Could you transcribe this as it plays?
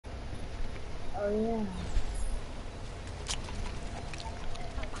Oh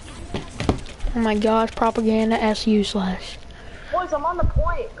yeah. Oh my gosh, propaganda SU slash. Boys, I'm on the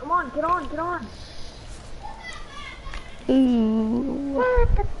point. Come on, get on, get on. Ooh.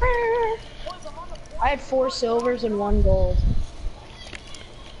 I had 4 silvers and 1 gold.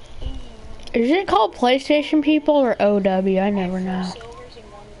 Is it called PlayStation People or OW? I never know.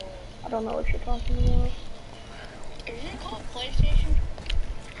 I don't know what you're talking about. Is it called PlayStation?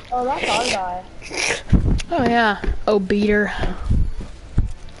 Oh, that's our guy. Oh yeah. Oh beater.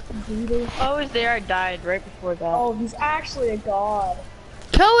 Beater. I was there, I died right before that. Oh, he's actually a god.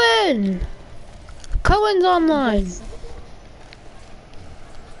 Cohen! Cohen's online.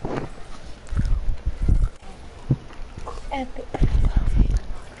 Epic.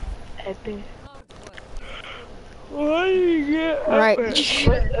 Epic. Why do you get Alright.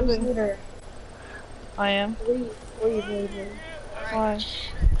 Leader. I am. Leave. Why?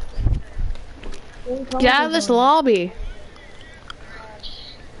 Get out of this lobby.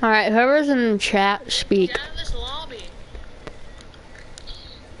 Alright, whoever's in the chat, speak. Get out of this lobby.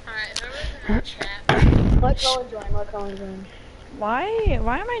 Alright, whoever's in the chat. Let Cohen join. Why am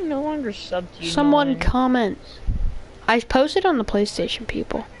I no longer sub to you? Someone Nolan? comment. I posted on the PlayStation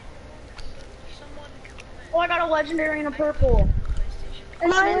People. Oh, I got a legendary and a purple.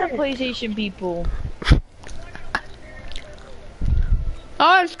 I'm in the PlayStation People.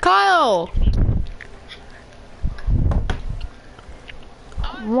 Oh, it's Kyle!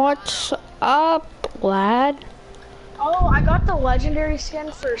 What's up, lad? Oh, I got the legendary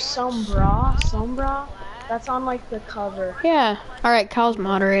skin for Sombra. That's on like the cover. Yeah. Alright, Kyle's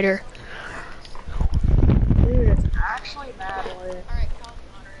moderator. Dude, it's actually mad lit.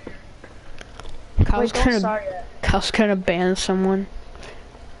 Kyle's Wait, don't start yet. Kyle's gonna ban someone.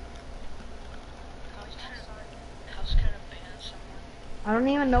 I don't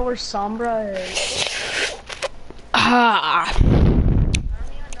even know where Sombra is. Ah.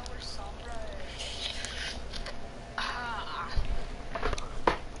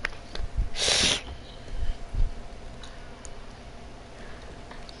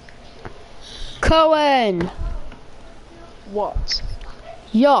 Cohen! What?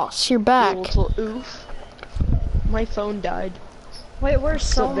 Yes, you're back. Little oof. My phone died. Wait, where's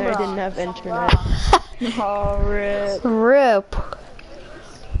So Sombra? there I didn't have internet. Oh, rip. Rip.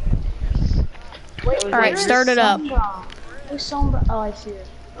 Wait, Alright, start it up. Where's Sombra? Oh, I see it.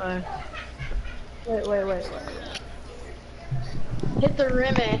 Wait. Hit the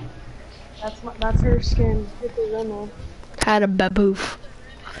rimmy. That's her skin. Hit the rimmy. Had a baboof.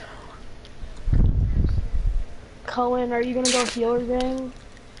 Cohen, are you gonna go healer gang?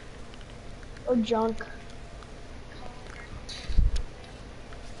 Or junk?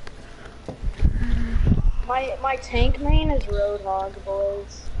 My tank main is Roadhog,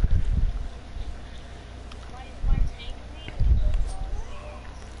 boys.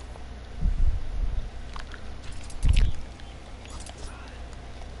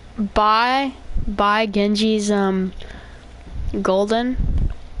 Buy Genji's golden.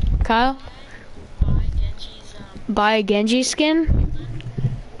 Kyle? Buy a Genji skin?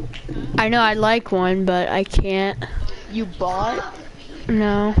 I know I'd like one, but I can't. You bought?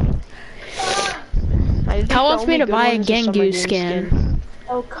 No. I Kyle wants me to buy a Gengu skin.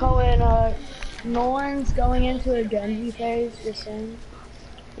 Oh, Cohen, Nolan's going into a Genji phase, just saying.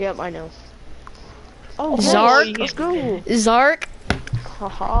 Yep, I know. Oh, Zark? Let's go. Zark?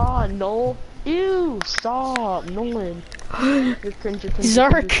 Haha, no. Ew, stop, Nolan. You're cringe, you're cringe,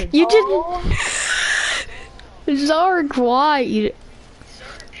 Zark, you're cringe. you didn't. Zark, why?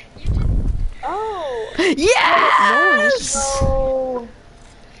 Oh! Yes! Oh!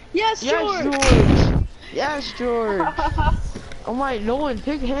 Yes, Yes, George! George! Yes, George! Oh my, Nolan,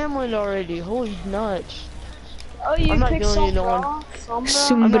 pick Hamlin already. Holy nuts. Oh, you I'm not picked feeling you, Nolan.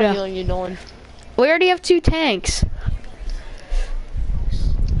 Sombra? I'm not Bruh. feeling you, Nolan. We already have 2 tanks.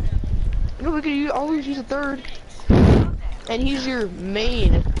 No, we could always use a third. And he's your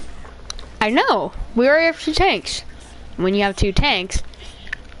main. I know. We already have 2 tanks. When you have 2 tanks,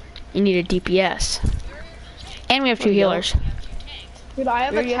 you need a DPS. And we have 2 Oh, healers. Dude, I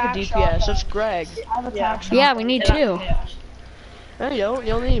have We already have a DPS, that's Greg. I have a tac shot. Yeah, we need 2. No, you don't.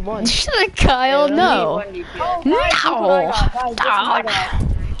 You only need one. Kyle, no. Oh, No! guys, look what I got. Guys, look what I got.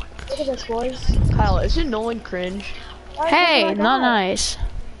 Look at this, boys. Kyle, isn't Nolan cringe? Guys, Hey, look what I not got. nice.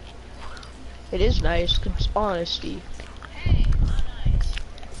 It is nice, 'cause it's honesty.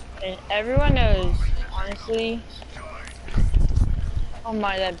 And everyone knows, honestly. Oh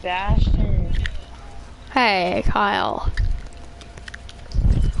my, that Bastion. Hey, Kyle.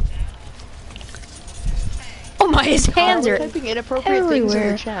 Oh my, his hands Kyle, are typing inappropriate things in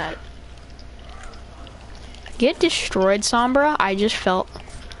everywhere. the chat. Get destroyed, Sombra. I just felt.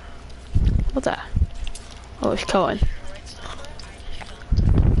 What the? Oh, it's Cohen.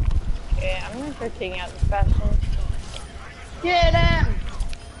 Okay, I'm gonna start taking out this Bastion. Get him!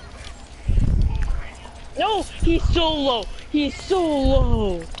 No, he's so low. He's so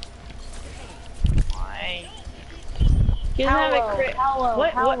low. Why? He doesn't have a crit. Hello,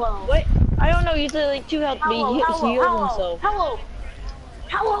 What? hello. What? I don't know. He's at like 2 health, but he healed himself. Hello!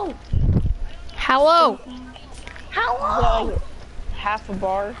 Hello! Hello. Hello! Like, half a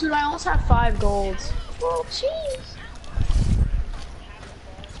bar. Dude, I almost have 5 golds. Oh, jeez.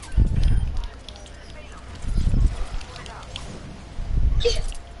 Get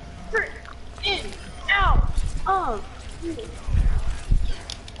in, out,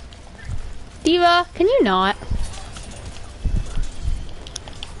 Diva, can you not?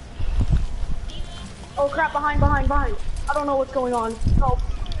 Oh crap, behind. I don't know what's going on. Help.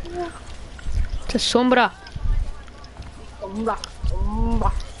 To Sombra.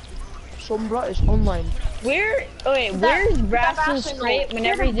 Sombra is online. Where? Okay, where's Bastion's crit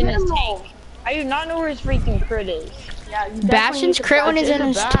whenever he's in his tank? I do not know where his freaking crit is. Yeah, you definitely Bastion's need to crit when he's It's in in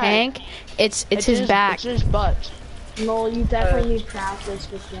his the back. tank. It's his back. It's his butt. No, you definitely need practice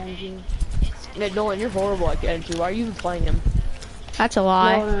with Genji. Yeah, Nolan, you're horrible at Genji. Why are you even playing him? That's a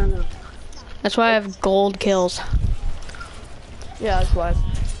lie. No. That's why I have gold kills. Yeah, that's why.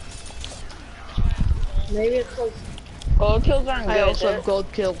 Maybe it's because Gold kills aren't I good. also have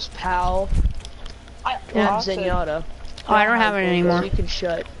gold kills, pal, and Also- Zenyatta. Oh, I don't have it anymore. So you can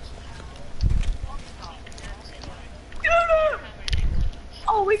shut.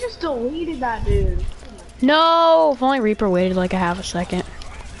 oh, we just deleted that dude. No, if only Reaper waited like a half a second.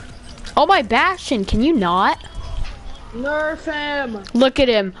 Oh my Bastion, can you not? Nerf him. Look at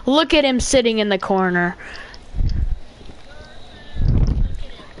him. Look at him sitting in the corner.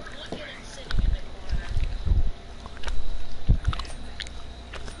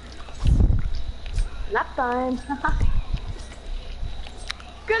 Nap time.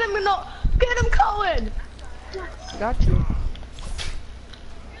 Get him, no. Get him, Cohen. Got you.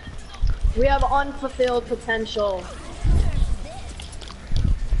 We have unfulfilled potential.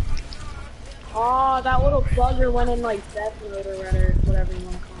 Oh, that little bugger went in like death mode or whatever you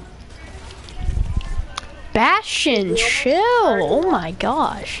want to call it. Bastion, chill. Oh my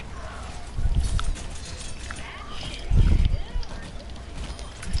gosh.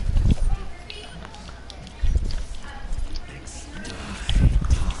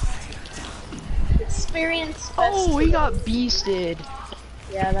 Experience. Oh, we got beasted.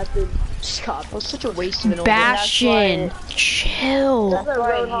 Yeah, that dude. God, that was such a waste of an Bastion, That's chill. That's a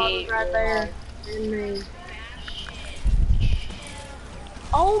why I roadhog hate right there. In me.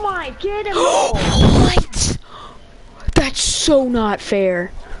 Oh my, get him! What? That's so not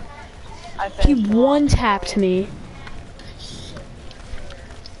fair. He one tapped me.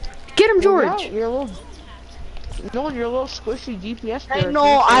 Get him, George. You're a little. Nolan, you're a little squishy DPS Hey, character. no,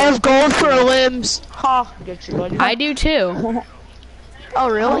 I have gold for limbs. Ha. Get you, buddy. I do too. Oh,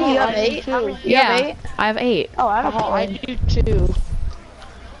 really? Oh, You have I do 8? too. You have Yeah, 8? I have 8. Oh, I have I do too.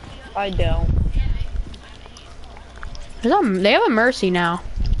 I don't. They have a Mercy now.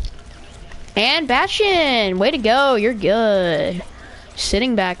 And Bastion, way to go. You're good.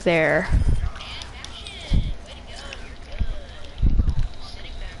 Sitting back there.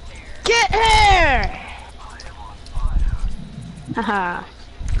 Get here! Haha.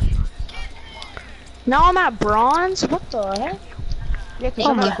 Now I'm at bronze? What the heck? Yeah, cause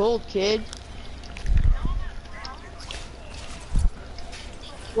Oh I'm my- a gold kid.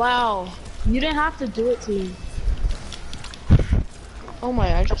 Wow. You didn't have to do it to me. Oh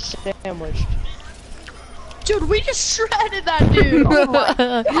my, I just sandwiched. Dude, we just shredded that dude. Oh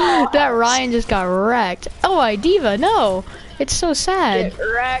my. That Ryan just got wrecked. Oh, my Diva, no. It's so sad. Get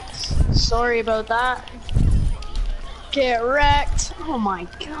wrecked. Sorry about that. Get wrecked. Oh my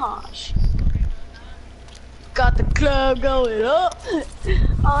gosh. Got the club going up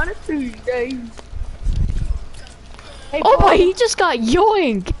on a Tuesday. Hey, Oh Bob, my, he just got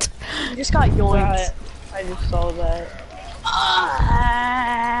yoinked. you just got yoinked. I just saw that.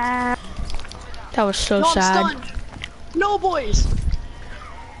 That was so No, I'm sad. stunned. No, boys.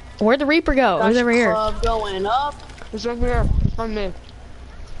 Where'd the Reaper go? Got Who's over your here? club going up. It's over here. It's on me.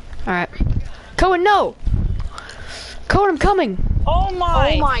 Alright. Cohen, no! Cohen, I'm coming! Oh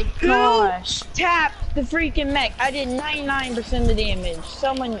my! Oh my gosh. Tap the freaking mech. I did 99% of the damage.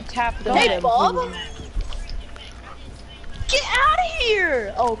 Someone tapped the Hey, mech. Bob. Get out of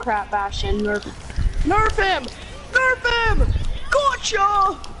here! Oh crap, Bastion. Nerf him. Nerf him! Nerf him!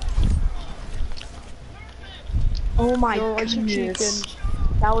 Gotcha! Oh my Yo, I'm some goodness. chicken.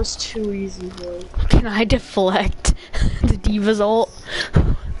 That was too easy, boy. Can I deflect the Diva's ult?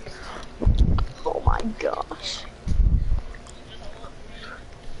 Oh my gosh.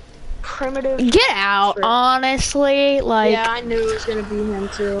 Primitive. Get out, Frick. honestly. Like, Yeah, I knew it was gonna be him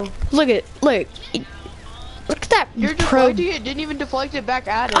too. look at that You're pro. deflecting it, didn't even deflect it back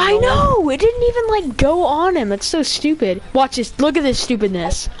at him. I know, it didn't even like go on him. It's so stupid. Watch this. Look at this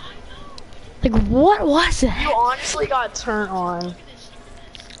stupidness. Like, what was You that? honestly got turned on.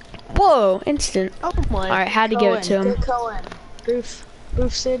 Whoa, instant. Oh my. All right, had to give it to him. Get Cohen.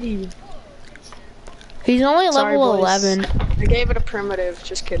 Roof City. He's only Sorry, level boys. 11. I gave it a primitive.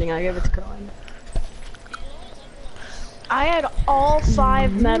 Just kidding. I gave it to Cohen. I had all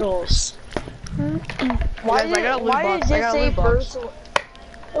 5 medals. Why Guys, I got a loot why box, did I it got a say loot box. first?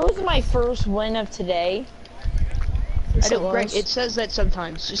 It was my first win of today. I know, Greg, it says that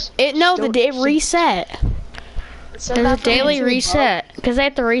sometimes. Just No, the don't- day reset. It said There's a that for me daily too, reset because they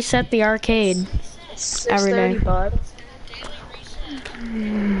have to reset the arcade. bud. It's every 6:30, day. bud.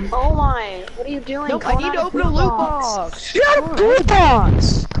 Oh my! What are you doing? Nope, I Call need out to open a loot box. You got a loot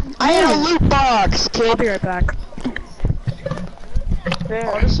box. I had a loot box, I'll kid. be right back.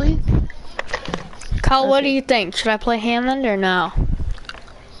 Honestly, Kyle, what do you think? Should I play Hammond or no?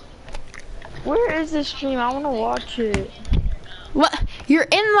 Where is this stream? I want to watch it. What? You're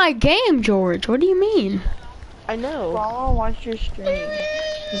in my game, George. What do you mean? I know. Well, I want to watch your stream.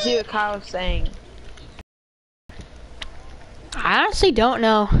 To see what Kyle's saying. I honestly don't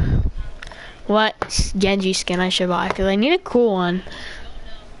know what Genji skin I should buy because I need a cool one.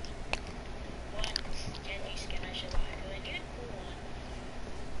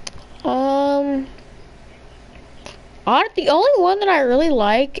 The only one that I really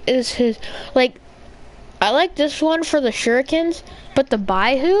like is his, like, I like this one for the shurikens, but the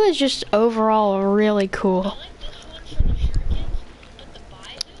Baihu is just overall really cool.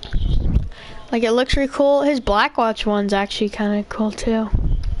 Like, it looks really cool. His Blackwatch one's actually kind of cool too.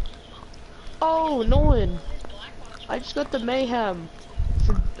 Oh, Nolan. I just got the Mayhem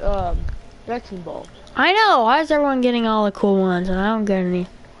for, Wrecking Ball. I know, why is everyone getting all the cool ones and I don't get any?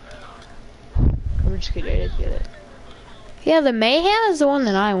 I'm just kidding, I didn't get it. Yeah, the Mayhem is the one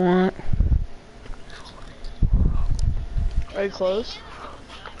that I want. Are you close?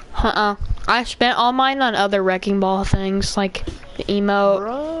 I spent all mine on other Wrecking Ball things, like the emote,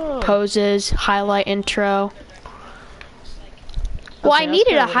 Bro. poses, highlight intro. Well, Okay, I that's needed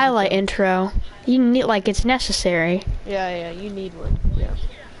kinda a what highlight you intro. You need, like, it's necessary. Yeah, you need one. Yeah.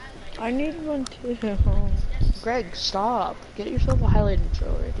 I need one too. Greg, stop. Get yourself a highlight intro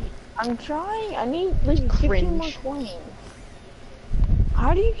already. I'm trying. I need like 15 more Cringe. coins.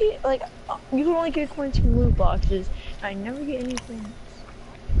 How do you get like? You can only get coins from loot boxes. I never get any coins.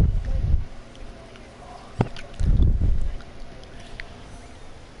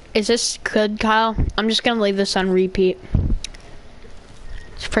 Is this good, Kyle? I'm just gonna leave this on repeat.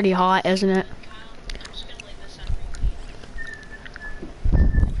 It's pretty hot, isn't it?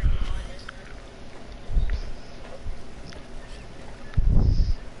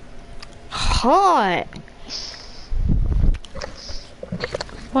 Hot.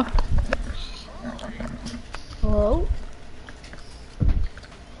 What? Hello?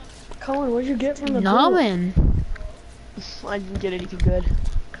 Cohen, what'd you get from the booth? Namen. I didn't get anything good.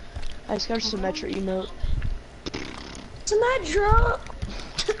 I just got a Symmetra emote. Symmetra!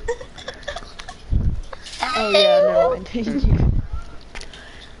 Oh yeah, never mind. Thank you.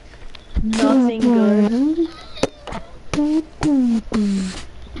 Nothing good.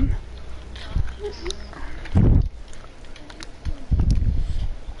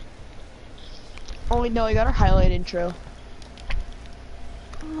 Oh wait, no, I got our highlight intro.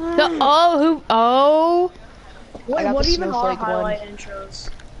 Oh. Wait, got what the even are snowflake highlight intros?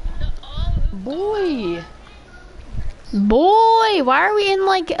 Boy! Boy, why are we in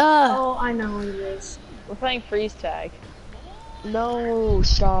like, Oh, I know what it is. We're playing freeze tag. No,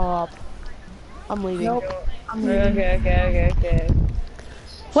 stop. I'm leaving. Nope. I'm leaving. Okay.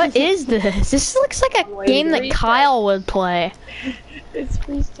 what is this? This looks like a game that Reset. Kyle would play. It's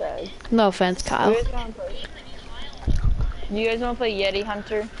freeze tag. No offense, Kyle. You guys want to play Yeti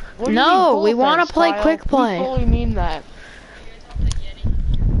Hunter? What do you No, mean full we wanna offense, play Kyle? quick play. We fully mean that.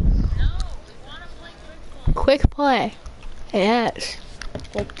 Quick play. Yes.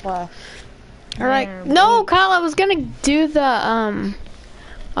 Quick play. Alright. No, Kyle, I was gonna do the, I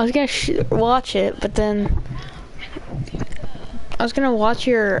was gonna watch it, but then, I was gonna watch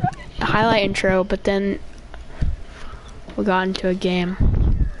your highlight intro, but then we got into a game.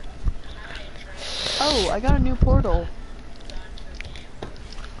 Oh, I got a new portal.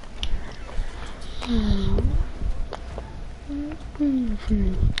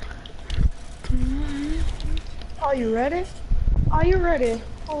 Are you ready? Are you ready?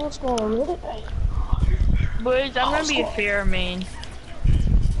 Oh, let's go already. Boys, I'm gonna be a fair main.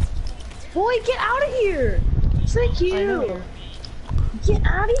 Boy, get out of here! Thank I you! know. Get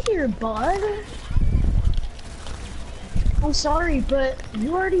out of here, bud! I'm sorry, but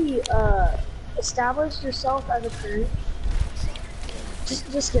you already, established yourself as a crew.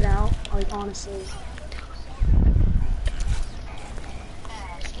 Just get out, like, honestly.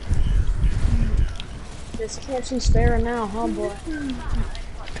 Just can't choose Farah now, huh, boy?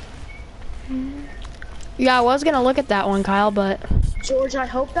 Yeah, I was gonna look at that one, Kyle, but George, I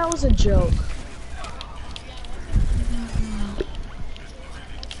hope that was a joke.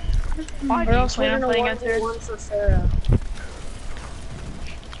 Why Or do you else we're plan on gonna playing out there? 1v1 for Farah.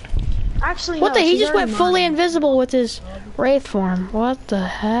 Actually, what no, the? He she's just already went fully mine. invisible with his wraith form. What the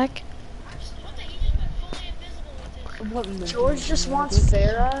heck? What in the- George just wants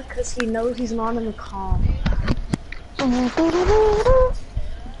Farah because he knows he's not in the comp.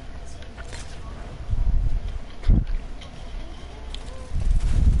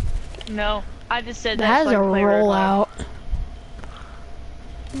 No, I just said That that. is a rollout.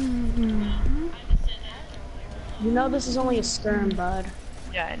 You know this is only a skirm, bud.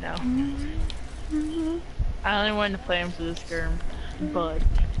 Yeah, I know. I only wanted to play him for the skirm, but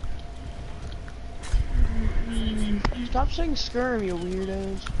Stop saying skirm, you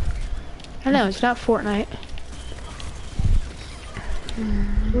weirdos. I know, it's not Fortnite.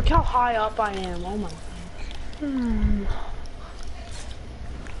 Look how high up I am. Oh my.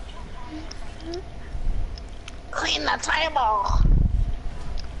 Clean the table.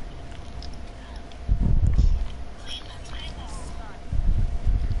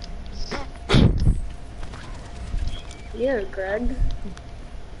 Yeah, Greg.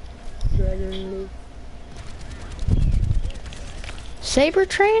 Gregory. Saber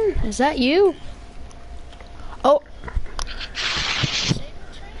Train? Is that you? Oh,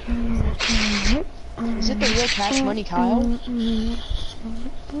 Is it the real Cash Money Kyle?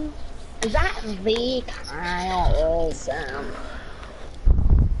 Is that the Kyle Olsen?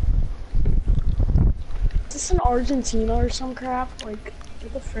 Is this in Argentina or some crap? Like,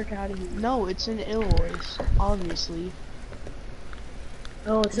 get the frick out of here. No, it's in Illinois, obviously.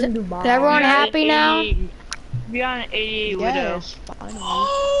 Oh, it's in Dubai. is everyone happy now? Be on 88 Widow. Yes, finally.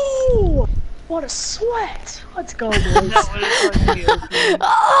 Oh! What a sweat! Let's go, boys. No, what is it?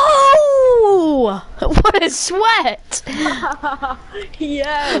 Oh! What a sweat!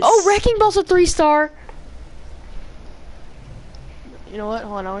 Yes! Oh, Wrecking Ball's a 3-star. You know what?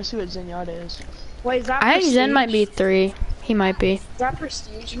 Hold on, I want to see what Zenyatta is. Wait, is that I think Zen Prestige? might be 3. He might be. Is that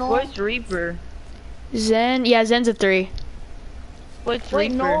Prestige? No. What's Reaper? Zen, yeah, Zen's a 3. What's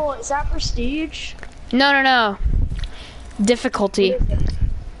Wait, Reaper? no, is that Prestige? No. Difficulty. What is it?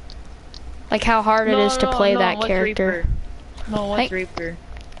 Like how hard it is to play that what's character. Reaper? No, what's Hey. Reaper?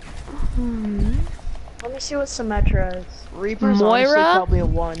 Let me see what Symmetra is. Reaper's Moira? honestly probably a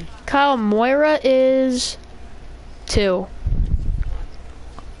 1. Kyle, Moira is 2.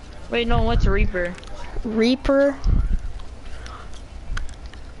 Wait, no, what's Reaper? Reaper,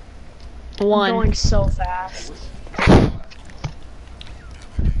 I'm 1. going so fast.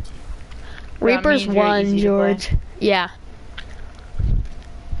 Reaper's means you're 1, easy to George. Yeah.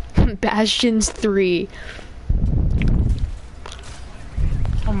 Bastion's 3.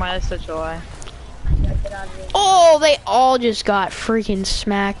 Oh my, that's such a lie. Yeah, get out of here. Oh, they all just got freaking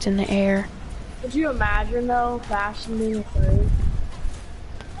smacked in the air. Could you imagine though, Bastion being a 3?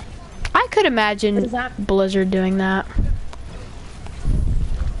 I could imagine What is that? Blizzard doing that.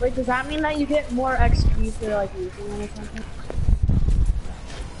 Wait, does that mean that you get more XP for like using it or something?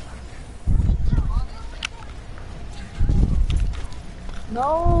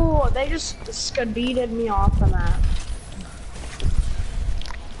 No, they just skadeated me off the map.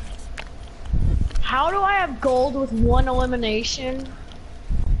 How do I have gold with 1 elimination?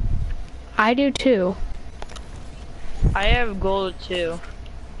 I do too. I have gold too.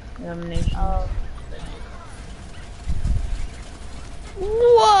 Elimination.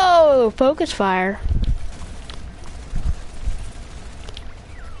 Whoa! Focus fire.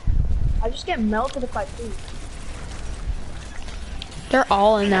 I just get melted if I poop. They're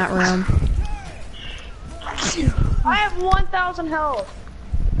all in that room. I have 1,000 health.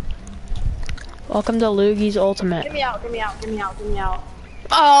 Welcome to Lugi's Ultimate. Get me out, get me out, get me out, get me out.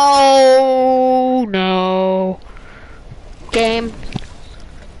 Oh no. Game.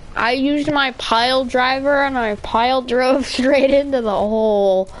 I used my pile driver and my pile drove straight into the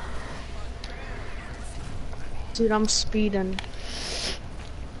hole. Dude, I'm speeding.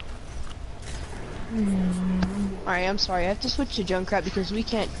 Alright, I'm sorry. I have to switch to Junkrat because we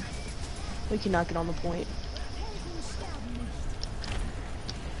cannot get on the point.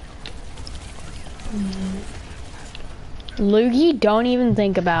 Loogie, don't even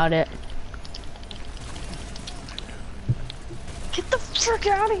think about it. Get the frick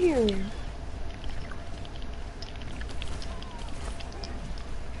out of here!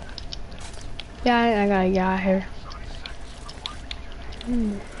 Yeah, I gotta get out of here.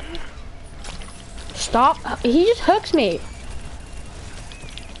 Stop! He just hooks me.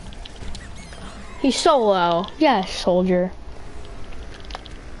 He's so low. Yes, soldier.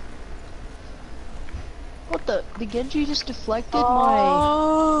 What the Genji just deflected my...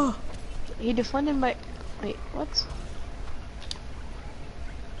 Oh! He defended my... Wait, what?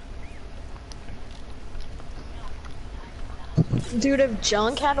 Dude, if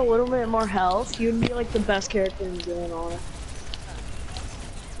Junk had a little bit more health, he would be like the best character in the game on it.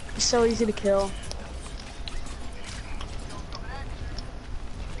 He's so easy to kill.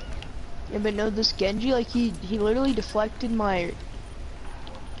 Yeah, but no, this Genji, like, he literally deflected my...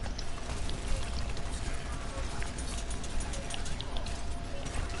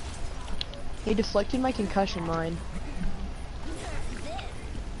 He deflected my concussion mine.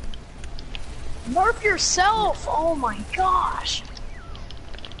 Warp yourself! Oh my gosh!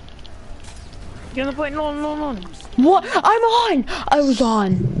 Get on the point, no. What? I'm on! I was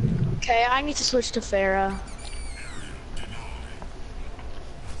on. Okay, I need to switch to Pharah.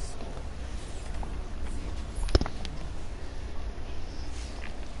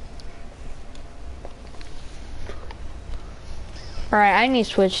 Alright, I need to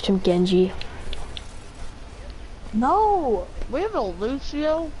switch to Genji. No! We have a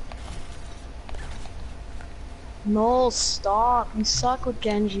Lucio? No, stop. You suck with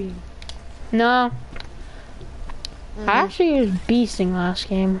Genji. No. I actually used beasting last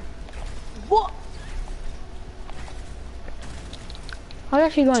game. What? I was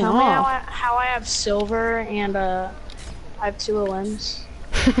actually going Tell me off. how I have silver and I have 2 limbs.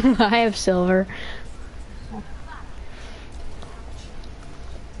 I have silver.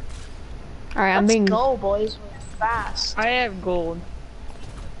 Alright, I'm being... Let's go, boys. We're fast. I have gold.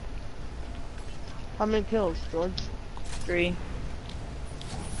 How many kills, George? 3.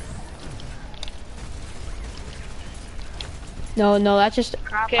 No, that's just...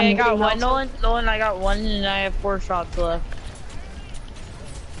 Okay, I got one, Nolan, I got 1, and I have 4 shots left.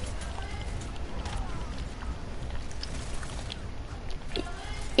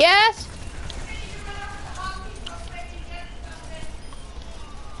 Yes!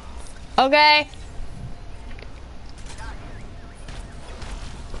 Okay.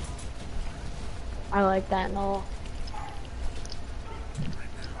 I like that, Noel.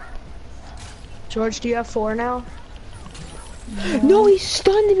 George, do you have 4 now? No, he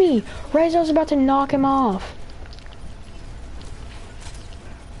stunned me! Right as I was about to knock him off.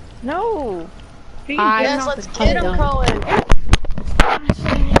 No! Yes, let's get him, done. Cohen!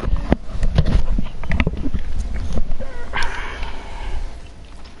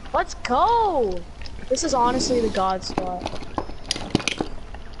 Let's go! This is honestly the god spot.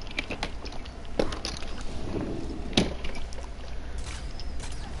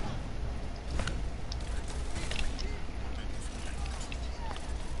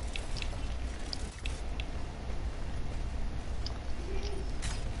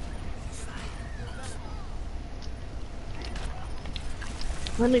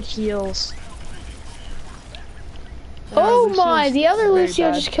 Limited heals. Oh Lucio's my, the other very Lucio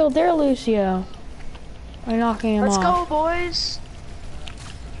bad. just killed their Lucio. By knocking him Let's off. go, boys!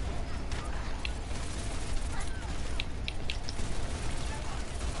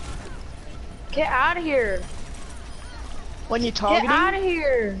 Get out of here! When you Get targeting, out of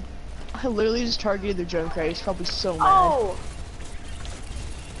here! I literally just targeted the Junkrat. He's probably so mad. Oh!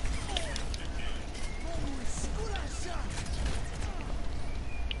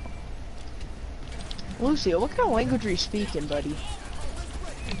 Lucio, what kind of language are you speaking, buddy?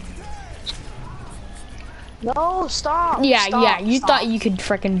 No, stop! Yeah, Stop, yeah, you stop. thought you could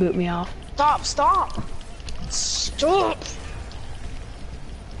frickin' boot me off. Stop, stop! Stop!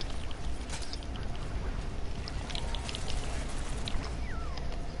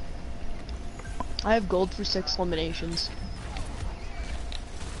 I have gold for 6 eliminations.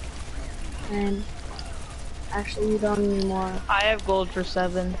 And actually, you don't anymore. I have gold for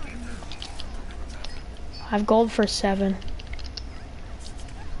 7. I have gold for 7.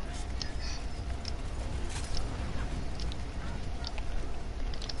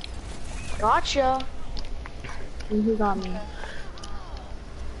 Gotcha! And who got me?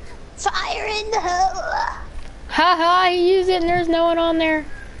 Fire in the hole! Haha, he used it and there's no one on there.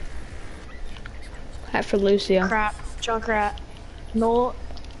 That for Lucio. Crap, Junkrat. No.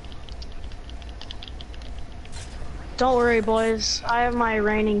 Don't worry, boys. I have my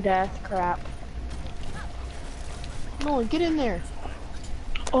raining death. Crap. Nolan, get in there.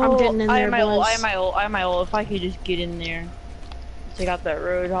 Oh, I'm getting in I there, have my ult, boys. I have my ult, I have my ult. If I could just get in there. Take out that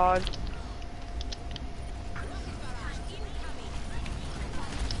Roadhog.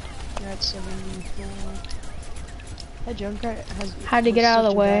 You're at 74. That Junkrat has. Had to get out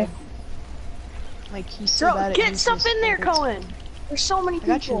of the way. Like he's so bad Bro, at get using stuff in there, supports. Cohen. There's so many I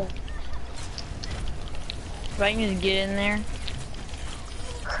got you. people. If I can just get in there.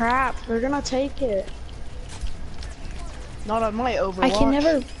 Crap, they're gonna take it. Not on my Overwatch. I can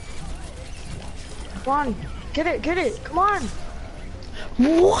never. Come on, get it, come on.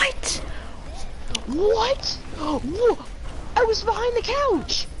 What? What? Whoa. I was behind the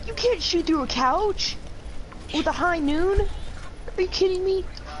couch. You can't shoot through a couch with a high noon. Are you kidding me?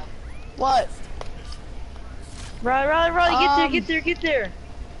 What? Riley, get there.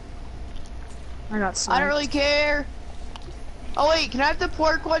 I got I sniped. don't really care. Oh wait, can I have the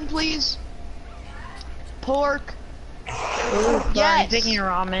pork one, please? Pork. Yes. Yes. Making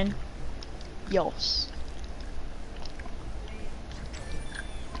ramen. Yes.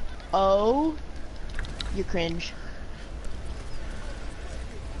 Oh, you cringe.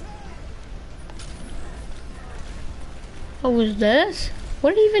 What was this?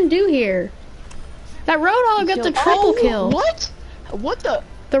 What did he even do here? That Roadhog got the triple kill. What? What the?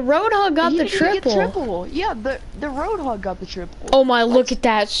 The Roadhog got He the didn't even get triple. triple. Yeah, the Roadhog got the triple. Oh my, look at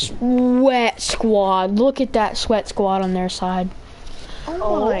that sweat squad. Look at that sweat squad on their side.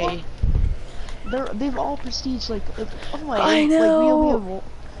 Oh my. They've all prestige like oh my. I know.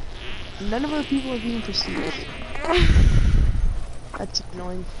 Like none of our people are being prestige. That's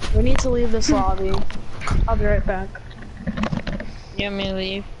annoying. We need to leave this lobby. I'll be right back. You want me to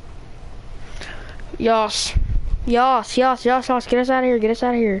leave? Yas. Yas. Get us out of here. Get us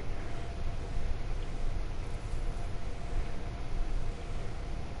out of here.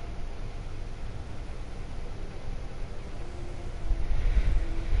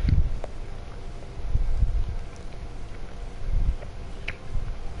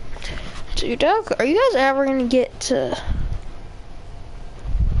 Dude, Doug, are you guys ever gonna get to...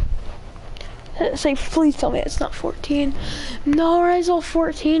 Say, please tell me it's not 14. No, Rise level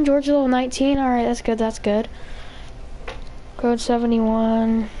 14, George level 19. Alright, that's good. Code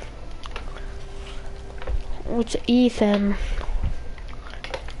 71. What's Ethan?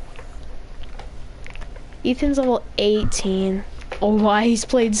 Ethan's level 18. Oh my, he's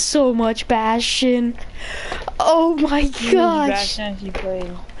played so much Bastion. Oh my gosh. Bastion has you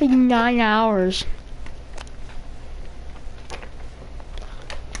played? Like 9 hours.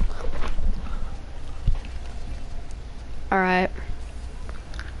 Alright.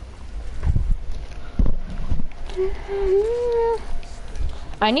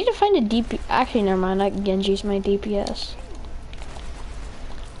 I need to find a DP. Actually, never mind. Like Genji's my DPS.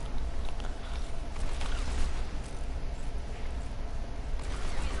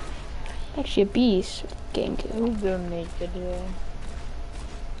 Actually, a beast. Genki. Who's gonna make the deal?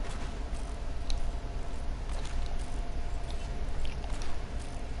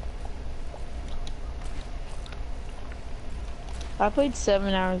 I played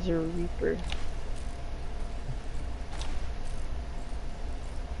 7 hours of Reaper.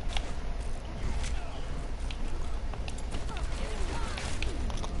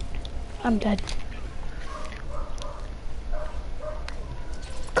 I'm dead.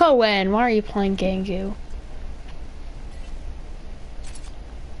 Cohen, why are you playing Genji?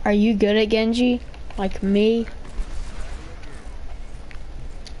 Are you good at Genji? Like me?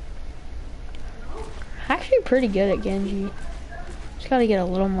 Actually pretty good at Genji. Just gotta get a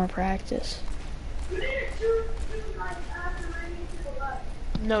little more practice.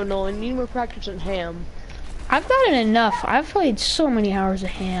 No, I need more practice on Ham. I've gotten enough. I've played so many hours of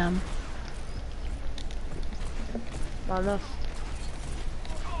Ham. Not enough.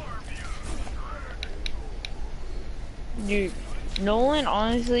 Dude, Nolan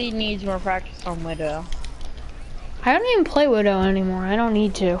honestly needs more practice on Widow. I don't even play Widow anymore. I don't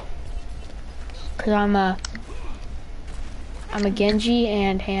need to. Cause I'm a Genji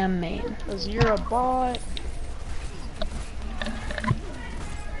and Ham main. Cause you're a bot.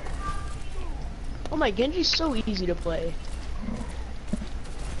 Oh my, Genji's so easy to play.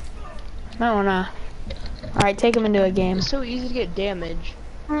 Might wanna. Alright, take him into a game. It's so easy to get damage.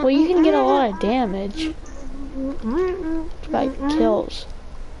 Well, you can get a lot of damage. By kills.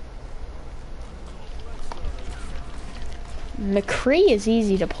 McCree is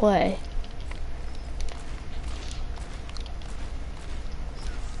easy to play.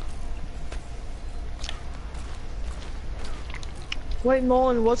 Wait,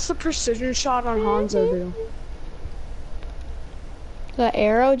 Nolan, what's the precision shot on Hanzo do? The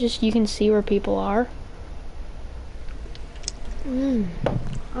arrow, just you can see where people are. I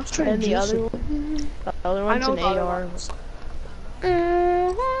was trying And to the juice other it. one, the other I one's know an the other AR. ones.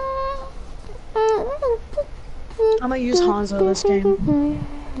 I'm gonna use Hanzo this game.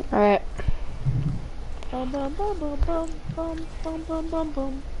 Alright. Bum bum bum bum bum bum bum bum bum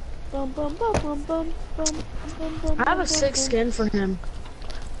bum bum bum bum bum bum bum bum I have a bum sick bum. skin for him.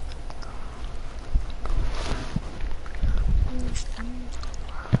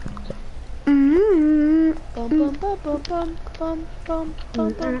 Bum bum bum bum bum bum bum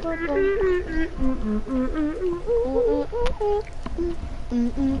bum bum bum bum.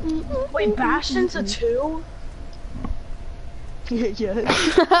 Wait, Bastion's a 2?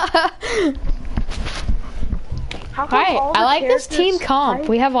 Yes. How come Alright, all the I like this team characters comp.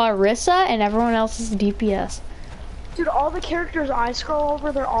 We have Larissa and everyone else is DPS. Dude, all the characters I scroll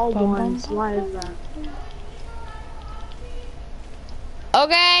over, they're all Bum, bum, ones. Why is that?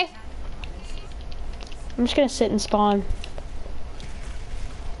 Okay. I'm just gonna sit and spawn.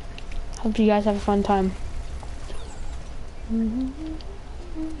 Hope you guys have a fun time.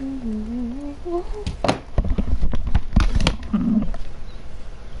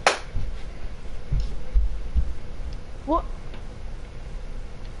 What?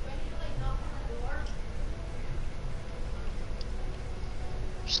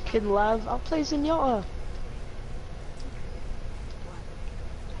 Just kidding, love. I'll play Zenyatta.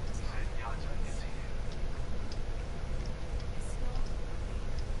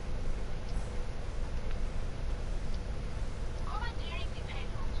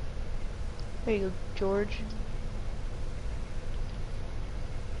 There you go, George.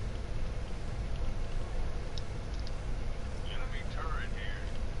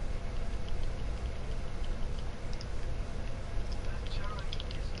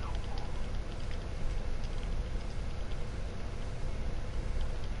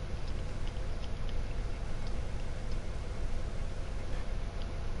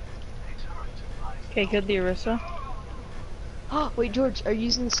 Okay, good, the Orisa. Wait, George, are you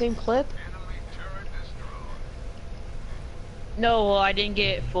using the same clip? No, well, I didn't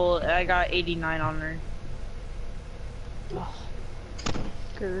get full. I got 89 on her.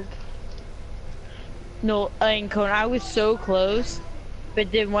 Gerd. No, in Cone, I was so close.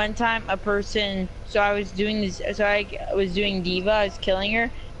 But then one time, a person. So I was doing this. So I was doing Diva. I was killing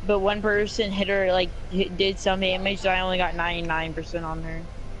her. But one person hit her, like, did some damage. So I only got 99% on her.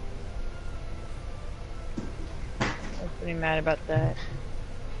 I was pretty mad about that.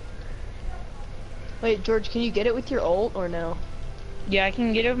 Wait, George, can you get it with your ult or no? Yeah, I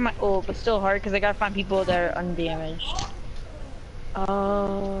can get it with my ult, but still hard because I gotta find people that are undamaged.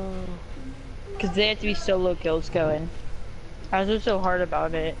 Oh. Because they have to be solo kills going. I was just so hard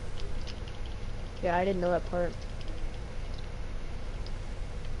about it. Yeah, I didn't know that part.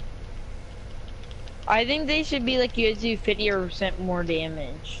 I think they should be like you guys do 50% more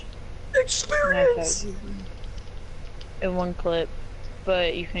damage. Experience! In one clip,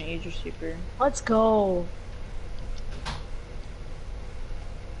 but you can't use your super. Let's go.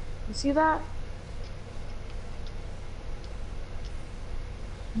 You see that?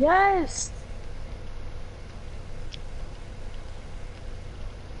 Yes!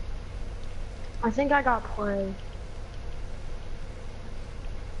 I think I got play.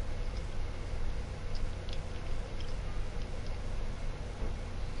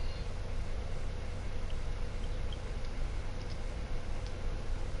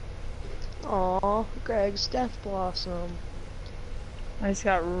 Aw, Greg's Death Blossom. I just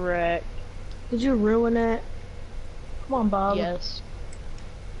got wrecked. Did you ruin it? Come on, Bob. Yes.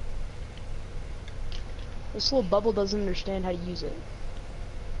 This little bubble doesn't understand how to use it.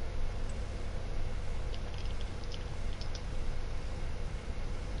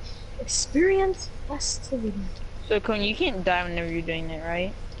 Experience festivity. So Cone, you can't die whenever you're doing it,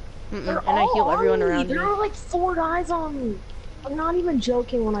 right? And They're I all heal on everyone me. around me. There are like 4 guys on me. I'm not even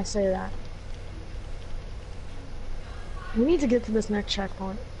joking when I say that. We need to get to this next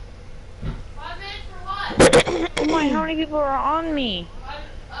checkpoint. 5 minutes for what? Oh my, how many people are on me?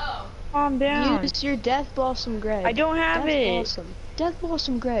 Oh. Calm down. Use your Death Blossom, Greg. I don't have Death it. Blossom. Death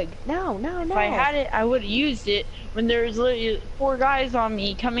Blossom, Greg. Now. If I had it, I would have used it when there was literally 4 guys on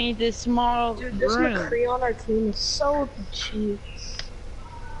me coming into this small Dude, this room. McCree on our team is so cheap.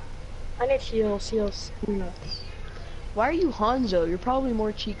 I need heals. Why are you Hanzo? You're probably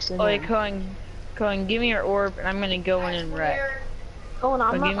more cheeks than Oh, wait, him. Cohen, give me your orb, and I'm gonna go in and wreck. Oh, and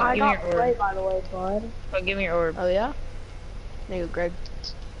Oh, give me I got your play, orb. by the way, bud. Cohen, give me your orb. Oh yeah? There you go, Greg.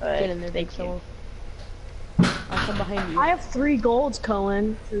 Get in there, big Thank you. fella. I'll come behind you. I have 3 golds,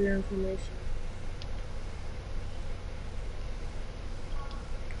 Cohen, for your information.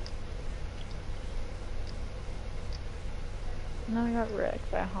 No, I got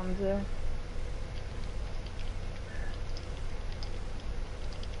wrecked by Hanzo.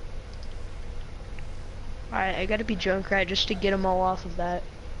 Alright, I gotta be Junkrat just to get them all off of that.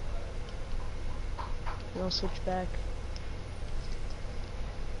 And I'll switch back.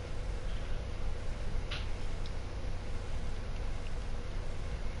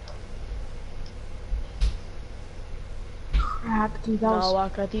 Crap, dude, that was...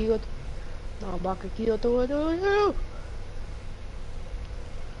 No, no.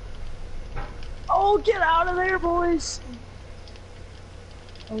 Oh, get out of there, boys!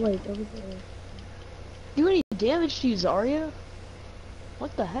 Oh wait, that was there. Do any damage to you, Zarya?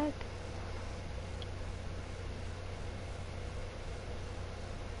 What the heck?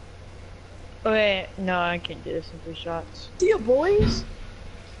 Oh wait, no, I can't do this in 3 shots. See ya, boys!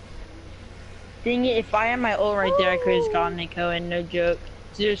 Dang it, if I had my ult right there, I could've just gotten it, Cohen, no joke.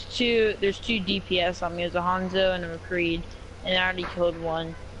 So there's two DPS on me, there's a Hanzo and a McCreed, and I already killed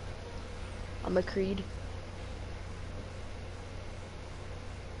one. I'm a Creed.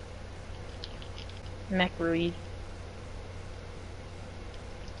 McReed.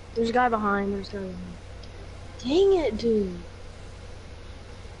 There's a guy behind, there's a guy behind. Dang it, dude.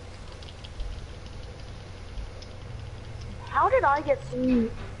 How did I get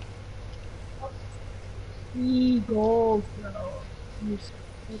 3 goals, bro? What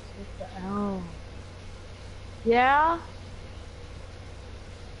the hell? Yeah?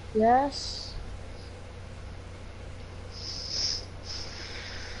 Yes?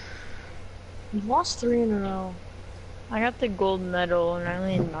 We've lost 3 in a row. I got the gold medal and I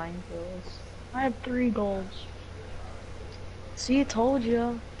only had 9 kills. I had 3 golds. See, I told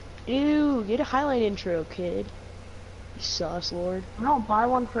you. Ew, get a highlight intro, kid. You sus, Lord. I don't buy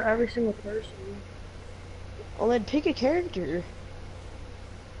one for every single person. Well, then pick a character.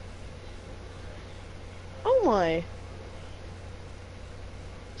 Oh my.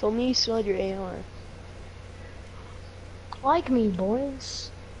 Told me you still had your AR. Like me,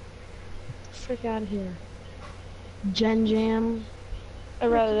 boys. Frick out of here. Gen Jam. Oh,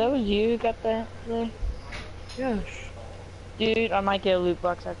 rather, that was you who got that there? Yes. Dude, I might get a loot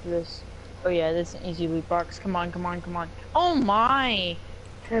box after this. Oh yeah, this is an easy loot box. Come on, come on, come on. Oh my!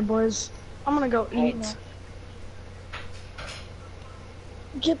 Okay, boys. I'm gonna go eat. my.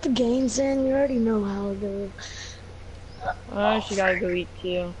 Get the gains in. You already know how it goes. Oh, she gotta go eat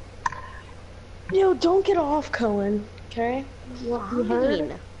too. Yo, don't get off, Cohen. Okay? You heard?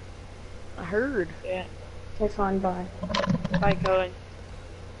 Fine. I heard. Yeah. Okay, fine, bye. Bye, Cohen.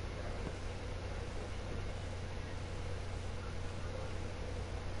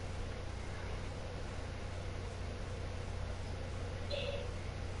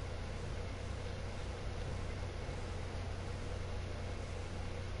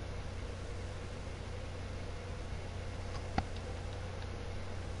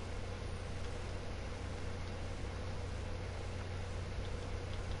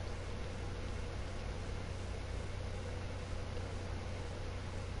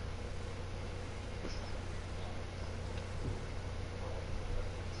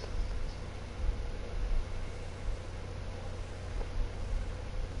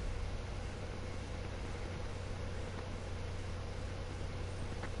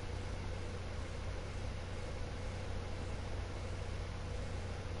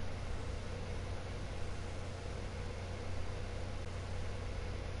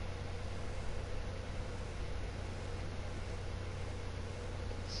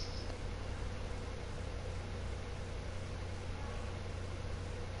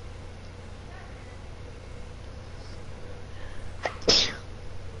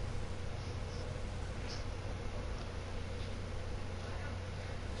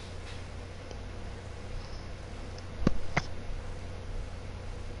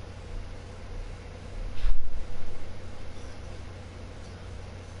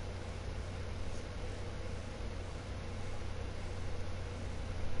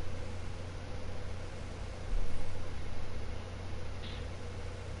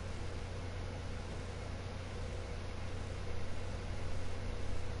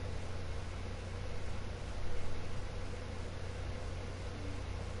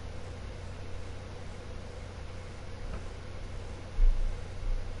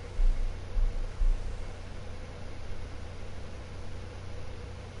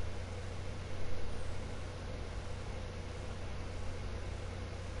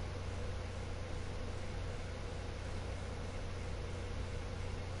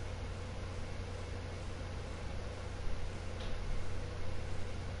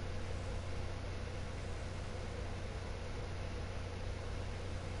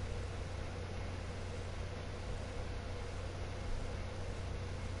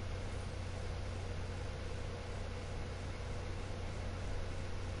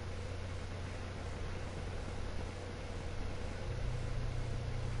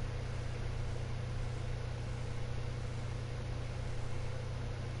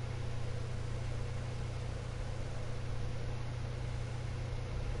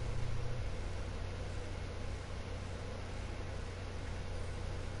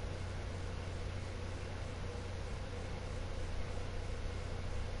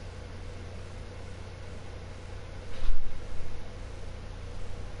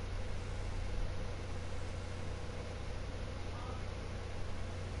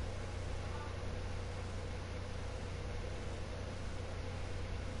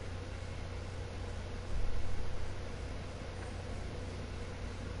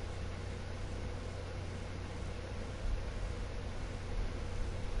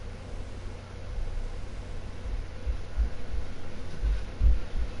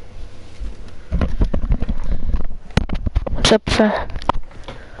 Sup?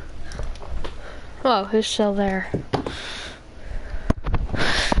 Oh, who's still there?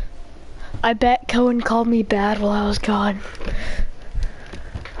 I bet Cohen called me bad while I was gone.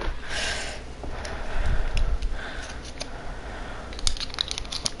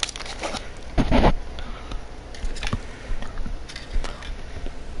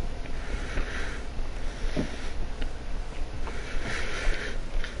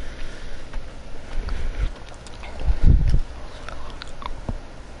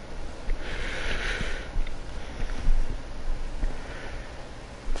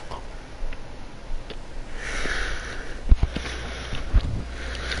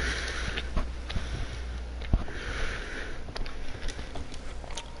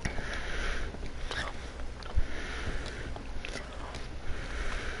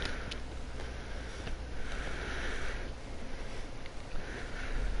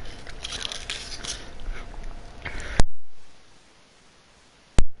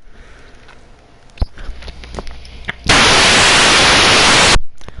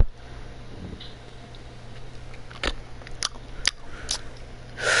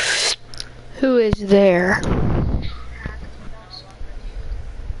 Who is there?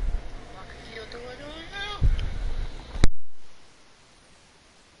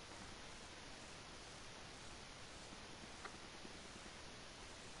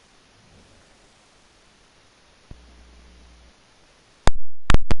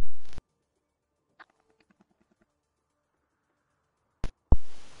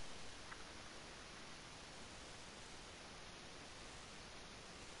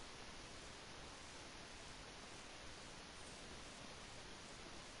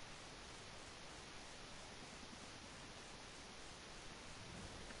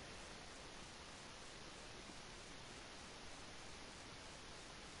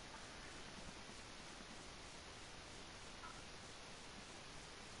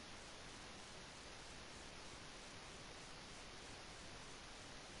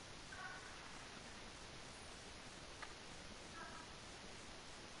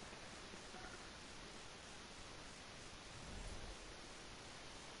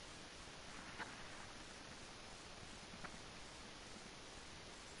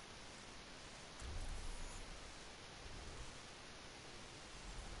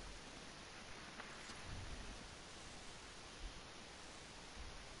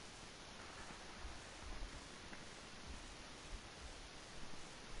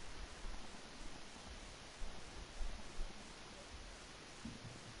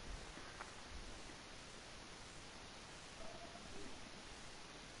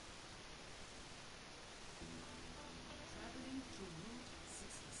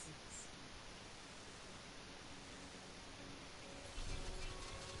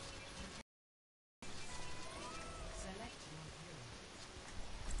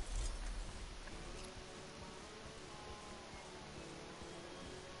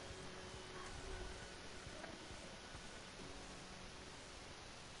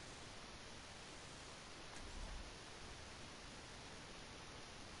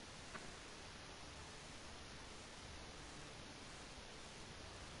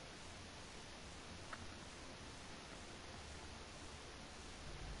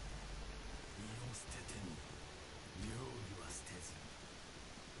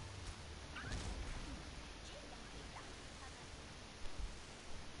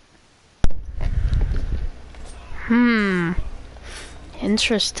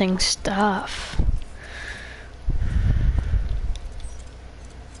 Interesting stuff.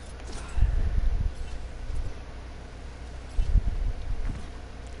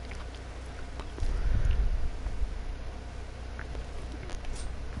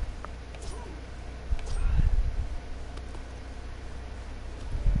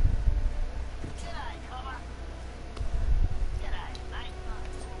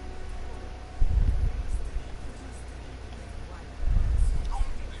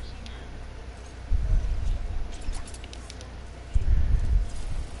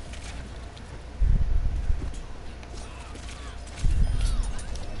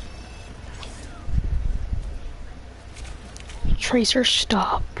 Tracer,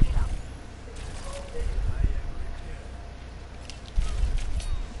 stop.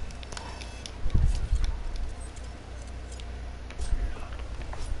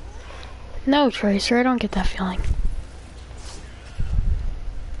 No, Tracer, I don't get that feeling.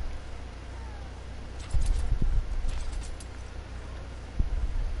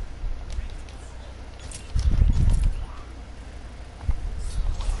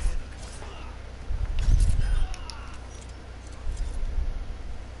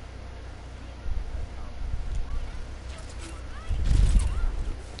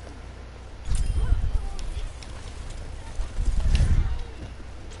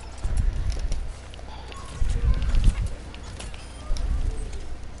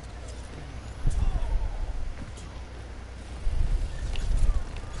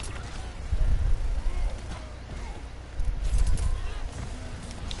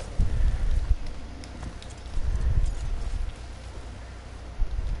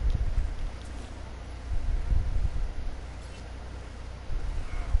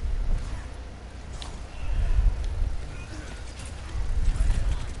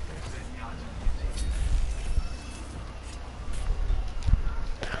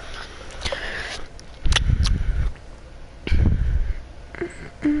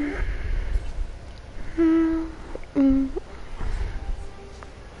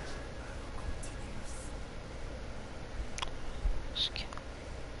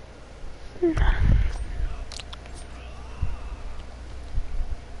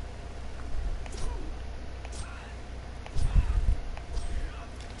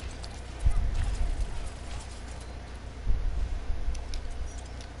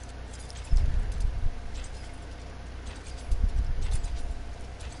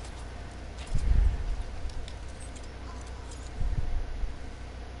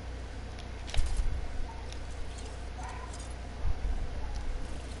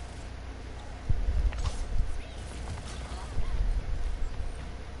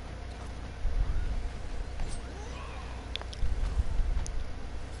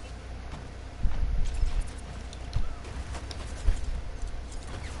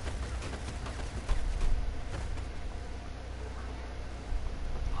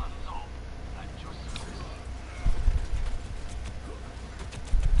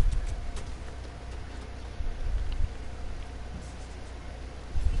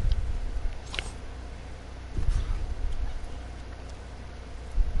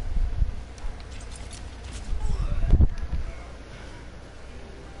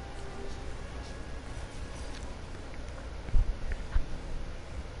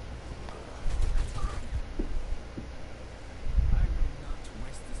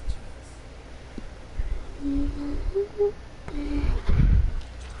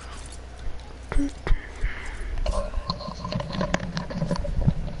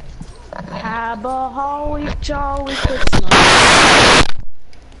 Have a holly jolly Christmas.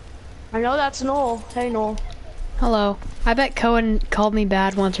 I know that's Noel. Hey Noel. Hello. I bet Cohen called me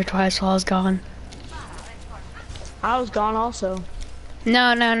bad once or twice while I was gone. I was gone also.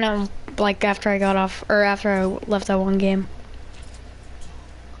 No. Like after I got off, or after I left that one game.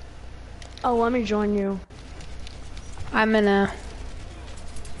 Oh, let me join you. I'm in a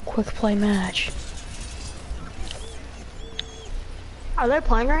quick play match. Are they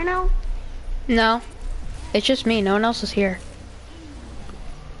playing right now? No. It's just me. No one else is here.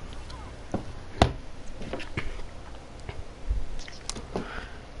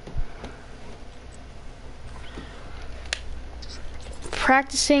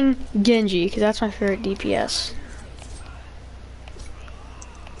 Practicing Genji, because that's my favorite DPS.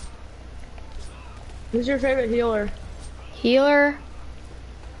 Who's your favorite healer? Healer?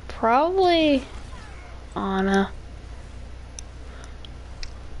 Probably Ana.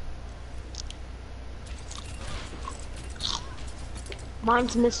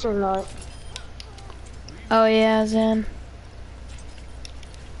 Mine's Mr. Nut. Oh yeah, Zen.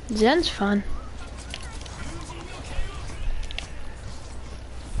 Zen's fun.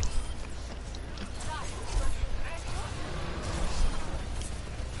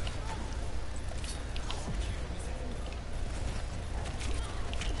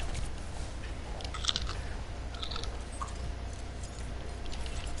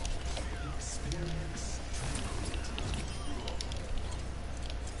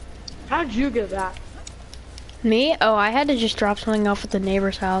 How'd you get that? Me? Oh, I had to just drop something off at the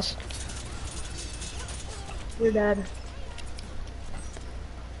neighbor's house. You're dead.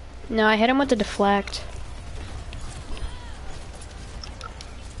 No, I hit him with the deflect.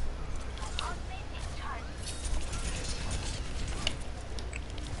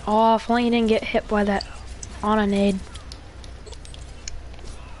 Oh, if only he didn't get hit by that Ana nade.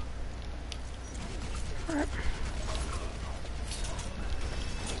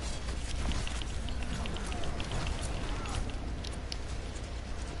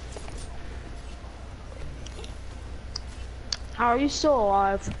 How are you still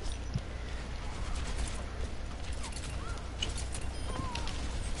alive?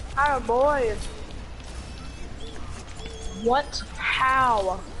 Hi, boy. What?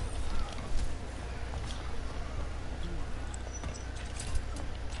 How?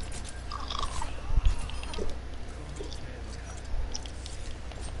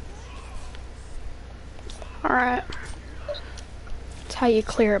 Alright. That's how you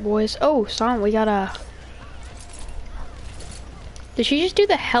clear it, boys. Oh, Son, we got a... Did she just do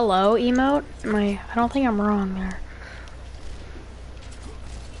the hello emote? I don't think I'm wrong there.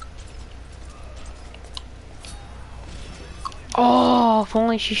 Oh, if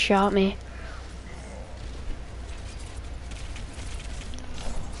only she shot me.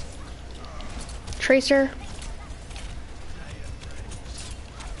 Tracer.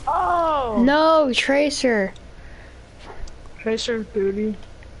 Oh! No, Tracer. Tracer booty.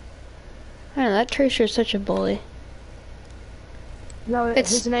 I know, that Tracer is such a bully. No, It's-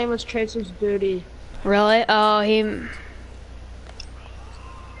 his name was Tracer's booty. Really? Oh, he...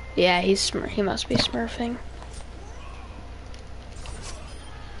 Yeah, he must be smurfing.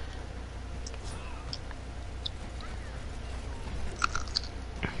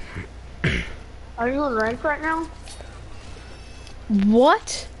 Are you in rank right now?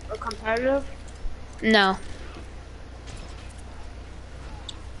 What? Or competitive? No.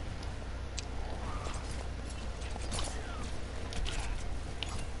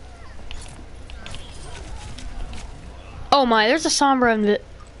 Oh my, there's a Sombra in the...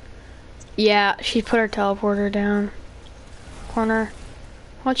 Yeah, she put her teleporter down. Corner.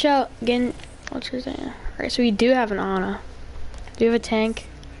 Watch out, again. What's his name? Alright, so we do have an Ana. Do you have a tank?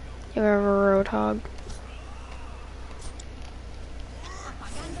 You have a Roadhog.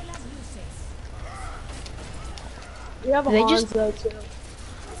 We have a They just- Hanzo too.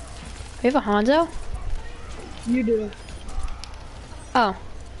 We have a Hanzo? You do. Oh.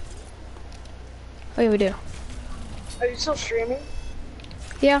 Oh yeah, we do. Are you still streaming?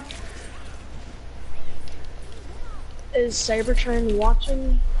 Yeah. Is Cybertrain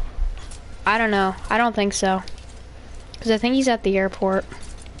watching? I don't know. I don't think so. Because I think he's at the airport.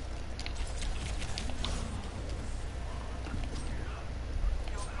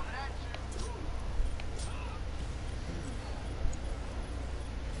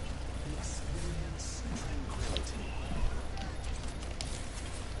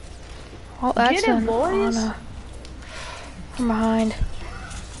 Oh, that's Get it, an boys. Ana. From behind.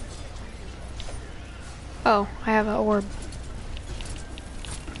 Oh, I have an orb.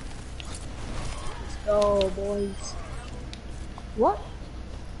 Go, boys. What?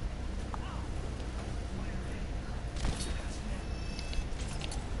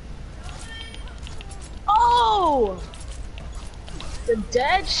 Oh! The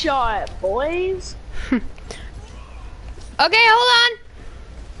dead shot, boys. Okay, hold on.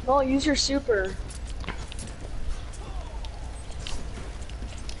 No, use your super.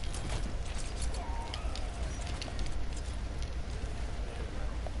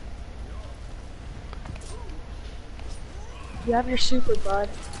 You have your super, bud.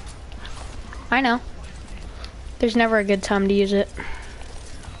 I know. There's never a good time to use it.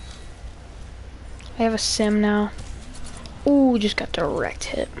 I have a sim now. Ooh, just got direct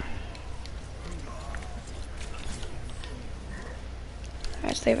hit.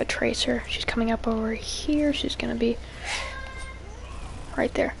 Alright, so they have a tracer. She's coming up over here. She's gonna be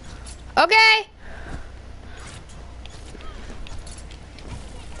right there. Okay!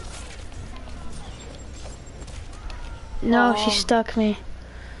 No, she stuck me.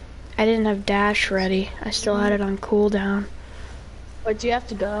 I didn't have dash ready. I still had it on cooldown. But do you have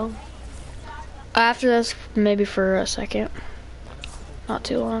to go? After this, maybe for a second. Not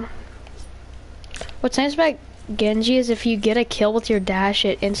too long. What's nice about Genji is if you get a kill with your dash,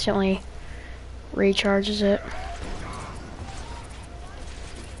 it instantly recharges it.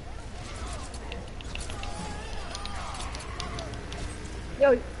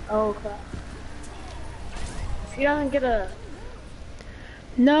 Yo, oh crap. If you don't get a...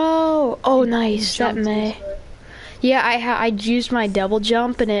 No! Oh, nice. That jump May. into it. Yeah, I used my double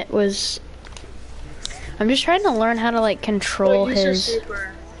jump and it was... I'm just trying to learn how to like control Yo, use your his...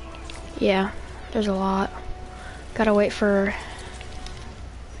 super. Yeah, there's a lot. Gotta wait for...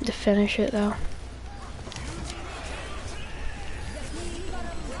 to finish it though.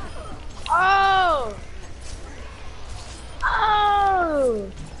 Oh!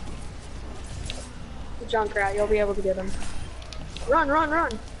 Oh! The Junkrat, you'll be able to get him. Run, run,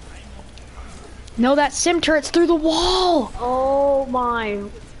 run! No, that sim turret's through the wall! Oh my.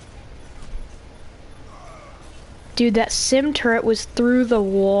 Dude, that sim turret was through the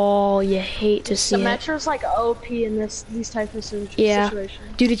wall. You hate to see it. Symmetra's like OP in these type of Yeah.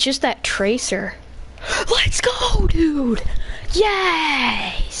 situations. Dude, it's just that tracer. Let's go, dude!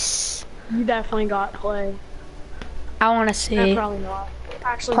 Yes! You definitely got Clay. I wanna see. No, probably not.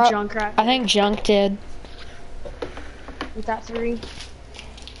 Actually, Pro- Junkrat. I think Junk did. With that 3.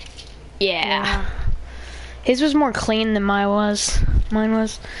 Yeah. His was more clean than mine was.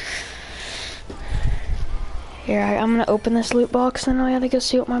 Here, I'm gonna open this loot box and I gotta go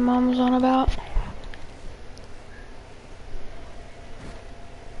see what my mom was on about.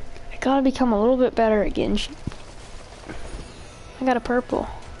 I gotta become a little bit better at Genji. I got a purple.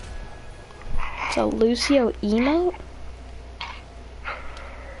 It's a Lucio emote?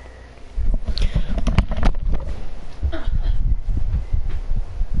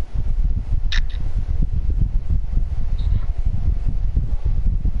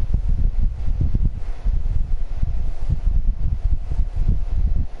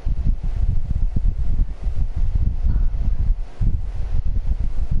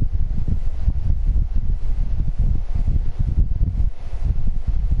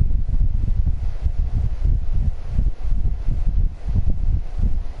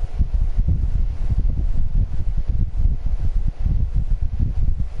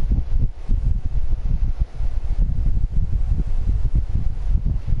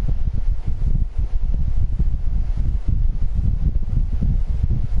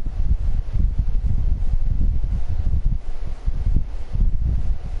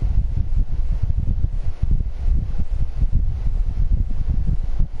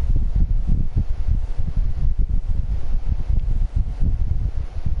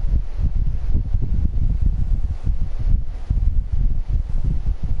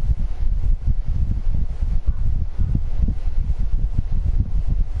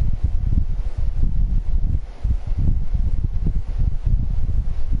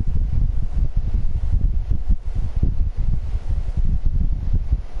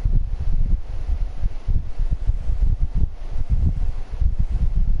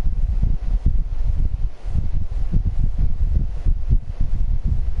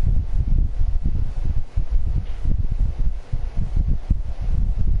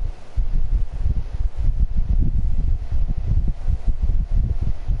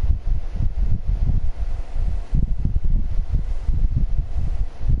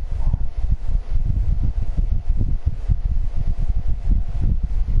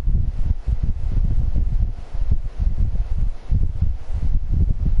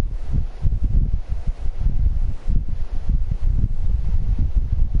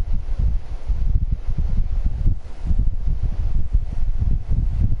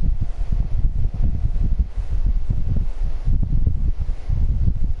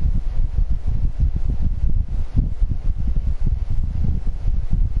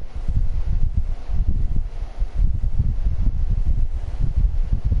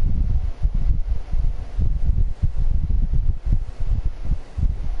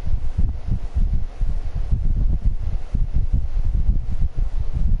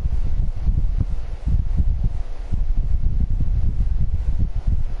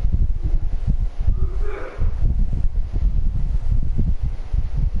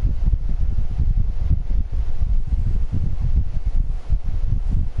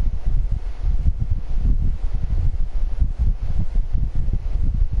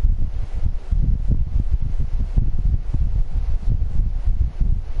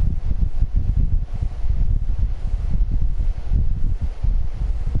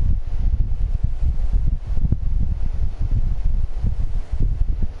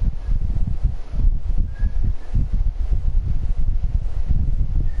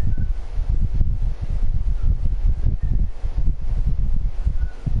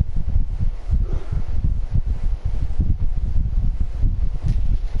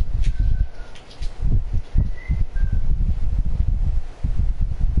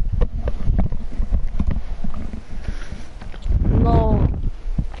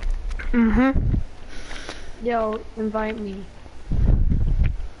 Mm-hmm. Yo, invite me.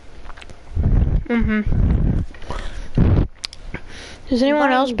 Mm-hmm. Is anyone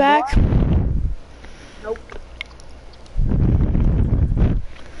Invite else me back? what? Nope.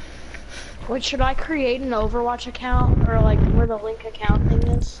 Wait, should I create an Overwatch account or like where the link account thing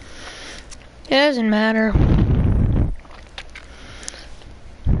is? It doesn't matter.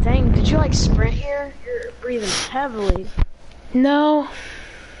 Dang, did you like sprint here? You're breathing heavily. No.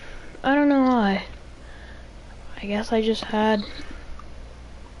 I don't know why. I guess I just had...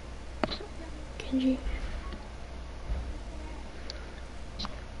 Genji.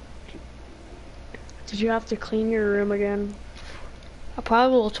 Did you have to clean your room again? I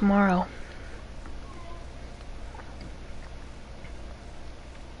probably will tomorrow.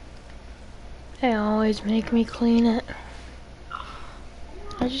 They always make me clean it.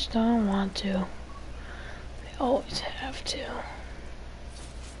 I just don't want to. They always have to.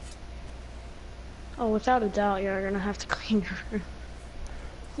 Oh, without a doubt, you're gonna have to clean your room.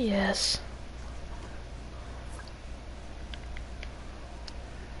 Yes.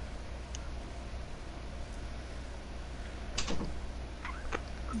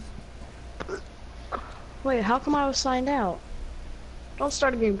 Wait, how come I was signed out? Don't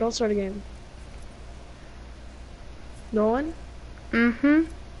start a game, don't start a game. No one? Mm-hmm.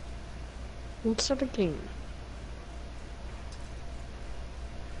 Don't start a game.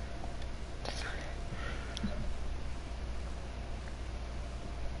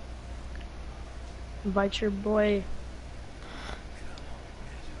 Invite your boy.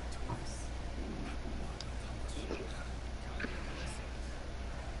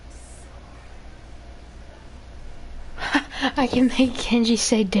 I can make Genji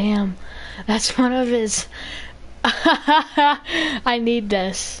say damn. That's one of his... I need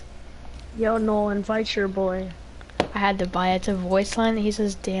this. Yo, Noel, invite your boy. I had to buy it. It's a voice line that he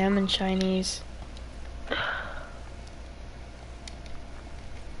says damn in Chinese.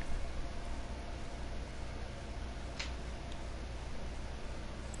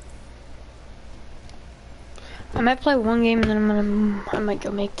 I might play one game and then I might go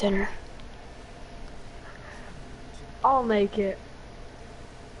make dinner. I'll make it.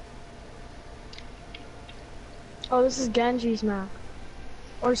 Oh, this is Genji's map.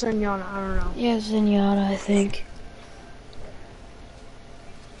 Or Zenyatta, I don't know. Yeah, Zenyatta, I think.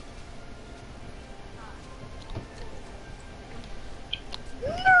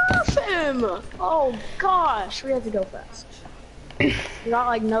 Nerf him! Oh gosh, we have to go fast. We got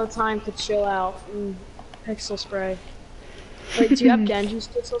like no time to chill out and pixel spray. Wait, do you have Genji's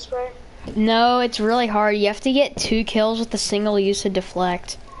pixel spray? No, it's really hard. You have to get 2 kills with a single use of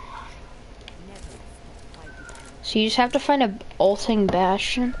deflect. So you just have to find a ulting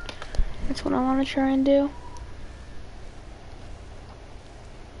Bastion. That's what I want to try and do.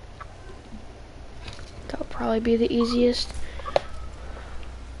 That'll probably be the easiest.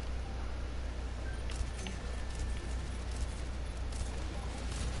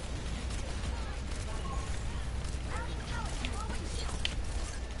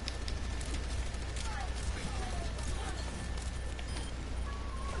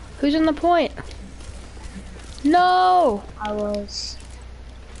 Who's in the point? No! I was.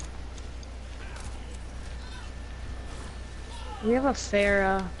 We have a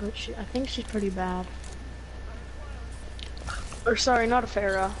Pharah, but I think she's pretty bad. Or sorry, not a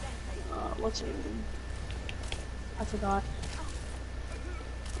Pharah. What's her name? I forgot.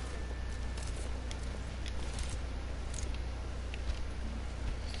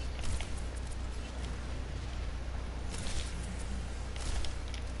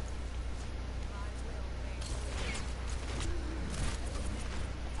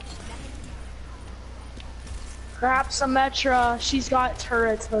 Crap, Symmetra. She's got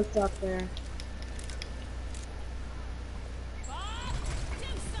turrets hooked up there.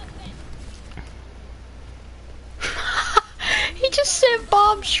 He just sent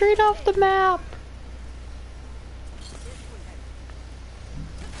bombs straight off the map.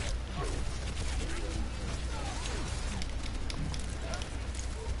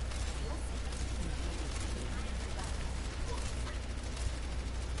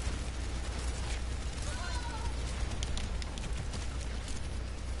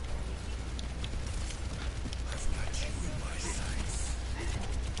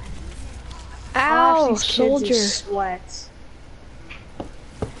 Ow, These kids soldier. are sweats.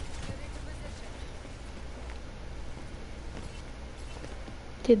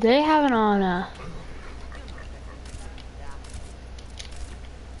 Did they have an Ana?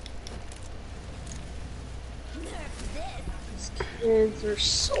 Kids are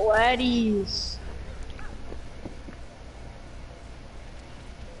sweaties.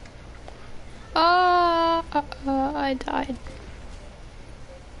 I died.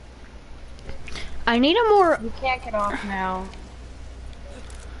 I need a more... You can't get off now.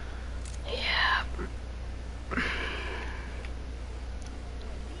 Yeah.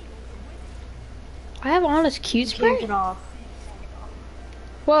 I have honest cute You can't spray? get off.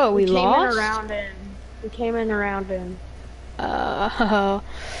 Whoa, we came lost? in around in. We came in around in.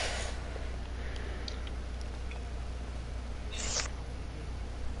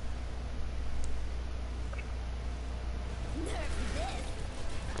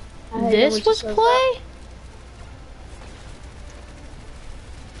 This was play?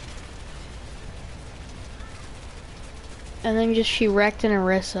 And then just she wrecked an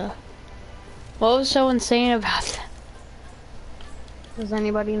Orisa. What was so insane about that? Does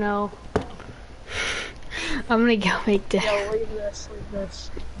anybody know? I'm gonna go make dinner. Yo, leave this, leave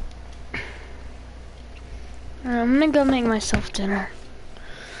this. I'm gonna go make myself dinner.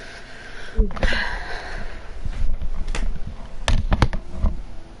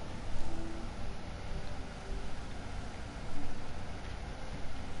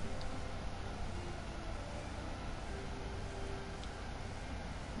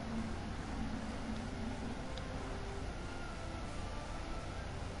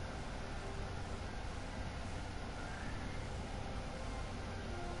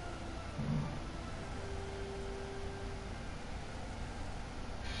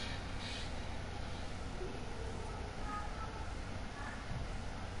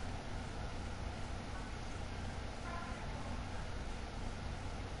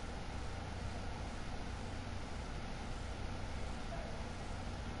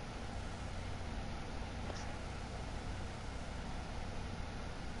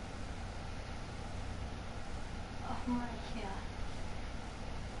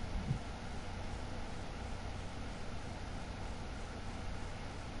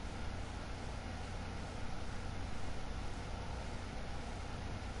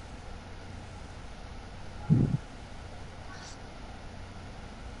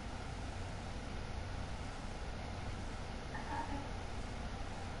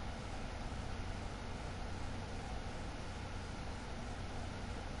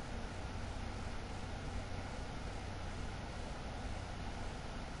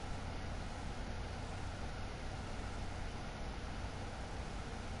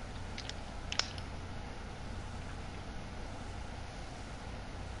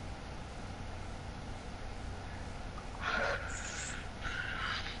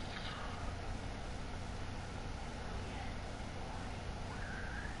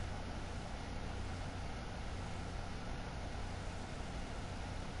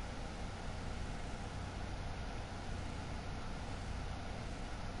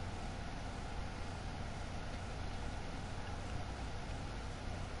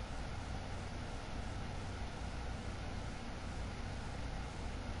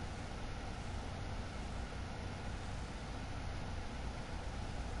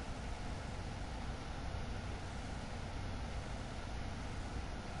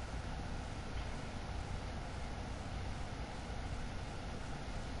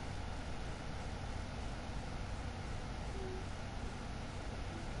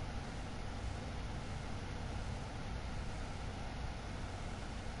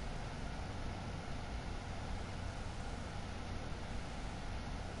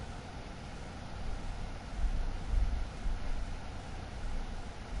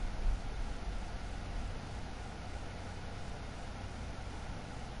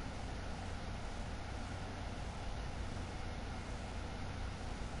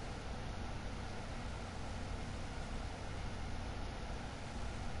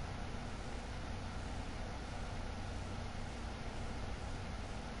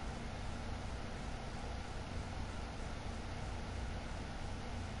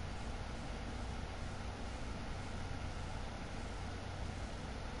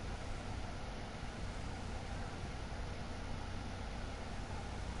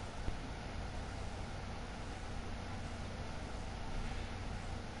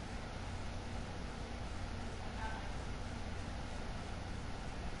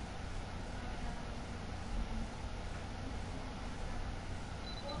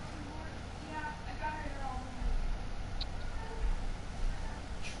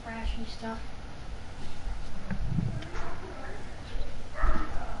 Trashy stuff.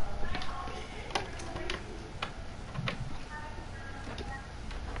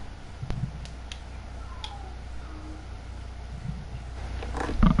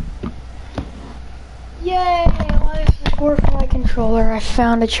 Yay! Life support for my controller. I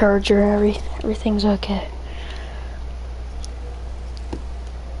found a charger. Everything's okay.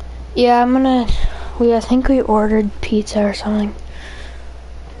 Yeah, I'm gonna I think we ordered pizza or something.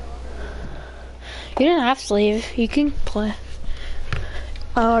 You didn't have to leave. You can play.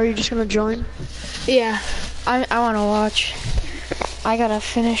 Oh, are you just gonna join? Yeah, I want to watch. I gotta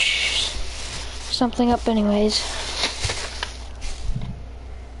finish something up anyways.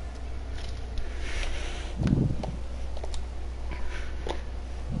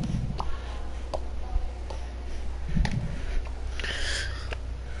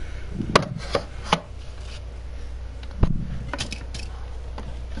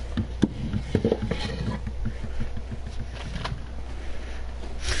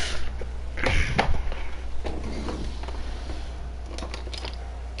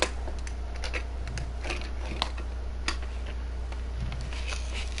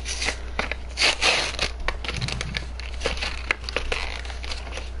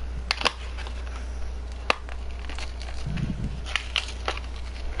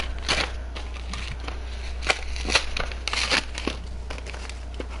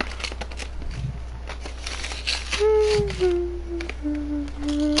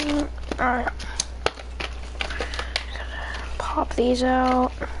 Alright. Pop these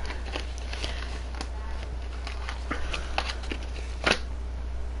out.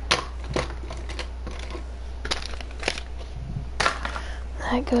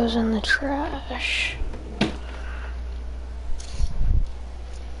 That goes in the trash.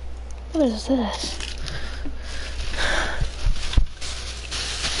 What is this?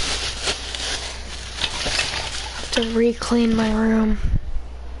 To re-clean my room.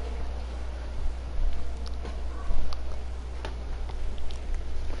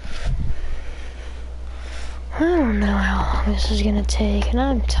 I don't know how long this is gonna take, and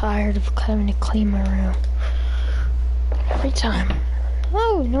I'm tired of having to clean my room. Every time.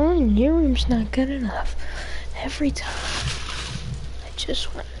 Oh, no, your room's not good enough. Every time. I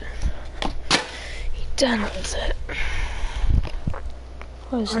just want to be done with it.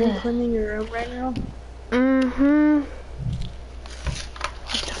 What is Are you that? cleaning your room right now? Mm-hmm.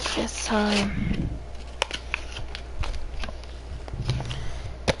 Like the 5th time.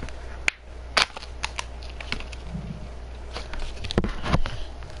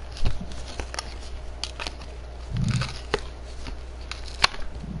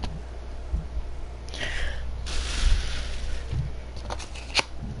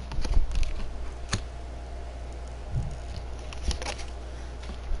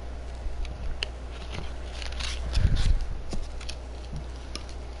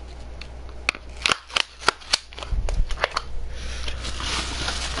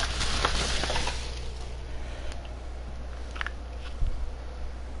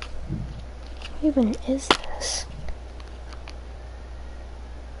 What even is this?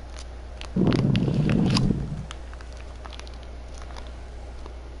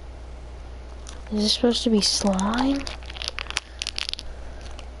 Is this supposed to be slime?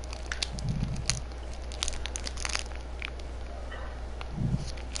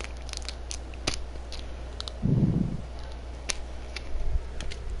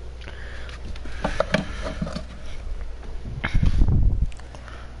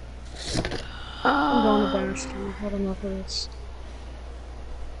 I'm going to bathroom. I've had enough of this.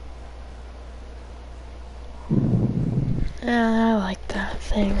 Yeah, I like that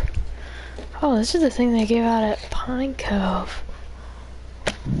thing. Oh, this is the thing they gave out at Pine Cove.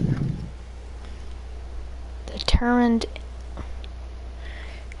 Determined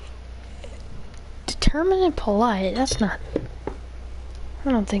and polite. That's not...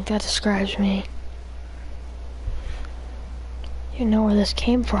 I don't think that describes me. You know where this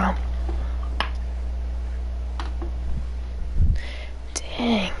came from.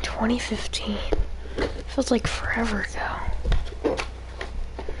 Dang, 2015. Feels like forever ago.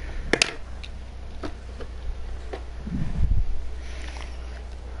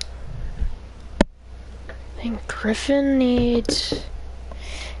 I think Griffin needs...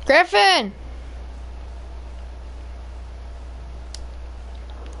 Griffin!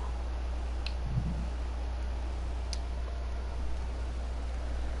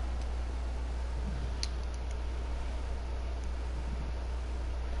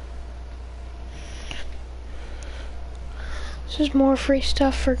 This is more free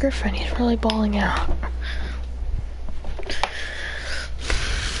stuff for Griffin. He's really balling out.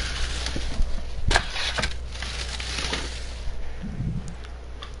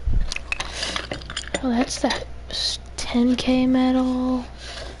 Oh, that's that 10K medal.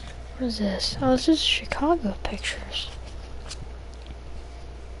 What is this? Oh, this is Chicago pictures.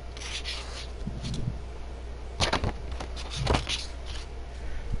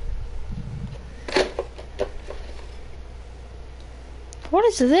 What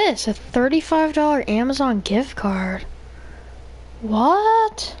is this? A $35 Amazon gift card.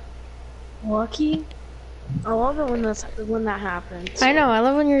 What? Lucky. I love it when that happens. I know, I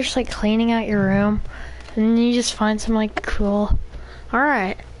love when you're just like cleaning out your room and then you just find some like cool.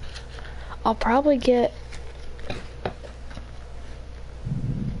 Alright. I'll probably get.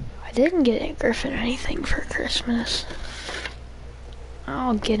 I didn't get Aunt Griffin anything for Christmas.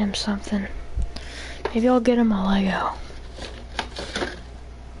 I'll get him something. Maybe I'll get him a Lego.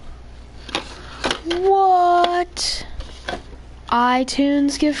 What?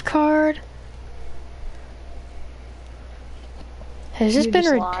 iTunes gift card? Has this been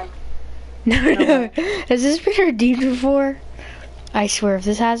No. Has this been redeemed before? I swear, if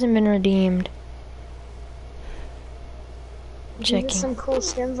this hasn't been redeemed. Checking. Get some cool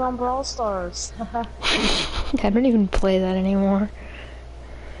skins on Brawl Stars. I don't even play that anymore.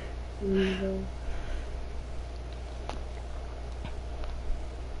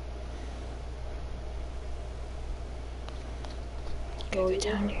 Go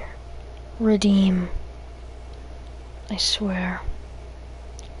down here. Redeem. I swear.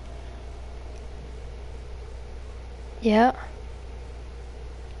 Yeah.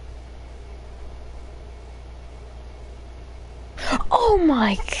 Oh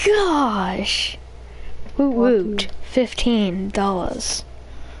my gosh! Woot woot. $15.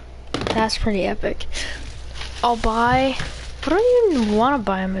 That's pretty epic. I'll buy. What do I even want to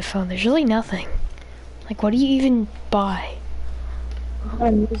buy on my phone? There's really nothing. Like, what do you even buy?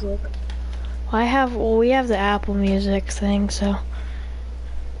 Music. Well, we have the Apple Music thing, so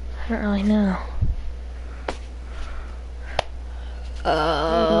I don't really know.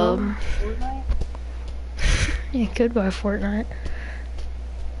 Fortnite? You could buy Fortnite.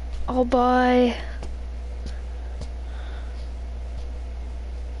 I'll buy.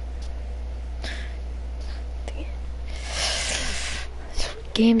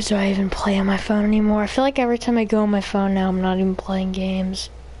 What games do I even play on my phone anymore? I feel like every time I go on my phone now, I'm not even playing games.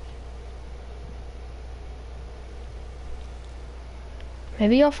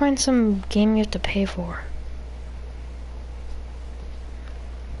 Maybe I'll find some game you have to pay for.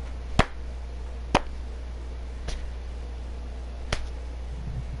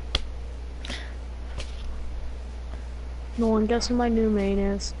 No one guess who my new main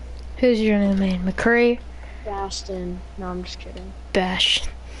is. Who's your new main? McCree? Bastion. No, I'm just kidding. Bash.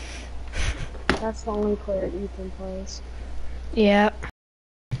 That's the only player Ethan plays. Yeah.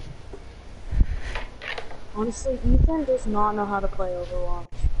 Honestly, Ethan does not know how to play Overwatch.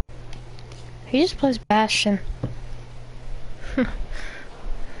 He just plays Bastion.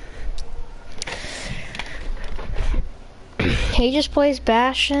 He just plays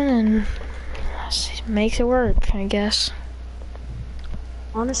Bastion and makes it work, I guess.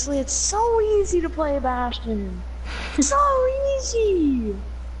 Honestly, it's so easy to play Bastion. So easy.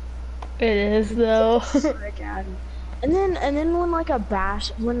 It is though. And then when like I'm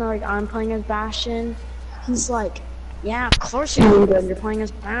playing as Bastion, he's like, yeah, of course you're good. You're playing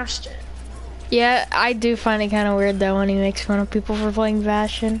as Bastion. Yeah, I do find it kind of weird though when he makes fun of people for playing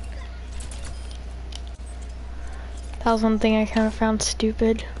Bastion. That was one thing I kind of found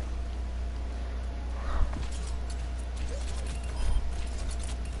stupid.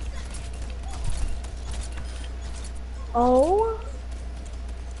 Oh,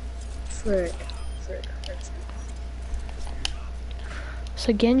 frick.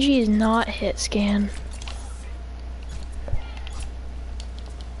 So Genji is not hit scan.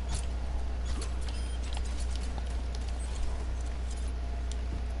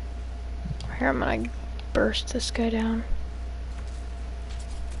 Here, I'm gonna burst this guy down.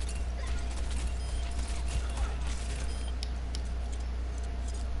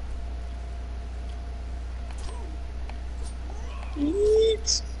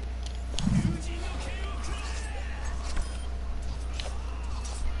 Eat.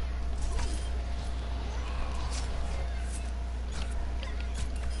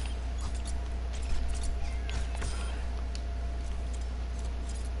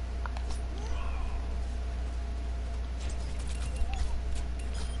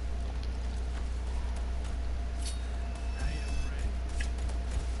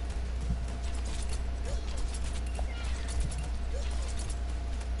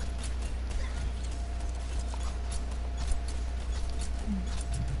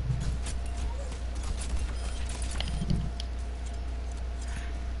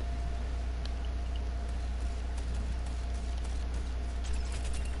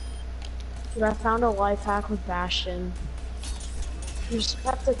 Dude, I found a life hack with Bastion. You just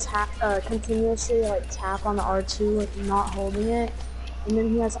have to tap, continuously like tap on the R2, like not holding it, and then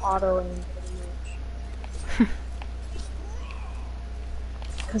he has auto aim pretty much.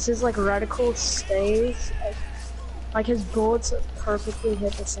 Cause his like reticle stays, like his bullets perfectly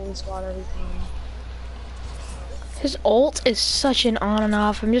hit the same spot every time. His ult is such an on and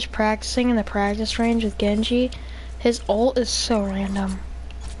off. I'm just practicing in the practice range with Genji. His ult is so random.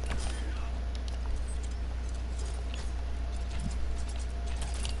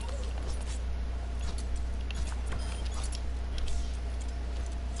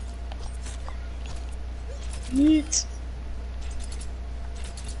 Yeet.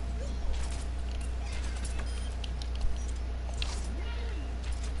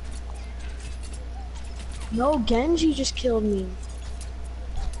 No, Genji just killed me.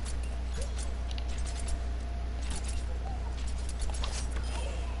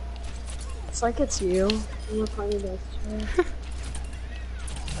 It's like it's you. I'm gonna find you guys.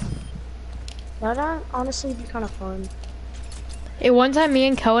 That'd honestly be kind of fun. Hey, one time me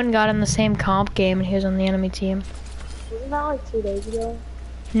and Cohen got in the same comp game and he was on the enemy team. Wasn't that like 2 days ago?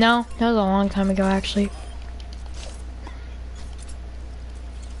 No, that was a long time ago actually.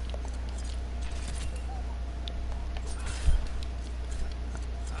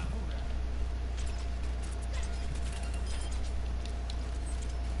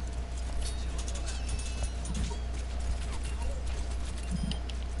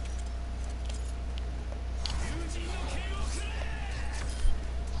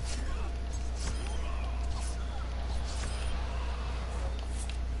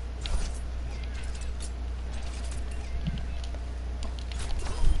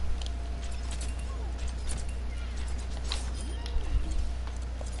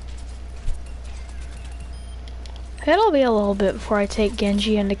 It'll be a little bit before I take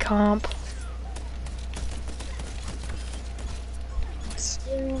Genji into comp.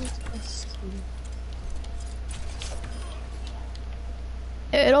 Experience ST.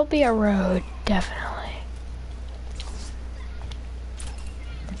 It'll be a road, definitely.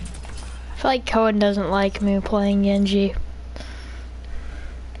 I feel like Cohen doesn't like me playing Genji.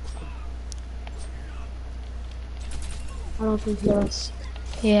 I don't think he does.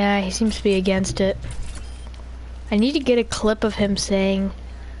 Yeah, he seems to be against it. I need to get a clip of him saying,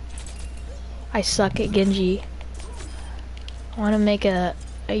 I suck at Genji. I want to make a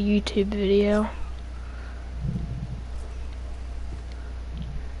YouTube video.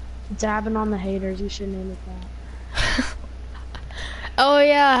 Dabbing on the haters, you should name it that. Oh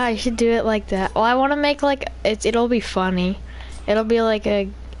yeah, I should do it like that. Well, I want to make like, it'll be funny. It'll be like a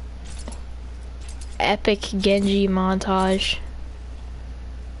epic Genji montage.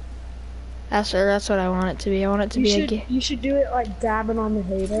 That's what I want it to be. I want it to be You should do it like dabbing on the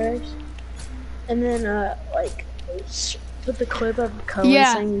haters, and then like put the clip of Cohen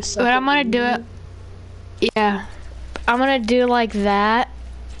saying you suck. But I'm gonna do it. Yeah, I'm gonna do like that,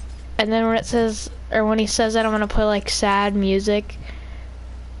 and then when it says, or when he says that, I'm gonna play like sad music,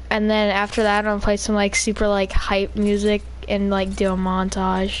 and then after that, I'm gonna play some like super like hype music and like do a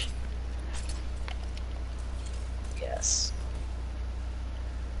montage. Yes.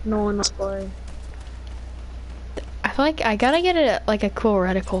 No one was playing. I feel like I gotta get like a cool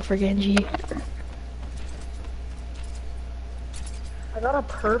reticle for Genji. I got a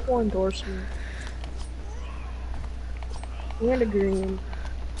purple endorsement. And a green.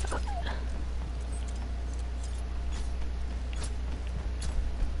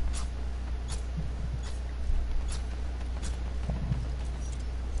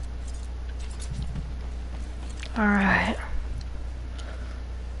 Alright.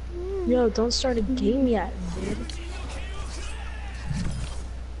 Yo, don't start a game yet, dude.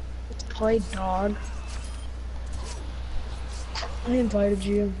 Let's play, dog. I invited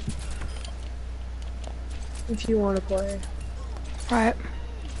you. If you want to play. Alright.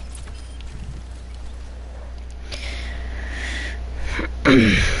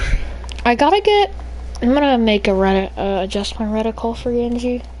 I gotta get, I'm gonna make a adjust my reticle for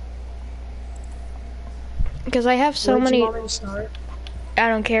Genji. Because I have so many. You want me to start? I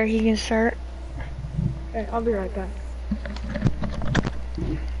don't care, he can start. Okay, I'll be right back.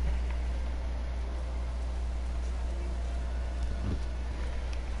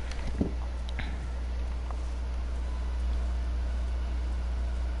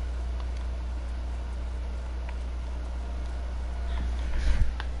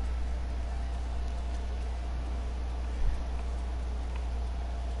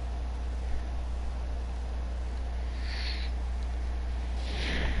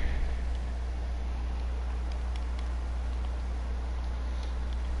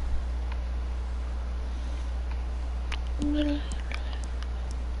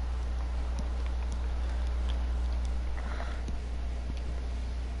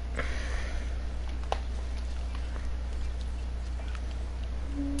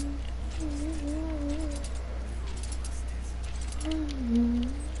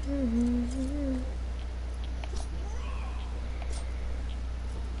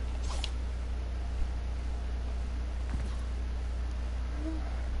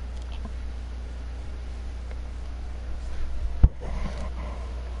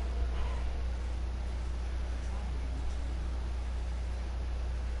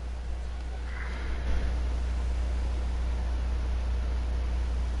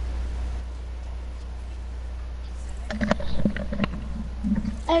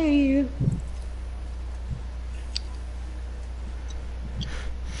 Hey.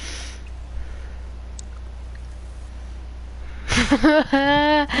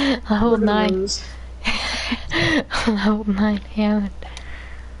 Level We're gonna 9. lose. Level 9 Hammond.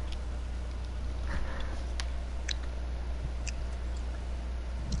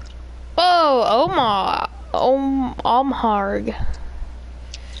 Whoa, Omharg.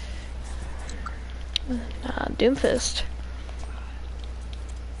 Doomfist.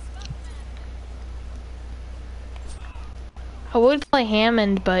 I would play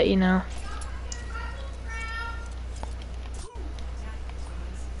Hammond, but you know.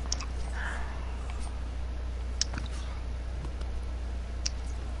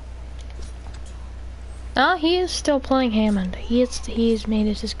 Oh, he is still playing Hammond. He's made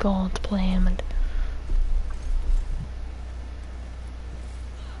it his goal to play Hammond.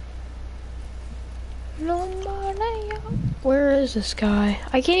 No money. Where is this guy?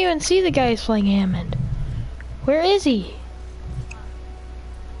 I can't even see the guy who's playing Hammond. Where is he?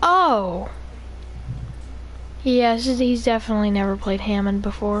 Oh. Yes, he's definitely never played Hammond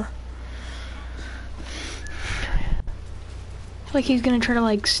before. I feel like he's gonna try to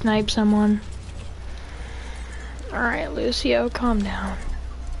like snipe someone. Alright, Lucio, calm down.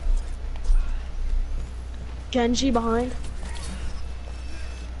 Genji behind.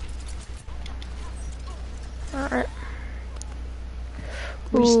 Alright.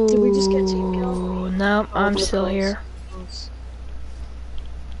 Did we just get team kill? No, I'm still here.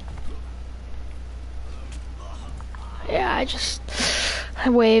 Yeah, I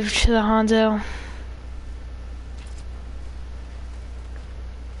waved to the Hanzo.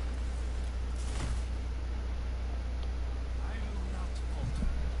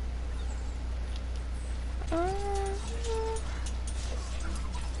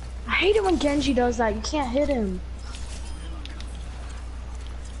 I hate it when Genji does that. You can't hit him.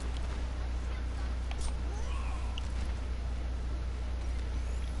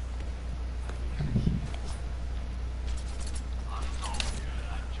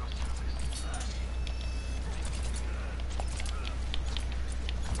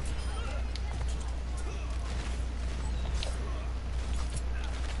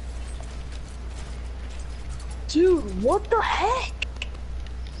 Dude, what the heck?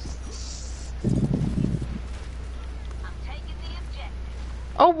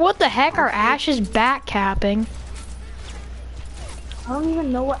 Oh, what the heck are Ash's back capping? I don't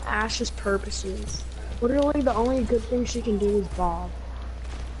even know what Ash's purpose is. Literally, the only good thing she can do is bob.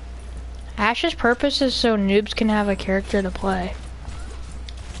 Ash's purpose is so noobs can have a character to play.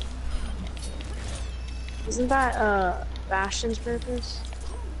 Isn't that, Bastion's purpose?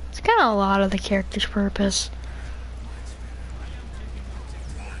 It's kind of a lot of the character's purpose.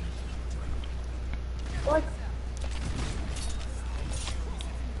 Like,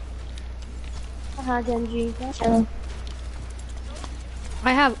 hi Genji. Hello.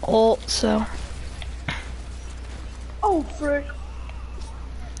 I have ult, so Oh, frick.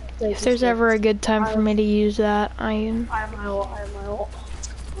 if there's ever a good time for me to use that, I am. I have my ult, I have my ult.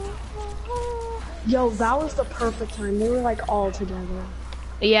 Yo, that was the perfect time. They were like all together.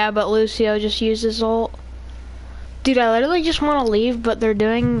 Yeah, but Lucio just used his ult. Dude, I literally just want to leave, but they're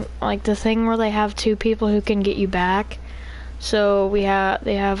doing like the thing where they have two people who can get you back. So they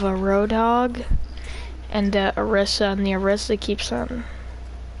have a Roadhog and Orisa, and the Orisa keeps on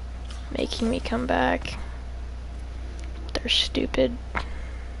making me come back. They're stupid.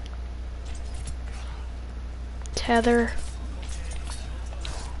 Tether.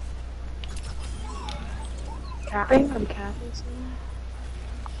 Capping? I'm capping something.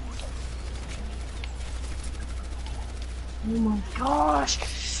 Oh my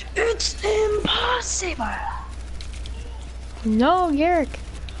gosh! It's impossible! No, Garrick.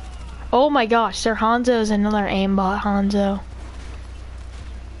 Oh my gosh, their Hanzo is another aimbot Hanzo.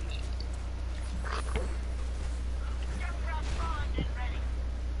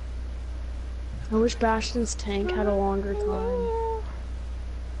 I wish Bastion's tank had a longer time.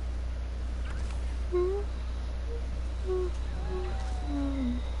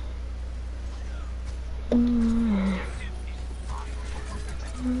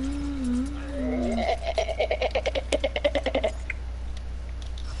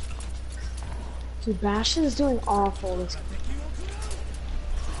 Dude, Bastion's doing awful this game.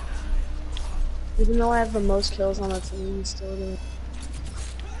 Even though I have the most kills on the team, he's still doing.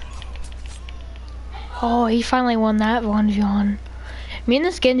 Oh, he finally won that 1v1. Me and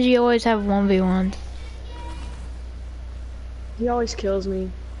this Genji always have 1v1. He always kills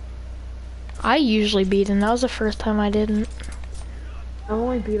me. I usually beat him. That was the first time I didn't. I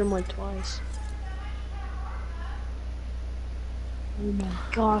only beat him like twice. Oh my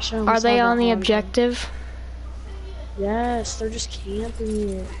gosh, I Are almost they had on that the hog. objective? Yes, they're just camping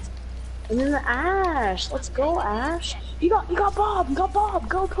it. And then the Ash. Let's go, Ash. You got Bob. You got Bob.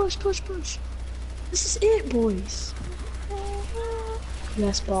 Go push, push, push. This is it, boys.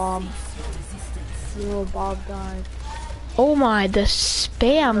 Yes, Bob. No, Bob died. Oh my, the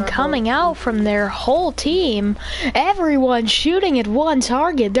spam coming out from their whole team. Everyone shooting at one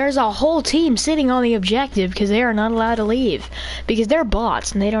target. There's a whole team sitting on the objective because they are not allowed to leave. Because they're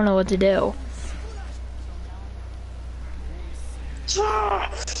bots and they don't know what to do.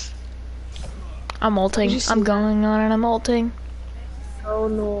 I'm ulting. I'm going on and I'm ulting. Oh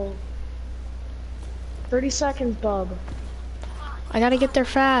no. 30 seconds, Bob. I gotta get there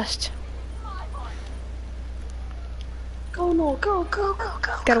fast. Go no, go, go, go,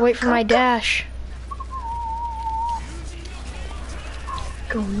 go. Gotta wait for my dash.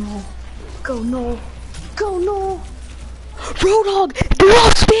 Go no. Go no. Go no. Roadhog! They're all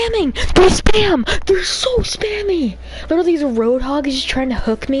spamming! They spam! They're so spammy! Literally, the Roadhog is just trying to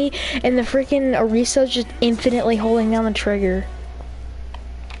hook me, and the freaking Arisa's just infinitely holding down the trigger.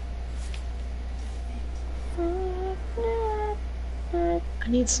 I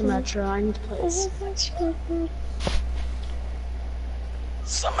need Symmetra. I need to play Symmetra.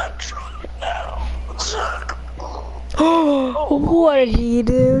 Symmetra now. Oh, what did he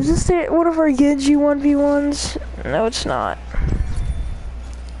do? Is this one of our Genji 1v1s? No, it's not.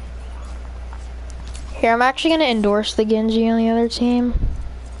 Here, I'm actually gonna endorse the Genji on the other team.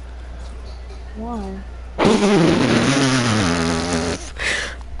 Why?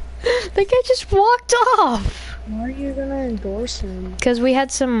 The guy just walked off! Why are you gonna endorse him? Because we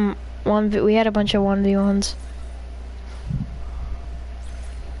had we had a bunch of 1v1s.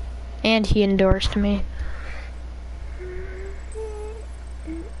 And he endorsed me.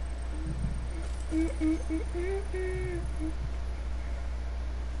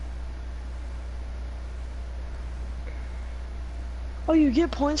 Oh, you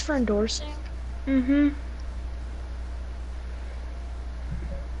get points for endorsing? Mm-hmm.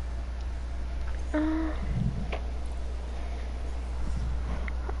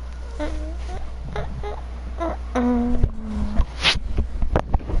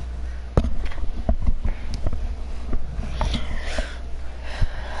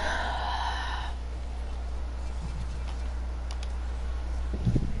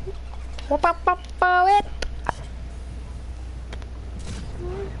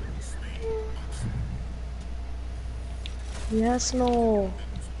 Yes, no.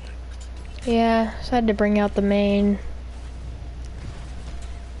 Yeah, so I had to bring out the main.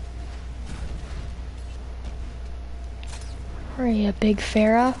 Where are you, big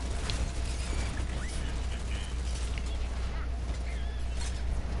Farah?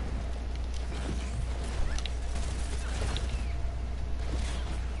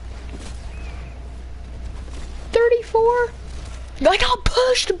 I got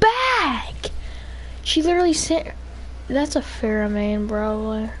pushed back! She literally said, that's a Farah main,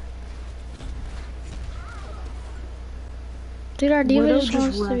 bro. Dude, our diva Widow just just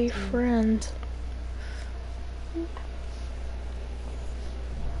wants to be wrecked me. friends.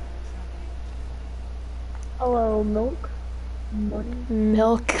 Hello, milk. Money.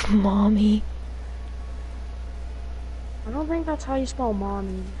 Milk mommy. I don't think that's how you spell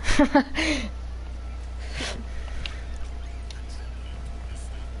mommy.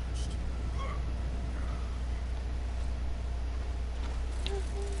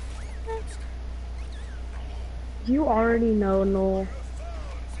 You already know, Noel.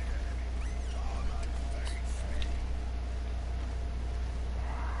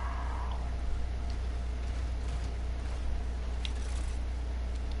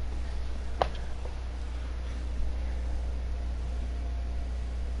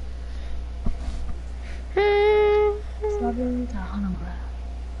 Southern to Hanamura.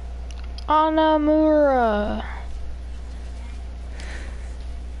 Anamura.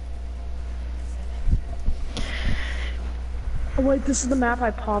 Oh wait, this is the map I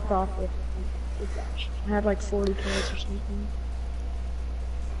popped off with Ash. I had like 40 kills or something.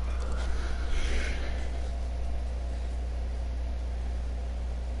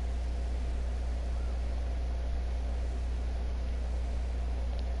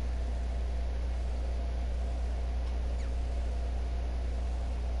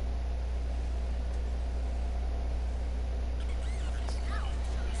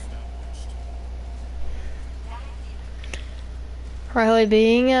 Riley,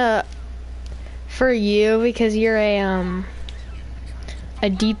 being for you, because you're a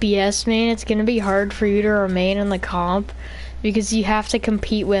DPS main, it's gonna be hard for you to remain in the comp because you have to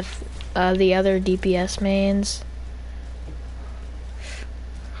compete with the other DPS mains.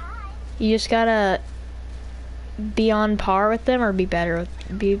 You just gotta be on par with them or be better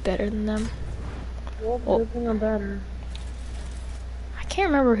than them. Well, I think I'm better. I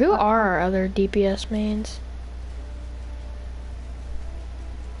can't remember who are our other DPS mains.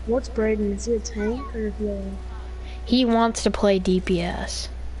 What's Braden? Is he a tank or a healer? He wants to play DPS.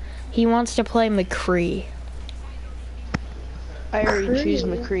 He wants to play McCree. I already choose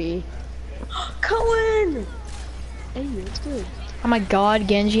McCree. Cohen! Hey, it's good. Oh my god,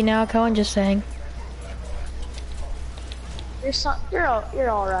 Genji now, Cohen, just saying. You're alright. You're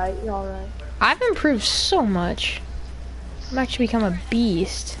alright. I've improved so much. I've actually become a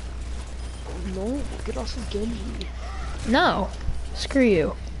beast. No, get off of Genji. No, screw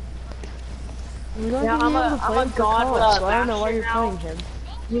you. Yeah, I'm a god with so I don't know why you're playing him.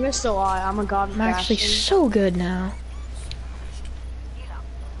 You missed a lot. I'm a god with I'm actually Bastion. so good now.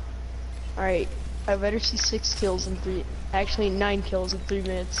 Alright, I better see 6 kills in 3, actually 9 kills in 3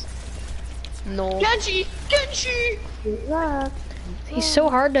 minutes. No. Genji! Yeah. He's so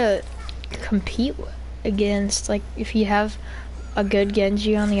hard to compete against, like, if you have a good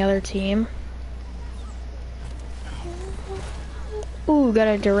Genji on the other team. Ooh, got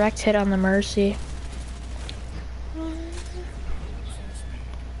a direct hit on the Mercy.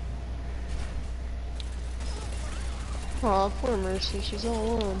 Aw, poor Mercy, she's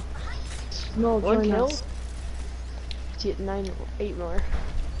all alone. No, 1 join kill? us. Get 8 more.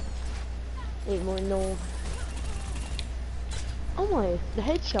 8 more, no. Oh my, the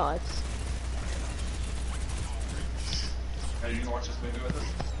headshots. Hey, you gonna watch this movie with us?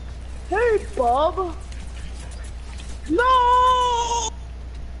 Hey, Bob! No!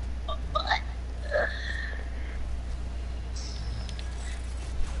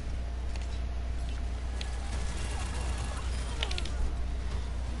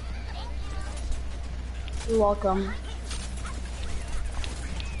 You're welcome.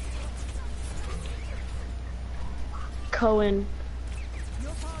 Cohen,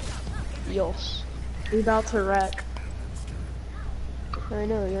 Yos. we about to wreck. I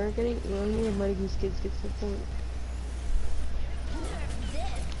know, you're only letting these kids get to the point.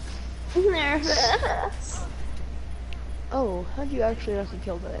 Nervous. Oh, how'd you actually have to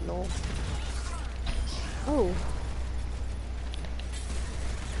kill that, Noel? Oh.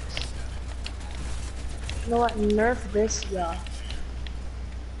 You know what? Nerf this, yeah.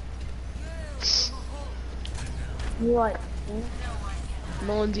 You like?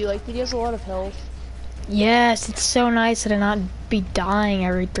 Nolan, do you like that he has a lot of health? Yes, it's so nice to not be dying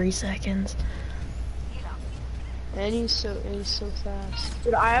every 3 seconds. And he's so fast.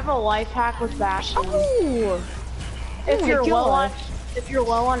 Dude, I have a life hack with Bastion. Oh! If my you're low on, gosh. if you're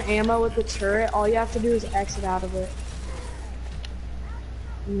low on ammo with the turret, all you have to do is exit out of it.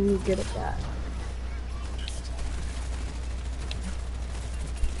 And you get at that.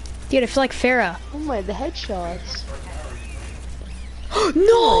 Dude, I feel like Farah. Oh my, the headshots.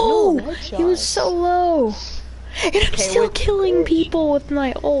 No! the He was headshots. so low. And I'm still wait. killing people with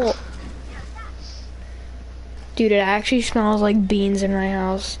my ult. Dude, it actually smells like beans in my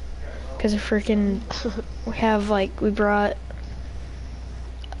house. Cause of freaking, we brought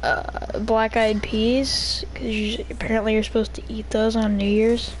black-eyed peas. Cause apparently you're supposed to eat those on New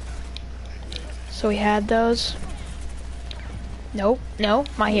Year's. So we had those. Nope, no,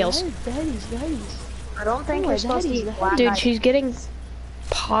 my heels. The headies. I don't think Oh, you're supposed to that eat is- black Dude, eyed she's getting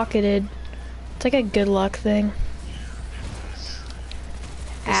pocketed. It's like a good luck thing.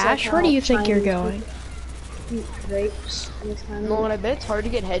 Ash, like where do how you think you're Chinese going? eat grapes and this kind of Nolan, I bet it's hard to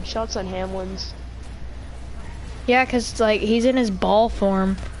get headshots on Hamlin's. Yeah, cause like he's in his ball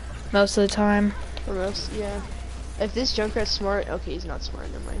form most of the time. Or most, yeah. If this Junkrat's smart, okay, he's not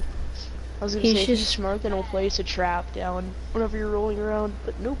smart, never mind. I was gonna He's say, if he's just- smart, then he'll place a trap down whenever you're rolling around,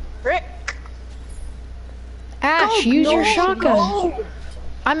 but nope. Rick. Ash, use your shotgun. No.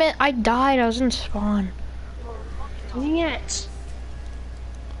 I died. I was in spawn. Dang it.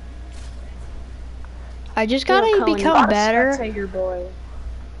 I just gotta become better. Say your boy.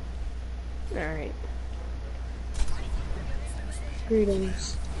 Alright.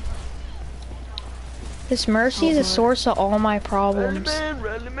 Greetings. This Mercy is the source of all my problems.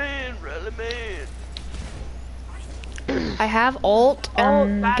 Rally man. I have ult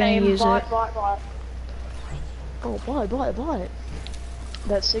and I'm gonna use it. Bot. Oh, bot.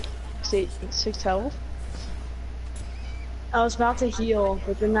 That's 6 health? I was about to heal,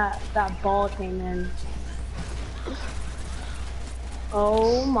 but then that ball came in.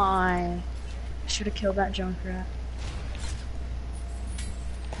 Oh my. I should have killed that Junkrat.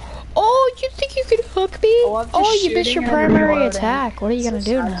 Oh, you think you could hook me? Oh, I'm just Oh, you missed your shooting and primary reloading. attack. What are you gonna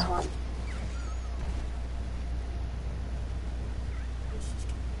do now? Satisfying.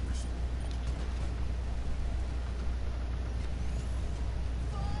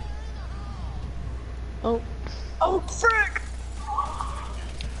 Oh, Oh, frick!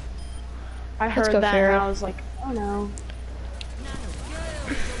 I Let's heard go, that Farrah. and I was like, oh no.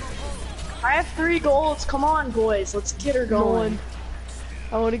 I have 3 golds. Come on, boys. Let's get her going. Nolan.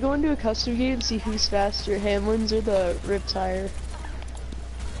 I want to go into a custom game and see who's faster, Hamlin's or the Riptire.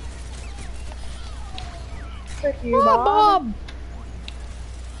 Frick you, Bob.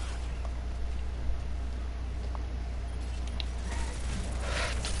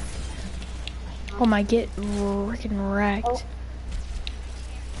 Oh my, get freaking wrecked. Oh.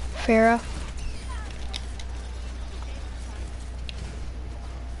 Farrah.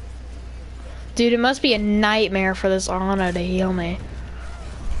 Dude, it must be a nightmare for this Ana to heal me.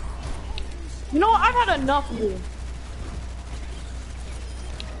 You know what? I've had enough of you.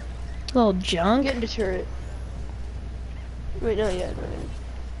 Little junk. Get into turret. Wait, not yet. Not yet.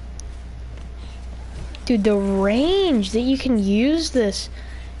 Dude, the range that you can use this,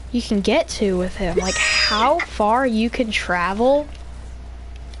 you can get to with him. Like, how far you can travel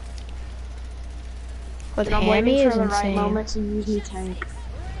with And I'm Hammy waiting is for the right insane. moment to use me tank.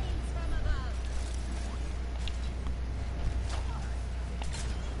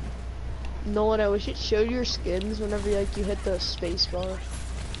 Nolan, I wish it showed your skins whenever like you hit the space bar.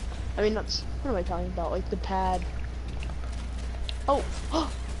 I mean, that's what am I talking about? Like the pad. Oh,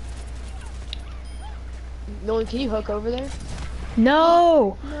 Nolan, can you hook over there?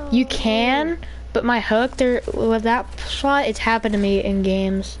 No, you can, but my hook there with that spot, it's happened to me in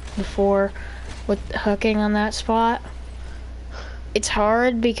games before with hooking on that spot. It's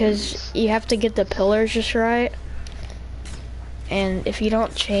hard because you have to get the pillars just right, and if you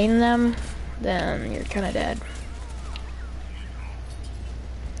don't chain them, then you're kind of dead.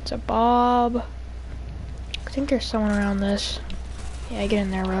 It's a Bob. I think there's someone around this. Yeah, get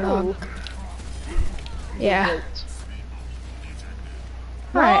in there, Roadhog. Yeah.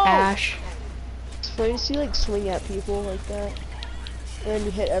 Alright, Ash. It's funny to see like swing at people like that, and then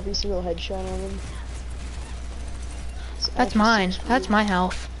you hit every single headshot on them. It's That's actually mine. so That's cool. my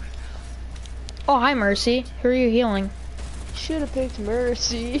health. Oh, hi, Mercy. Who are you healing? Should have picked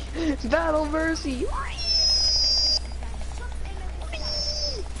Mercy. Battle Mercy.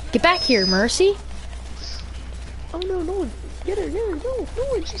 Get back here, Mercy. Oh no, no, get her, no,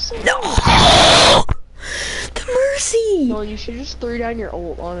 she's so No! The Mercy! No, you should just throw down your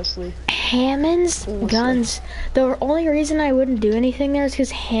ult, honestly. Hammond's Honestly. guns. The only reason I wouldn't do anything there is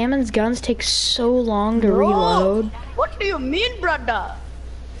because Hammond's guns take so long to reload. What do you mean, brother?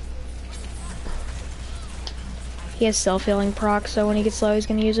 He has self-healing proc, so when he gets low, he's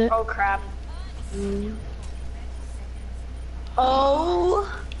gonna use it. Oh crap.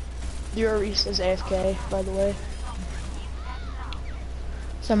 Oh. Your Reese is AFK, by the way.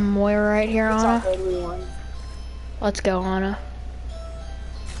 Some Moira right here, It's all Ana. good, we won. Let's go, Ana.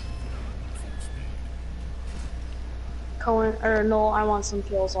 Cohen, or no, I want some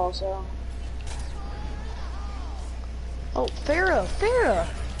kills also. Oh, Farrah!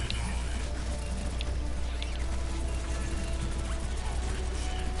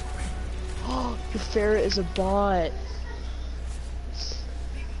 Oh, your Farrah is a bot.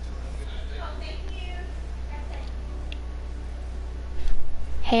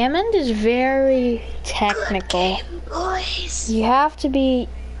 Hammond is very technical. Boys. You have to be.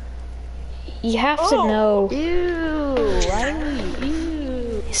 You have to know. Ew, Riley,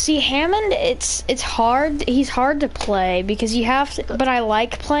 ew. See, Hammond, it's hard. He's hard to play because you have to. But I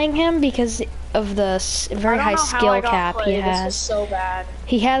like playing him because of the very high skill cap he This is has. so bad.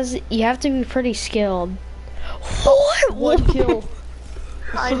 He has. You have to be pretty skilled. One kill.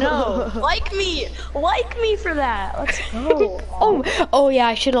 I know. Like me for that. Let's go. Oh yeah,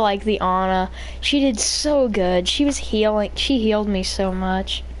 I should have liked the Ana. She did so good. She was healing. She healed me so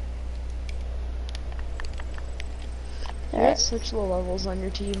much. You had such low levels on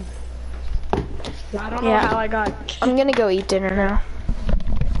your team. I don't know Yeah. how I got. I'm gonna go eat dinner now.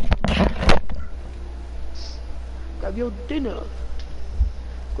 Grab your dinner.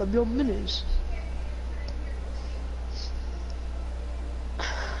 Grab your minis.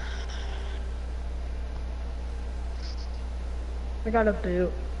 I got a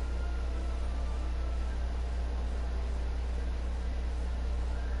boot.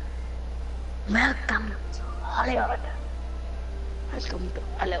 Welcome to Hollywood. Welcome to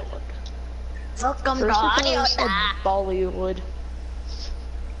Hollywood. Welcome to First we Hollywood. said Bollywood.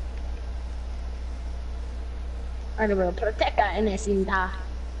 I will protect our innocent.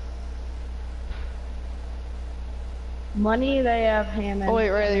 Money they have Hammond. Oh wait,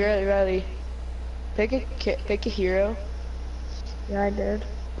 Riley. Pick a hero. Yeah, I did.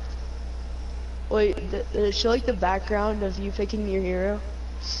 Wait, did it show like the background of you picking your hero?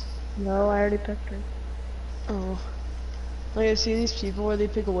 No, I already picked her. Oh. Like I see these people where they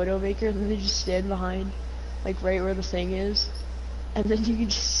pick a Widowmaker and then they just stand behind, like right where the thing is, and then you can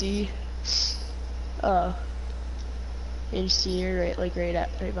just see, and you see her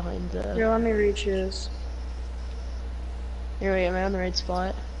right behind the. Here, let me rechoose. Here, wait, am I on the right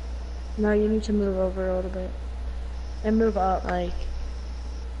spot? No, you need to move over a little bit. And move up. Like,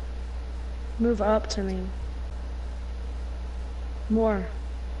 Move up to me. More.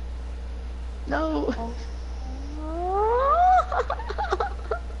 no.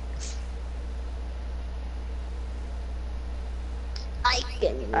 I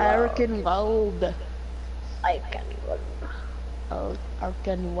can Arkenwald. I can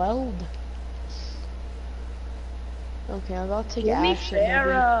Arkenwald. Okay, I'm about to take Give me Ash. and maybe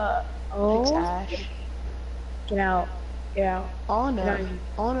Farah. Picks Oh. Ash. Get out. Get out. Anna.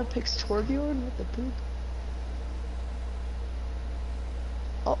 Anna picks Torbjorn with the poop.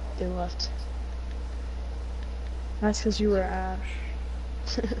 Oh, they left. That's because you were Ash.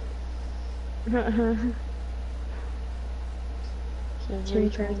 So you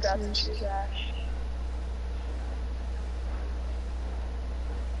turned out to choose Ash.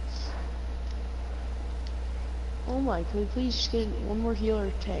 Oh my, can we please just get one more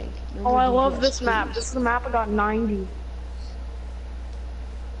healer tank? No Oh, more I love DPS, this map. please. This is the map I got 90.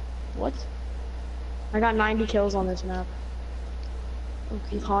 What? I got 90 kills on this map.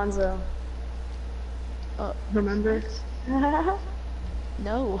 Okay. With Hanzo. Remember?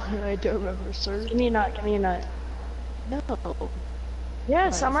 No, I don't remember, sir. Give me a nut. Give me a nut. No.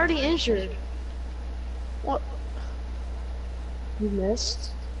 Yes, Right. I'm already injured. What? You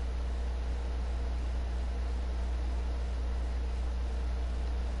missed.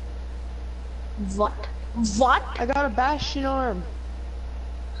 What? What? I got a Bastion arm.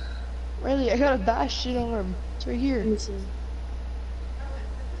 Really, I got a Bastion arm. It's right here. Let me see.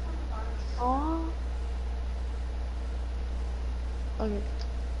 Oh. Okay.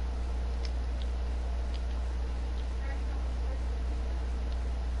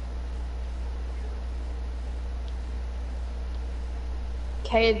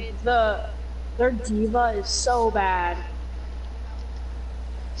 Okay, their diva is so bad. Like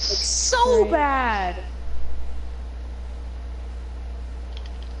so Right. bad.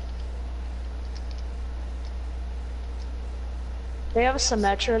 They have a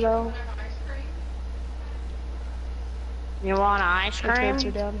Symmetra though. You want ice My cream? turrets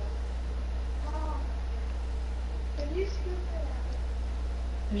are down.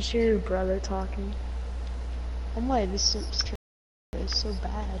 I just hear your brother talking. Oh my, this Simp's turret is so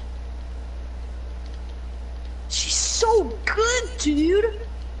bad. She's so good, dude.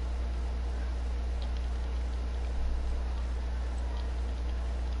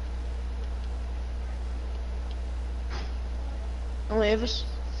 Oh, Avis.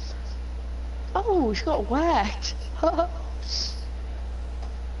 Oh, she got whacked.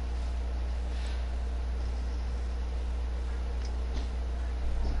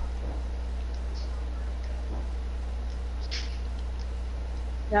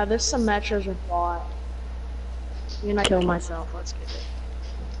 Yeah, this Symmetra's a bot. I'm gonna kill myself. Let's get it.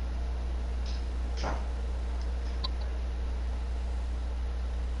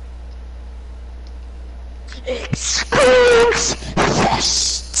 Excuse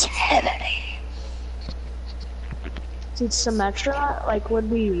festivity. Dude, Symmetra like would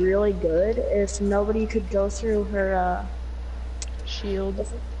be really good if nobody could go through her Shield.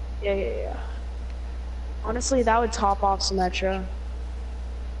 yeah. Honestly, that would top off Symmetra.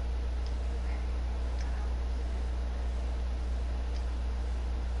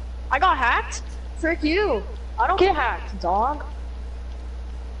 I got hacked? Frick you. I don't get hacked, dog.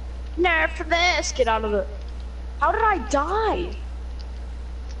 Nerf for this. Get out of the... How did I die?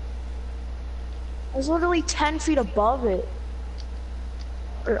 I was literally 10 feet above it.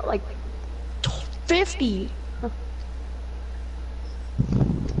 Or like 50.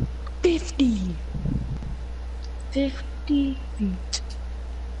 50. 50 feet.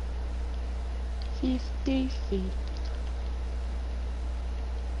 50 feet.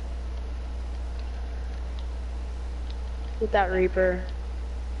 Get that Reaper.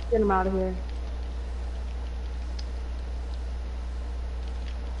 Get him out of here.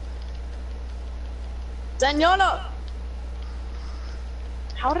 Daniela!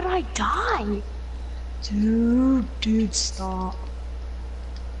 How did I die? Dude, stop.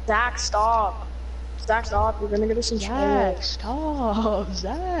 Zach, stop. Zach, stop. You're gonna get us in trouble. Zach, stop.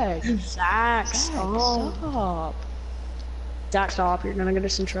 Zach. Zach, stop. Stop. Zach, stop. You're gonna get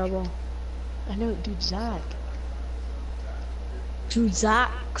us in trouble. I know, dude, Zach. Dude,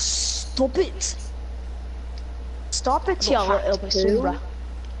 Zach, stop it. Stop it, you Got hacked little by poo. Sombra.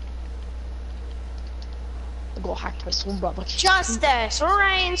 go hack my soul, brother. Justice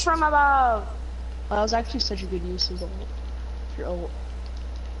reigns from above. That was actually such a good use of the ult. Your ult.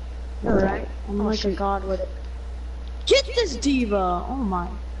 Alright, I'm Oh, like a shoot. god with it. Get this diva! Oh my.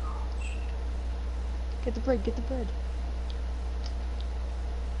 Get the bread, get the bread.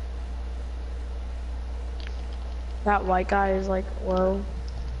 That white guy is like low.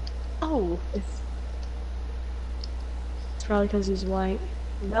 Oh, It's probably because he's white.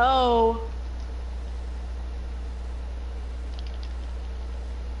 No!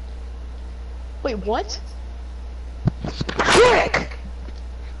 wait, what? Quick!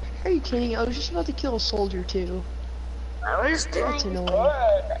 Are you kidding? I was just about to kill a soldier too. I was That's annoying.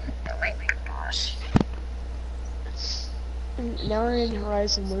 Oh my gosh. And now we're in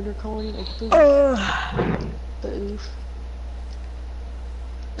Horizon Lunar Colony. Like, boom, boof.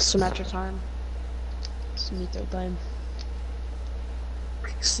 Symmetra time. Sumito time.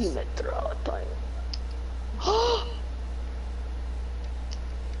 Symmetra time.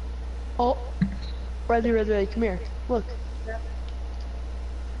 Oh, Riley, come here. Look.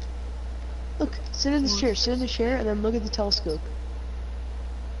 Look, sit in this chair, sit in the chair, and then look at the telescope.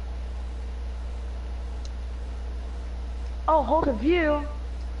 Oh, hold a view.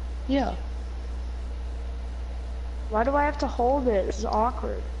 Yeah. Why do I have to hold it? This is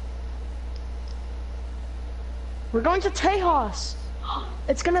awkward. We're going to Tejas.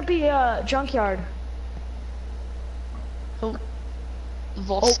 It's gonna be a junkyard. Oh.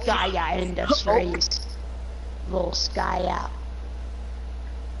 Volskaya Industries. Volskaya.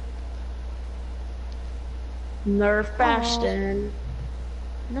 Nerf Ashton.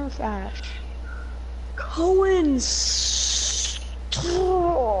 Nerf Ash. Cohen's.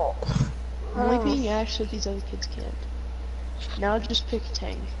 Oh. I like being Ash so these other kids can't. Now just pick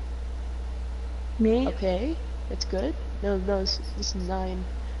Tang. Me? Okay, that's good. No, this is 9.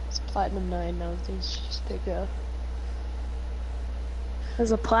 It's Platinum 9 now. Things just pick a.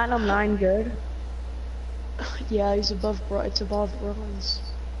 Is a platinum 9 good? Yeah, he's above it's above bronze.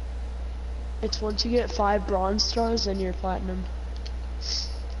 It's once you get 5 bronze stars, then you're platinum.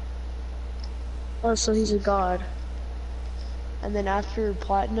 Oh, so he's a god. And then after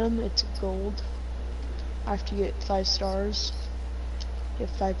platinum, it's gold. After you get 5 stars, you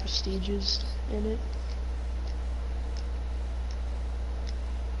have 5 prestiges in it.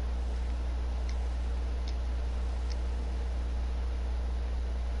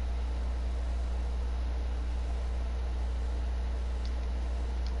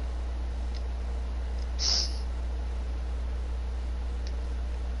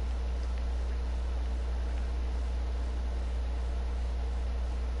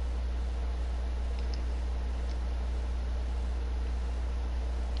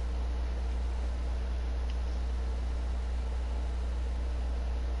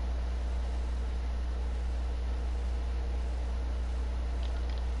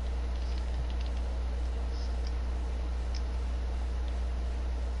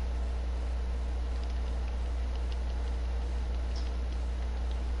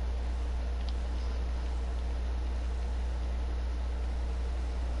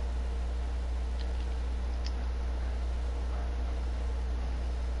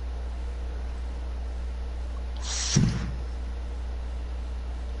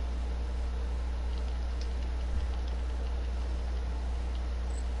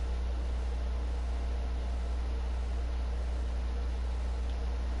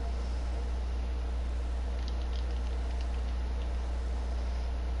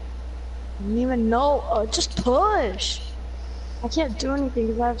 I don't even know. Just push. I can't do anything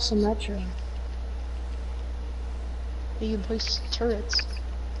because I have Symmetra. You can place turrets.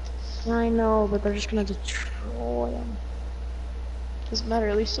 I know, but they're just gonna destroy them. Doesn't matter,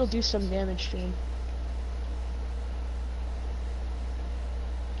 at least they'll do some damage to him.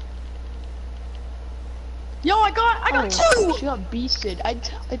 Yo, I got two! She got beasted. I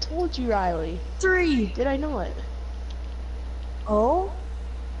told you, Riley. 3. Did I know it? Oh?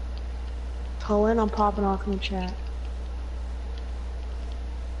 Cohen, I'm popping off in the chat.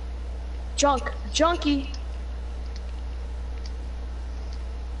 Junkie.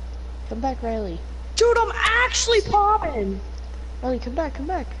 Come back, Riley. Dude, I'm actually popping. Riley, come back, come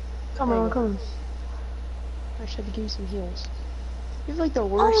back. Come on, come on. I should have to give you some heals. You have like the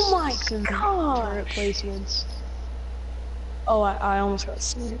worst my turret gosh. placements. Oh, I almost got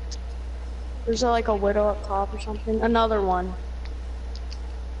sniped. There's like a widow up top or something. Another one.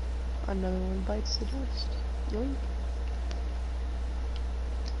 Another one bites the dust. Yoink.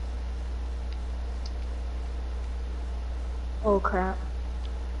 Oh crap.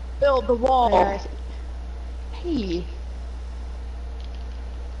 Build the wall. Hey.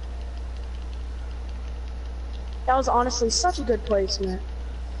 That was honestly such a good placement.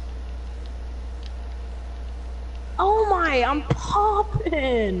 Oh my, I'm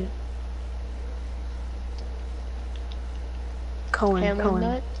popping. Cohen, Hamlin Cohen,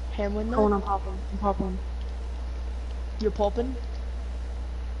 nut? Hamlin nut? Cohen, I'm popping. I'm popping. You're popping?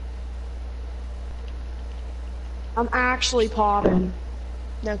 I'm actually popping.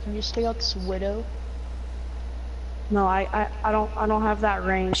 Now can you stay out this widow? No, I don't have that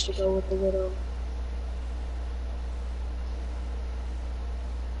range to go with the widow.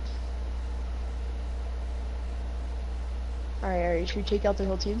 Alright, should we take out the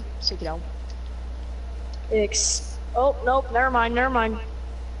whole team? Let's take it out. Oh, nope, never mind, never mind.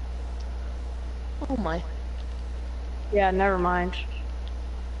 Oh my. Yeah, never mind.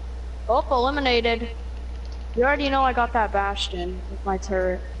 Oh, eliminated. You already know I got that Bastion with my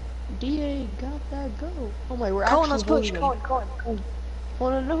turret. DA got that go. Oh my, we're Cohen, let's actually push. holding them. Cohen.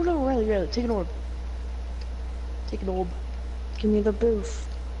 Oh no, Riley, take an orb. Take an orb. Give me the booth.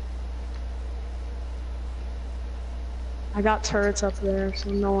 I got turrets up there, so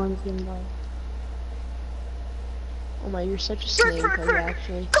no one's gonna die. Oh my, you're such a snake, are you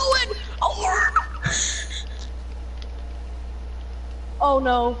actually? Cohen! Oh! Oh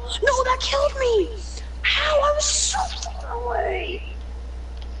no. No, that killed me! How? I was so far away!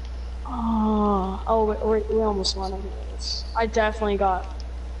 Oh, we almost won this. I definitely got...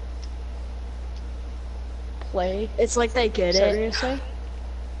 Play? It's like they get Is that what you're it. gonna say?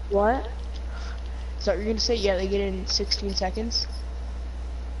 What? Is that what you're gonna say? Yeah, they get it in 16 seconds.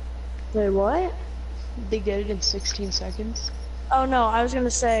 Wait, what? They get it in 16 seconds. Oh no, I was gonna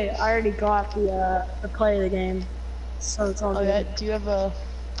say, I already got the play of the game. So it's all Oh good. yeah, do you have a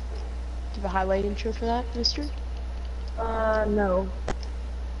highlight intro for that, mister? No.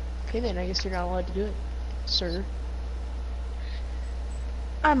 Okay then, I guess you're not allowed to do it, sir.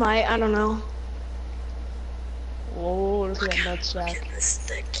 I might, I don't know. Whoa, look at that nutsack. This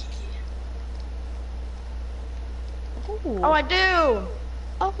sticky. Oh, Oh, I do!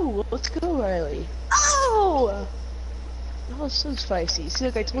 oh, let's go, Riley. Oh! That was so spicy. See,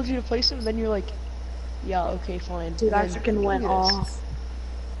 like, I told you to place him, and then you're like, yeah, okay, fine. Dude, I And then, freaking look went at this. off.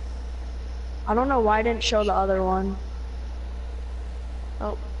 I don't know why I didn't show the other one.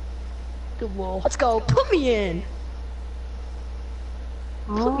 Oh, good lol. Let's go, put me in!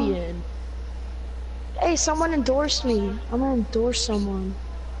 Put me Oh. in. Hey, someone endorsed me. I'm gonna endorse someone.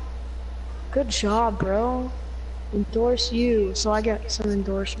 Good job, bro. Endorse you, so I get some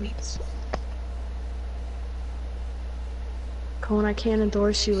endorsements. Cohen, I can't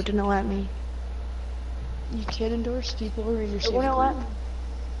endorse you, it didn't let me. You can't endorse people who are in your It same wouldn't let group. me.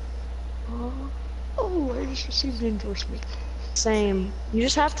 Oh. Oh, I just received an endorsement. Same. You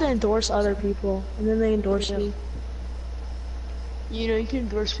just have to endorse other people, and then they endorse Yeah. you. You know, you can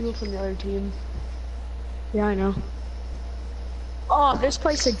endorse people from the other team. Yeah, I know. Oh, this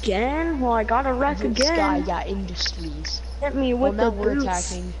place again? Well, I got a wreck This again. guy got industries. Hit me Well, with now the we're boots.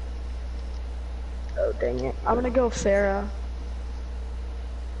 attacking. Oh, dang it. I'm gonna go Farah.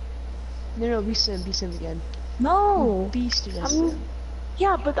 No, be Sim again. No! Beast it as I'm- Sim.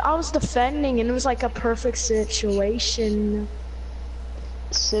 Yeah, but I was defending, and it was like a perfect situation.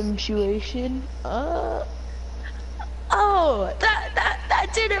 Simulation? Oh,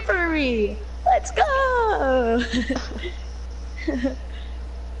 that did it for me! Let's go!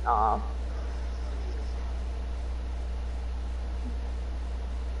 Aw.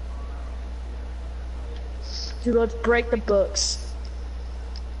 Dude, let's break the books.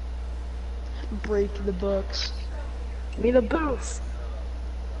 Break the books. Give me the booth.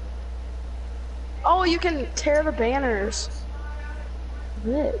 Oh, you can tear the banners.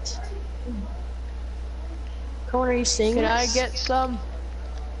 Lit. Cohen, are you seeing Can I this? get some?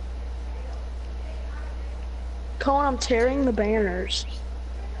 Cohen, I'm tearing the banners.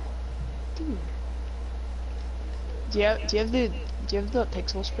 Dude. Do you have the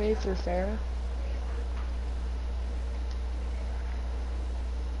pixel spray for Farah?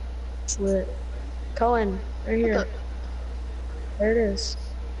 It's lit. Cohen, right here. There it is.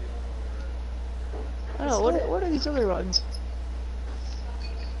 I don't know, what are these other ones?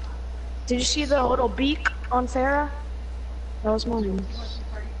 Did you see the little beak on Farah? That was mine.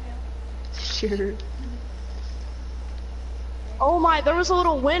 Sure. Oh my, there was a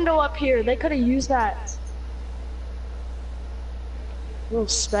little window up here. They could have used that. Little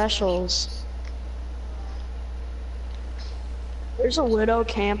specials. There's a widow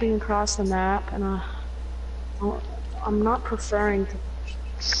camping across the map, and I'm not preferring to.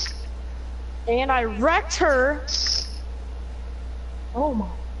 And I wrecked her. Oh my.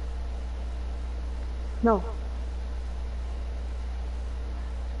 No.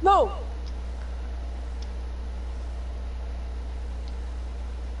 No.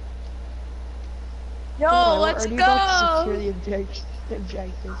 Yo, Are let's you go! about to secure the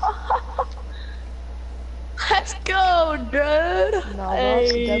objective? Let's go, dude! No, Hey.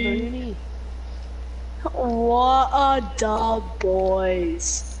 that's Deborah. What a dub,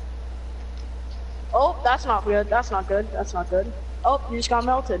 boys. Oh, that's not good. That's not good. That's not good. Oh, you just got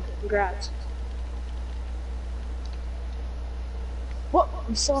melted. Congrats. What?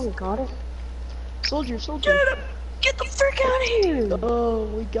 You still haven't got it? Soldier, soldier. Get him! Get the frick out of here! Oh,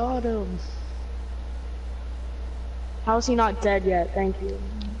 we got him. How is he not dead yet? Thank you.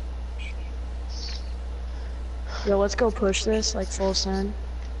 Yo, let's go push this like full send.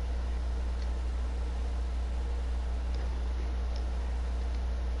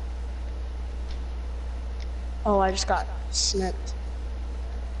 Oh, I just got snipped.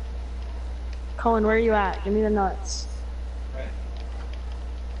 Colin, where are you at? Give me the nuts. Right.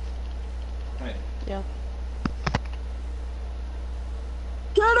 Right. Yeah.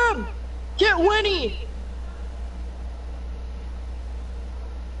 Get him! Get Winnie!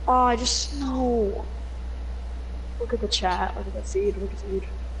 Oh, I just no. Look at the chat. Look at the feed. Look at the feed.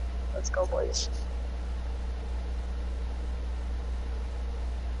 Let's go, boys.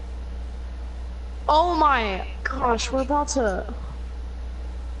 Oh my gosh, we're about to.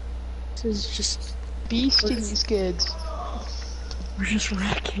 This is just. Beasting these kids. We're just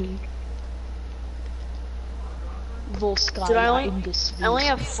wrecking. Volskaya Dude, I in only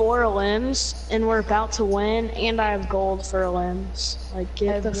have 4 limbs, and we're about to win, and I have gold for limbs. Like, I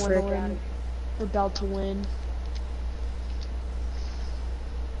get have the 1 frick out limb. of here. We're about to win.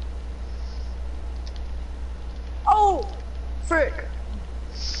 Oh! Frick!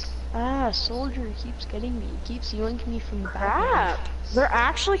 Ah, soldier keeps getting me. He keeps yoinking me from the back. Crap! They're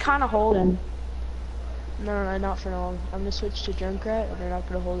actually kind of holding. No, not for long. I'm gonna switch to Junkrat, and they're not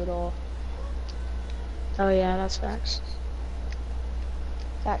gonna hold it all. Oh yeah, that's facts.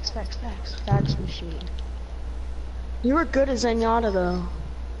 Facts, facts, facts. Facts machine. You were good at Zenyatta though.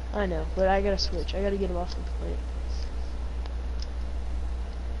 I know, but I gotta switch. I gotta get him off the plate.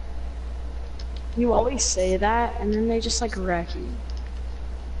 You always say that, and then they just like wreck you.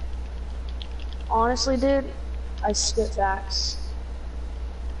 Honestly, dude, I skip facts.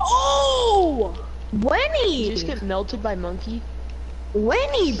 Oh! Did Winnie! you just get melted by Monkey?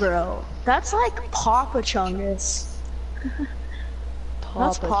 Winnie, bro! That's like Papa Chungus.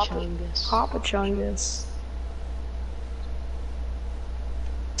 That's Papa Chungus. Papa Chungus.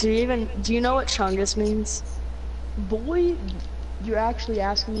 Do you know what Chungus means? Boy, you're actually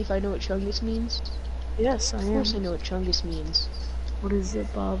asking me if I know what Chungus means? Yes, I Of am. course I know what Chungus means. What is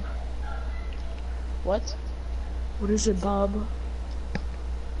it, bub? What? What is it, bub?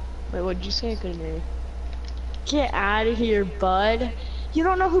 Wait, what did you say? I couldn't hear you. Get out of here, bud. You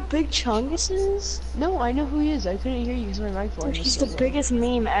don't know who Big Chungus is? No, I know who he is. I couldn't hear you because my mic volume was He's so the low. biggest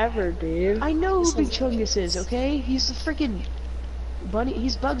meme ever, dude. I know who He's Big like- Chungus is, okay? He's the freaking bunny.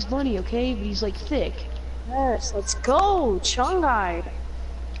 He's Bugs Bunny, okay? But he's like thick. Yes, let's go, Chungai.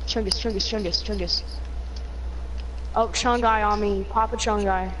 Chungus, Chungus, Chungus, Chungus. Oh, Chungai on me, Papa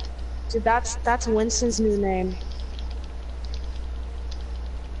Chungai. Dude, that's Winston's new name.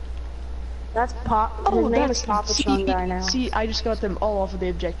 That's his name is Papa Chungai now. See, I just got them all off of the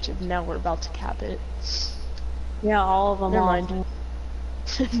objective. Now we're about to cap it. Yeah, all of them. Never off. mind.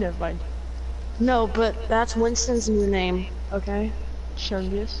 Never mind. No, but that's Winston's new name. Okay.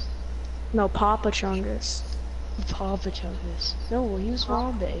 Chungus. No, Papa Chungus. Papa Chungus. No, well, he was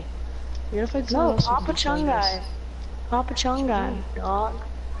Harambe. You're gonna find No, someone else who Papa can be Chungus. Chungai. Papa Chungai. Dog.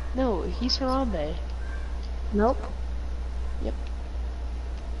 No, he's Harambe. Nope. Yep.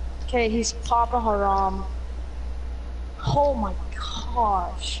 Okay, he's Papa Haram. Oh my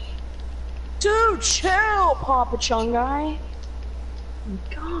gosh. Dude, chill, Papa Chungai.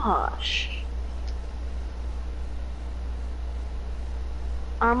 Gosh.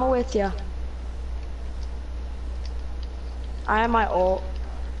 I'm with ya. I have my ult.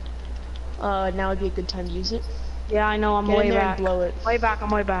 Now would be a good time to use it. Yeah, I know, I'm Get in way there back. and blow it. Way back, I'm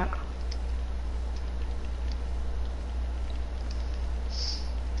way back.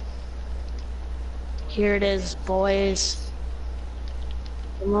 Here it is, boys.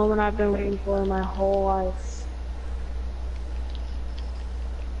 The moment I've been waiting for my whole life.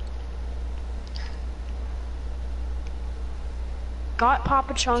 Got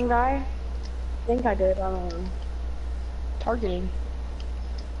Papa Chungai? I think I did, I don't know. Targeting.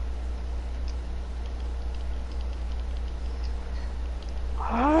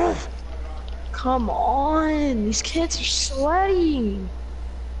 Ah, come on, these kids are sweaty.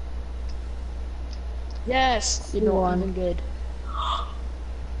 Yes, You know, won. even good.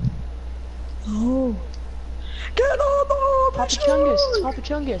 Oh. Get on the Papa Chungus. It's Papa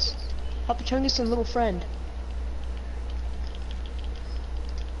Chungus. Papa Chungus and little friend.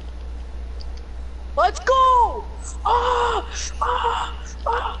 Let's go! Ah! Ah!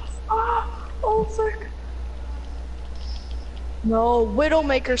 Ah! Ah! Oh, frick. No,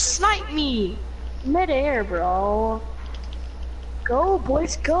 Widowmaker, snipe me! Mid-air, bro. Go,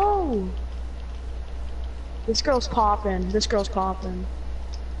 boys, go! This girl's popping. This girl's popping.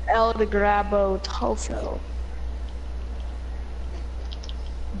 El de Grabo Tofo.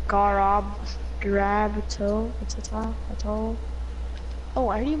 Garab. Grabito. Atoll. Oh,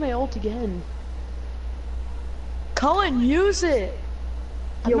 I already have my ult again. Cullen, use it!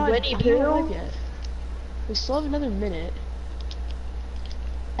 You Winnie I'm not Pooh? live yet. We still have another minute.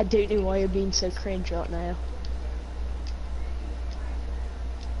 I don't know why you're being so cringe right now.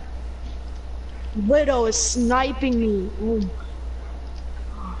 Widow is sniping me. Ooh.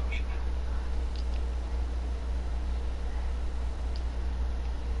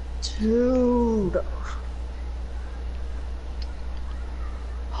 Dude.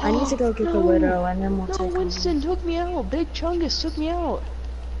 I need to go get the Widow and then we'll No, take Winston took me out. Big Chungus took me out.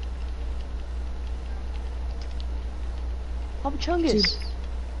 Papa Chungus. Dude.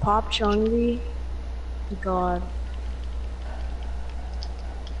 Pop Chungy. God.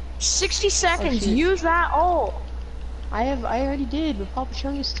 60 seconds. shit. Use that ult. I already did, but Papa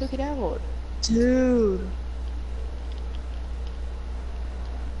Chungus took it out. Dude.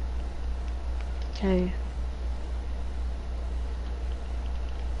 Okay.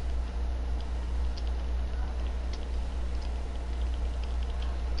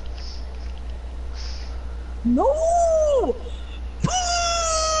 No!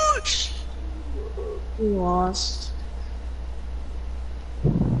 Push! We lost.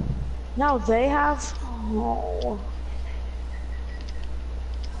 Now they have. Oh.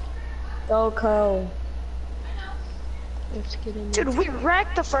 Go, Co. Let's get in. Dude, we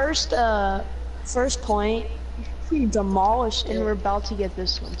wrecked the first point. We demolished And it. we're about to get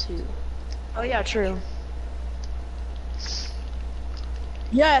this one too. Oh yeah, true.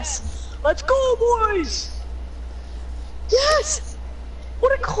 Yes! Let's go, boys! Yes!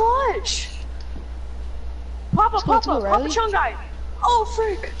 What a clutch! Papa, Let's go to Papa, Papa Riley. Chungai! Oh,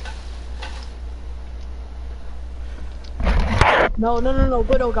 frick! No, no, no, no,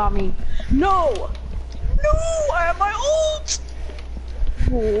 Widow got me. No! No! I have my ult!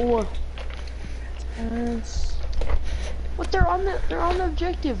 Oh. Yes. What? They're on the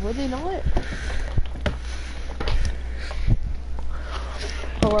objective. Were they not?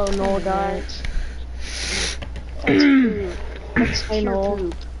 Hello, Noel, guys. That's poop. That's Hey, pure Noel.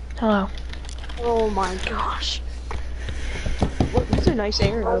 poop. Hello. Oh my gosh. It's a nice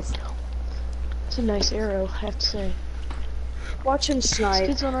arrow. It's a nice arrow, I have to say. Watch him This snipe.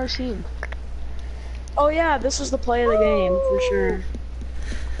 kid's on our team. Oh yeah, this is the play of the game, for sure.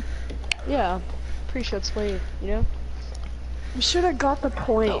 Yeah, pretty sure it's played, you know? You should have got the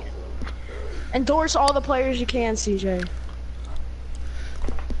point. Endorse all the players you can, CJ.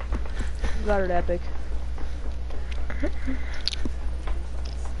 Got it epic.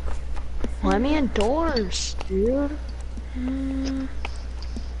 Let me endorse, dude. We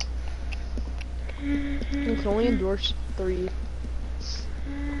can only endorse 3.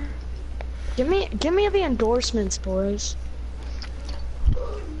 Give me the endorsements, boys.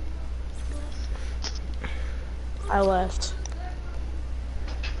 I left.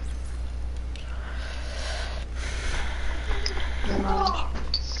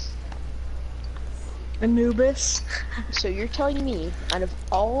 Anubis. So you're telling me, out of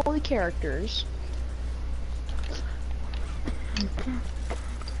all the characters,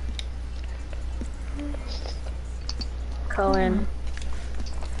 Cohen.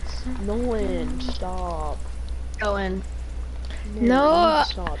 Nolan, stop. Cohen. No,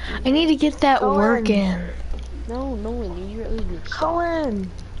 Stop. I need to get that Go work on. Mm. in. No, Nolan, you really need to stop. Cohen.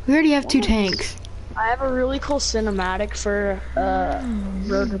 We already have 2 tanks. I have a really cool cinematic for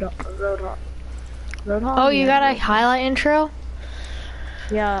Roadhog. Oh, you got a highlight intro?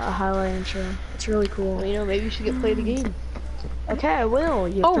 Yeah, a highlight intro. It's really cool. Well, you know, maybe you should play the game. Okay, I will.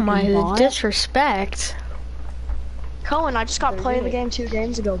 You Oh freaking my bot. disrespect. Cohen, I just got Better play of get the it. game 2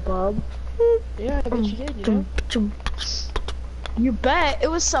 games ago, bub. Yeah, I bet you did, you know? You bet. It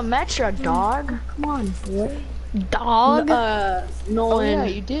was Symmetra, dog. Come on, boy. Dog? Oh Nolan. yeah,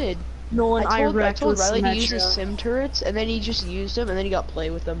 you did. Nolan, I I wrecked told with Riley to use Symmetra. his sim turrets, and then he just used them, and then he got play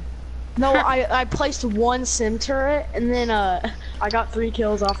with them. No, I placed 1 sim turret, and then I got 3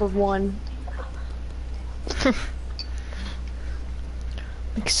 kills off of 1.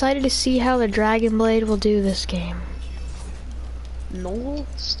 Excited to see how the Dragon Blade will do this game. No,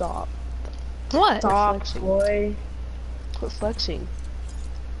 stop. What? Stop, flexing. boy. Quit flexing.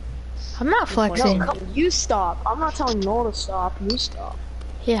 I'm not No, flexing. you stop. I'm not telling Noel to stop. You stop.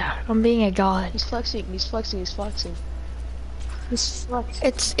 Yeah, I'm being a god. He's flexing. He's flexing. He's flexing. He's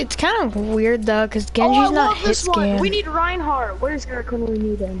flexing. It's kind of weird though, cause Oh, Genji's I not love hit this one. scan. We need Reinhardt. Where's Eric when we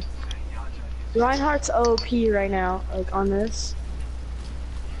need him? Reinhardt's OP right now, like on this.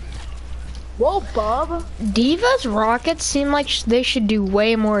 Whoa, bub. Diva's rockets seem like they should do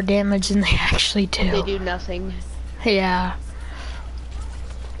way more damage than they actually do. They do nothing. Yeah.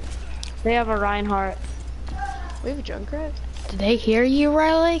 They have a Reinhardt. We have a Junkrat. Did they hear you,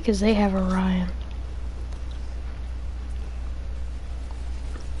 Riley? Cause they have a Ryan.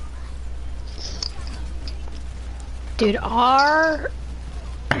 Dude, our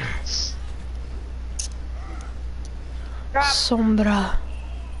Sombra.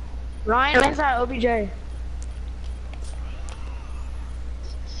 Ryan's at OBJ.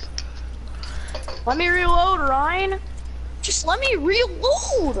 Let me reload, Ryan. Just let me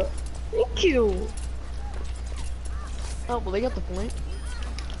reload. Thank you. Oh, well, they got the point.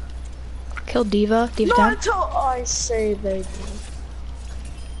 Kill Diva. Diva down. Not until I say they do.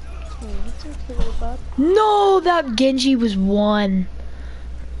 Oh, that's okay, little bub. No, that Genji was one.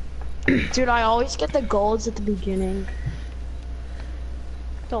 Dude, I always get the golds at the beginning.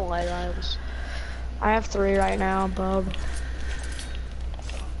 Don't lie, Riles. I have 3 right now, bub.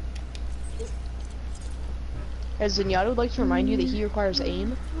 As Zenyatta would like to remind you that he requires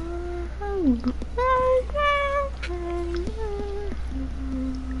aim.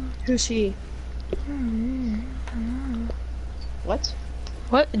 Who's he? What?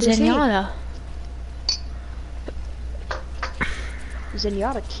 What? Who's he? Zenyatta.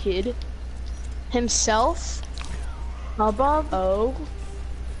 Zenyatta, kid. Himself? Bub? Oh.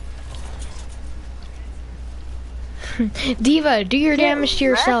 Diva, do your damage to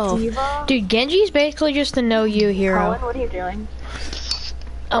yourself. Diva. Dude, Genji's basically just a no you hero. Colin, what are you doing?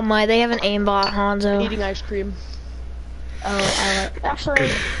 Oh my, they have an aimbot, Hanzo. Eating ice cream. Oh, I like. Actually,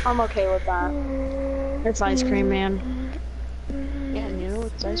 I'm okay with that. It's ice cream, man. Yeah, and you know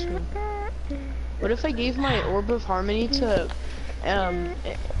it's ice cream. What if I gave my Orb of Harmony to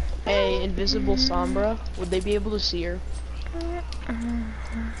a invisible Sombra? Would they be able to see her?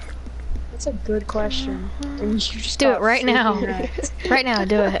 That's a good question. And you just Do it got right now. freaking wrecked. Right now,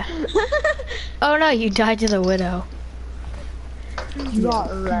 do it. Oh no, you died to the Widow. You got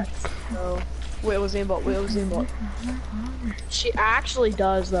wrecked. So. Wait, it was aimbot. Wait, it was aimbot. She actually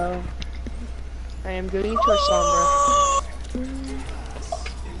does, though. I am going to a Sombra.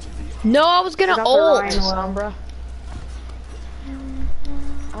 No, I was gonna Got the ult. Rhino. Sombra.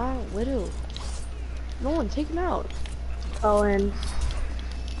 Ah, Widow. Nolan, take him out. Colin.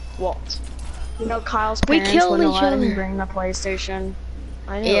 What? You know Kyle's We parents killed wouldn't each let him other. bring the PlayStation.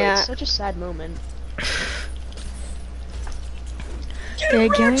 I know, Yeah. it's such a sad moment.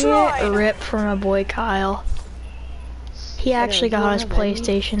 Dude, give me a Ryan. rip from my boy Kyle. He actually you don't got his have any?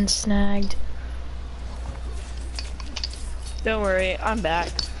 PlayStation snagged. Don't worry, I'm back.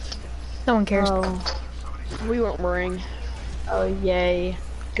 No one cares. Oh, We weren't worrying. oh yay.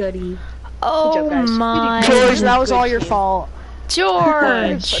 Goody. Oh Good job, guys. We did my. great. George, that was Good all your team. fault. We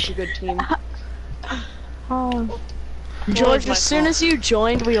have George! such a good team. Oh. was George, my as soon fault. as you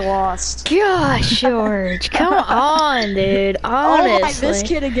joined, we lost. Gosh, George, come on, dude. Oh my, Honestly, this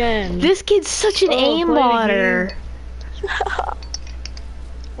kid again. This kid's such an Oh, play the aimbotter.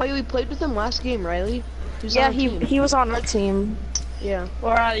 Wait, we played with him last game, Riley? Who's Yeah, on our team? he was on our team. Yeah.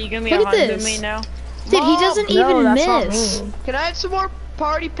 Laura, you gonna be Look a at Hanzo this. main now? Dude, he doesn't No, even that's not miss. me. Can I have some more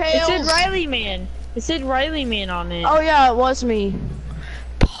party It pails? said Riley Man. It said Riley Man on it. Oh yeah, it was me.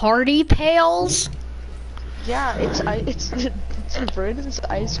 Party pails? Yeah, it's Brandon's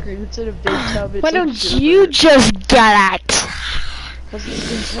ice cream. It's in a big tub. It's Why like don't sherbet. you just get it? Because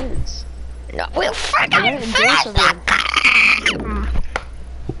it's intense. No, we'll I gotta endorse everyone.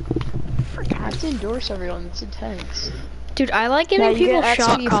 I have to endorse everyone. It's intense. Dude, I like giving Yeah, you people get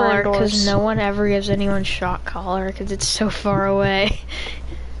shot XP for collar because endorse. no one ever gives anyone shot collar because it's so far away.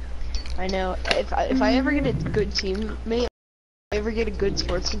 I know. If I ever get a good teammate, if I ever get a good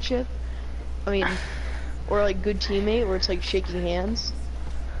sportsmanship, I mean, or like good teammate where it's like shaking hands,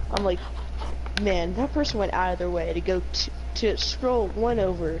 I'm like, man, that person went out of their way to go to scroll one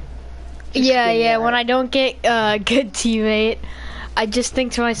over. just Yeah, getting yeah. that. When I don't get a good teammate, I just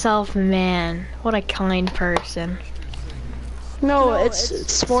think to myself, man, what a kind person. No,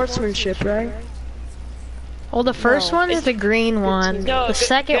 it's sportsmanship, right? Well, the first No, one is the green one. No, The good-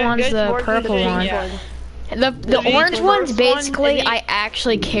 second good- one's good the sportsmanship, purple one. yeah. The The orange first one's one, basically and the- I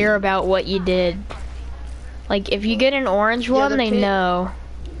actually care about what you did. Like if you get an orange Yeah, one, the they pit- know.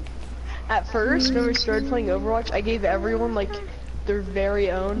 At first, when we started playing Overwatch, I gave everyone like their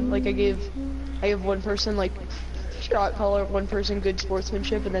very own. Like I have one person like shot caller, one person good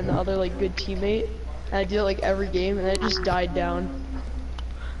sportsmanship, and then the other like good teammate. And I do it like every game, and it just died down.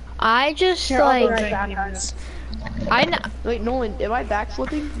 I just Here, I'll be like, right back, guys. I know. Wait, Nolan, am I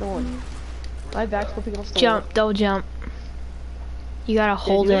backflipping? Nolan, am I backflipping off the Jump, don't jump. You gotta wall?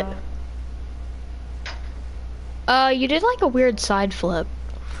 hold Did it. you? You did like a weird side flip.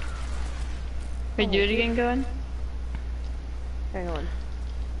 Wait, do it again, going? Hang on.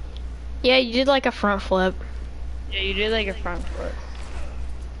 Yeah, you did like a front flip. Yeah, you did like a front flip.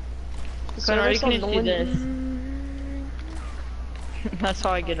 So Connor, I you saw can just do Nolan- this. That's how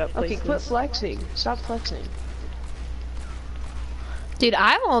I get up Okay, places. quit flexing. Stop flexing. Dude,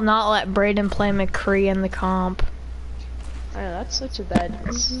 I will not let Braden play McCree in the comp. I know, that's such a bad...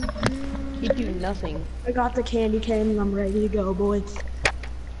 He'd do nothing. I got the candy cane and I'm ready to go, boys.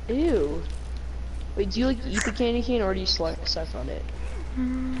 Ew. Wait, do you like eat the candy cane or do you suck on it?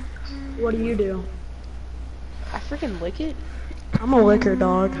 What do you do? I freaking lick it. I'm a liquor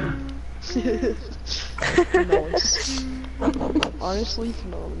dog. Nice. Honestly,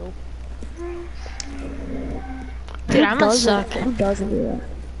 phenomenal. Dude, I'm a sucker. Who doesn't do that?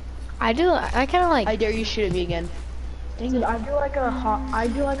 I kind of like. I dare you shoot at me again. Dang Dude, it. I do like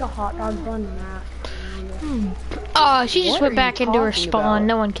a hot dog bun and that. Oh, she just What went are back you into her talking spawn. about?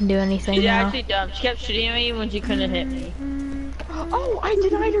 No one can do anything She's now. actually dumb. She kept shooting at me when she couldn't hit me. Oh, I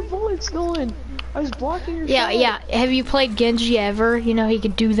denied her bullets, Nolan. I was blocking her Yeah, shot. yeah. Have you played Genji ever? You know he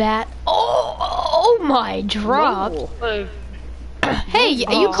could do that. Oh my drop. No. Look, Hey, you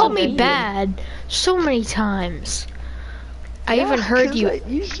Oh, called me man. bad so many times. I Yeah, even heard 'cause you.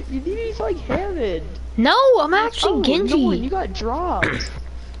 you need to be like Hammond. No, I'm actually Oh, Genji. Nolan, you got dropped.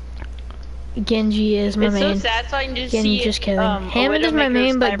 Genji is my it's main. so sad, so I can just Genji, see. just kidding. a Hammond is my Widowmaker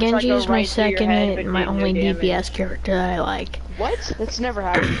main, but sniper Genji go is my right through your second head, and but my do no only damage. DPS character that I like. What? That's never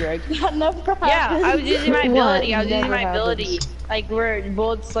happened, Greg. That never happened. Yeah, I was using my What? ability. I was using Never my ability. happens. Like where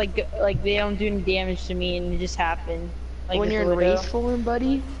bullets like they don't do any damage to me, and it just happened. Like When with you're the in Widow. race form,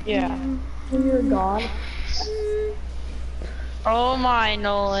 buddy. Yeah. When you're a god. Oh my,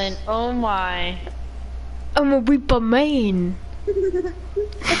 Nolan. Oh my. I'm a Reaper main.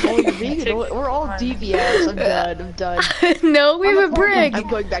 Oh, you're being annoying. We're all DPS. I'm done. I'm done. No, we were Brig. I'm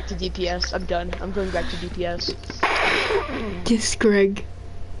going back to DPS. I'm done. I'm going back to DPS. Yes, Greg.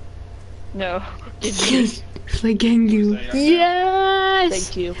 No. Yes, like Genji. Yes.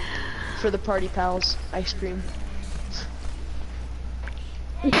 Thank you for the party pals ice cream.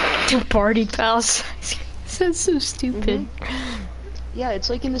 Party pals. That's so stupid. Yeah, it's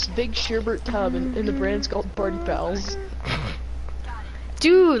like in this big sherbet tub, and the brand's called Party Pals.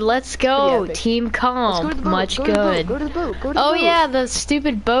 Dude, let's go. Pretty epic. Team Let's go to comp. the boat. Much go to the boat. good. Go to the boat. Go to the Oh boat. yeah, the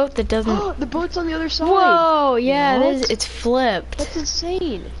stupid boat that doesn't. The boat's on the other side. Whoa, yeah, it is. What? It's flipped. That's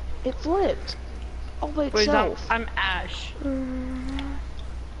insane. It flipped. All by Wait, itself. I'm Ash.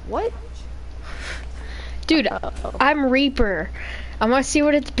 What? Dude, I'm Reaper. I want to see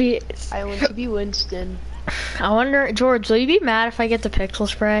what it's be. I want to be Winston. I wonder, George, will you be mad if I get the pixel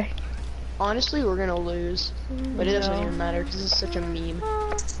spray? Honestly, we're gonna lose, but it doesn't even matter because it's such a meme.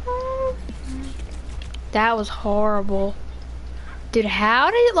 That was horrible. Dude, how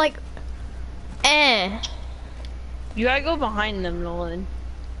did it like? You gotta go behind them, Nolan.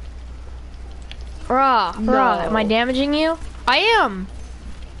 Raw. Am I No. damaging you? I am.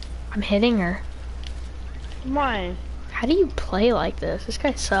 I'm hitting her. Come on. How do you play like this? This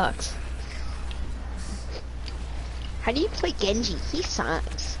guy sucks. How do you play Genji? He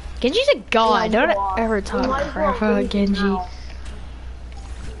sucks. Genji's a god. Yeah, Don't ever talk Might as crap well about leave Genji. now.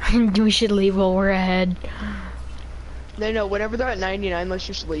 We should leave while we're ahead. No, whenever they're at 99, let's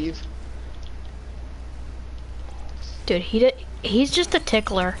just leave. Dude, he's just a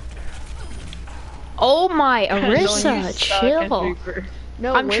tickler. Oh my, Nolan, you Arissa, suck chill. as Reaper.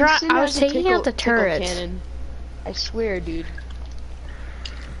 No, I'm try- Winston I was has a taking out the tickle turrets. cannon. I swear, dude.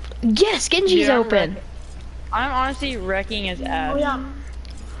 Yes, Genji's Yeah, I'm open. I'm honestly wrecking as Ash.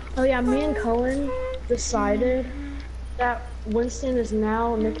 Oh yeah, me and Cohen decided that Winston is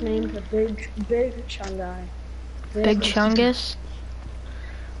now nicknamed the Big Chungai. Big Chungus.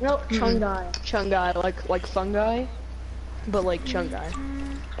 No, Chungai. Chungai, like fungi, but like Chungai.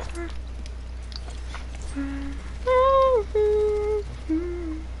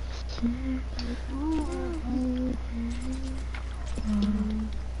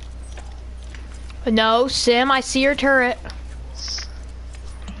 No, Sim, I see your turret.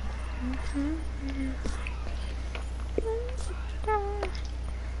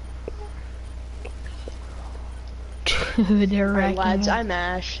 Dude, they're Alright, wrecking lads, it. I'm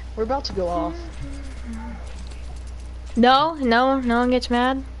Ash. We're about to go off. No, no one gets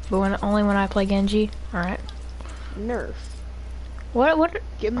mad. But only when I play Genji. Alright. Nerf. What?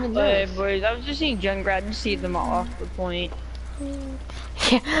 Give him the Hey, nerf. boys, I was just seeing Junkrat and see them all off the point.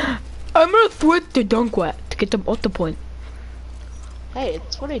 Yeah. I'm gonna thwart the Dunkrat to get them off the point. Hey,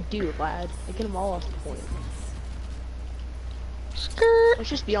 that's what I do, lad. I get them all off the point. Skirt. Let's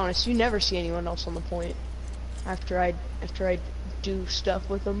just be honest. You never see anyone else on the point. After I do stuff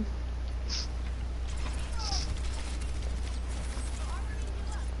with them.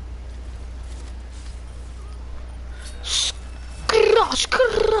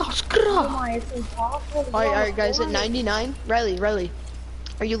 Alright, guys, at 99. Riley,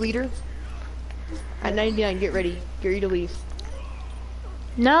 are you leader? At 99, get ready. Get ready to leave.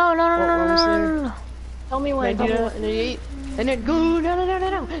 No. there? Tell me when. 98, and then go.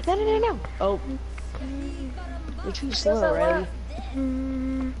 No. Oh. You're too slow, Riley.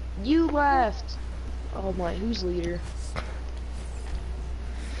 You left. Oh my, who's leader?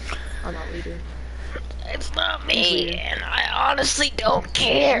 I'm not leader. It's not me, and I honestly don't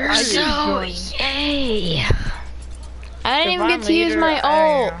care. I So, do. yay. I didn't even I'm get to use leader, my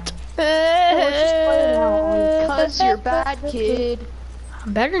I ult. Cause you're bad, kid.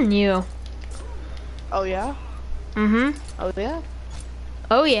 I'm better than you. Oh yeah? Mm-hmm. Oh yeah?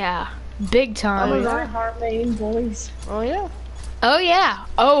 Oh yeah. Big time. Oh, I'm yeah. not heart main, boys. Oh yeah? Oh yeah.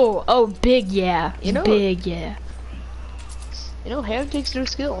 Oh, big yeah. You know- big yeah. You know, Ham takes no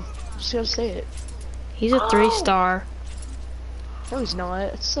skill. Just gotta say it. He's a 3-star. No, he's not.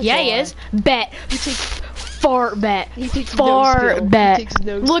 It's such Yeah, a he lie. is. Bet. Fart bet. He takes no Fart skill. bet. He takes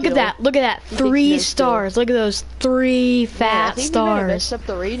no Look at skill. that. Look at that. He takes 3 no skill. stars. Look at those 3 Yeah, I fat think we might have stars. messed up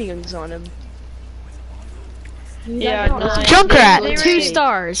the ratings on him. Yeah, no, no, Junkrat, they 2 rated-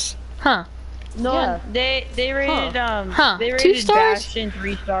 stars. Huh. Yeah. They rated Huh. they 2 rated stars? Bastion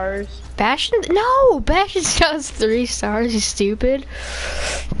 3 stars. Bastion? No, Bastion's just 3 stars. You stupid.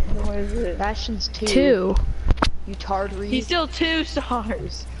 What is it? Bastion's 2. 2. You tard read. He's still 2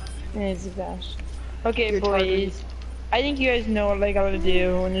 stars. And it's a Bastion. Okay, You're boys. I think you guys know what I gotta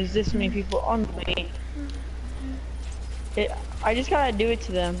do when there's this many people on me. I just gotta do it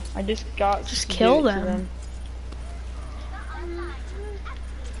to them. I just got Just to kill do it to them.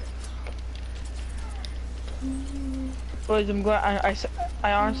 Boys, I'm going.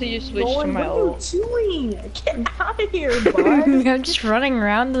 I honestly just switched to Nolan, my what are you ult. doing? Get out of here, bud. I'm just running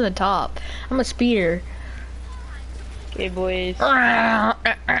around to the top. I'm a speeder. Okay, boys.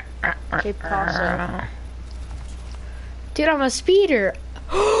 Okay, Picasso. Dude, I'm a speeder.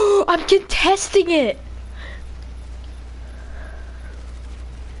 I'm contesting it.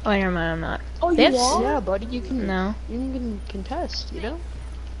 Oh, never mind, I'm not. Oh, They you have are? Yeah, buddy, you can No, contest, you know?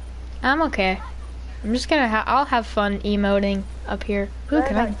 I'm okay. I'm just gonna I'll have fun emoting up here. Who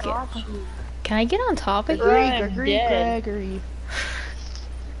can I get? got you. Can I get on top of Gregory, you? I'm Gregory, dead. Gregory.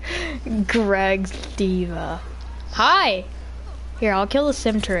 Greg's diva. Hi. Here, I'll kill the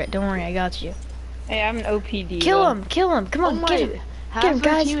sim turret. Don't worry, I got you. Hey, I'm an OPD. Kill him! Kill him! Come Oh on, my, get him! half Get him, our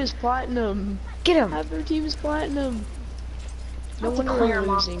guys. team is platinum. Get him! Half our team is platinum. No That's a wonder clear we're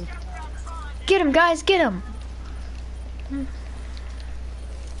map. losing. Get him, guys! Get him!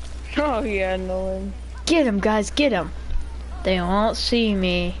 Oh yeah, Nolan. Get him, guys! Get him! They won't see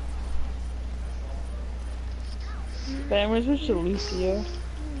me. But I'm gonna switch to Lucio.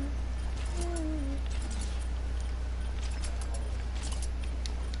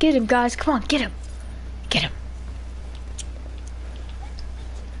 Get him, guys! Come on, get him! Get him!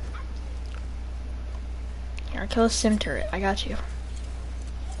 Here, I'll kill a sim turret. I got you.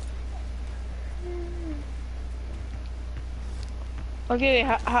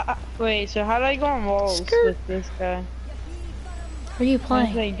 Okay, wait. So how do I go on walls Skirt. with this guy? What are you How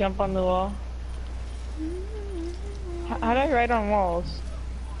do playing? I jump on the wall? How do I ride on walls?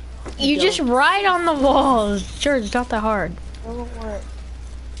 You just ride on the walls. Sure, it's not that hard.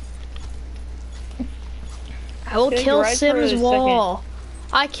 I will Just kill ride for Sim's a wall.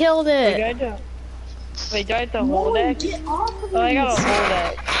 I killed Wait, do I it. have to, wait, do I have to hold Nolan, X? get off of Oh, I me. gotta hold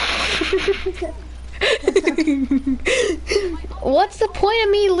X. What's the point of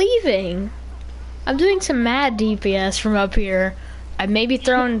me leaving? I'm doing some mad DPS from up here. I've maybe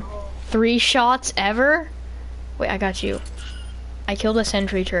thrown 3 shots ever. Wait, I got you. I killed a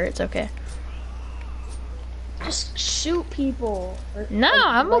sentry turret. It's okay. Just shoot people. Or- No, like,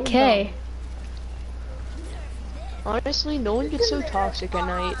 I'm lay okay. down. Honestly, no one gets so toxic at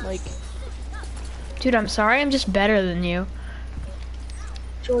night. Like, Dude, I'm sorry. I'm just better than you.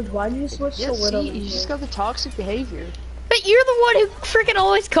 George, why did you switch yeah, to Widow? see, you just got the toxic behavior. But you're the one who freaking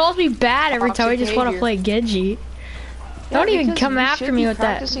always calls me bad every time I Toxic just want to behavior. play Genji. Yeah, Don't even because come you after should me be with that.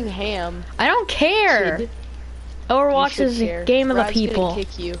 practicing ham. I don't care. Kid. Overwatch You is should a care. game of the Brad's people. Gonna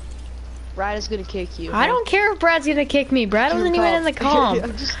kick you. Brad is gonna kick you. I don't care if Brad's gonna kick me. Brad wasn't even in the comp.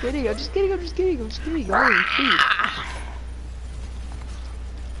 I'm just kidding. I'm just kidding. I'm just kidding. I'm just kidding. Holy shit.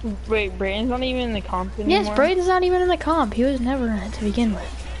 Wait, Brandon's not even in the comp anymore? Yes, Braden's not even in the comp. He was never in it to begin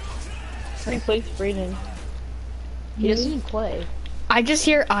with. He plays Braden. He doesn't even play. I just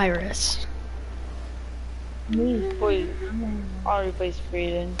hear Iris. Boy, already plays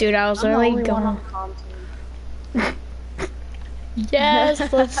Braden. Dude, I was I'm the literally only one on going. the comp team.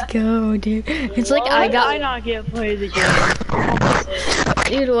 Yes, let's go, dude. It's like I I got. not get to play the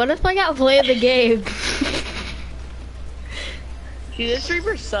game. Dude, what if I got played the game? Dude, this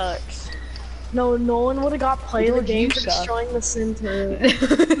Reaper sucks. No, Nolan would have got play of the George, game you for suck. destroying the sim turret.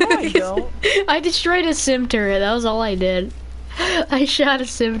 I don't. I destroyed a sim turret. That was all I did. I shot a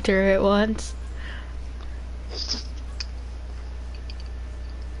sim turret once.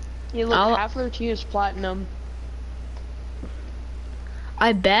 Yeah, look, I'll- half of their team is platinum.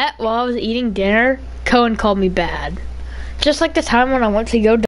 I bet while I was eating dinner, Cohen called me bad. Just like the time when I went to go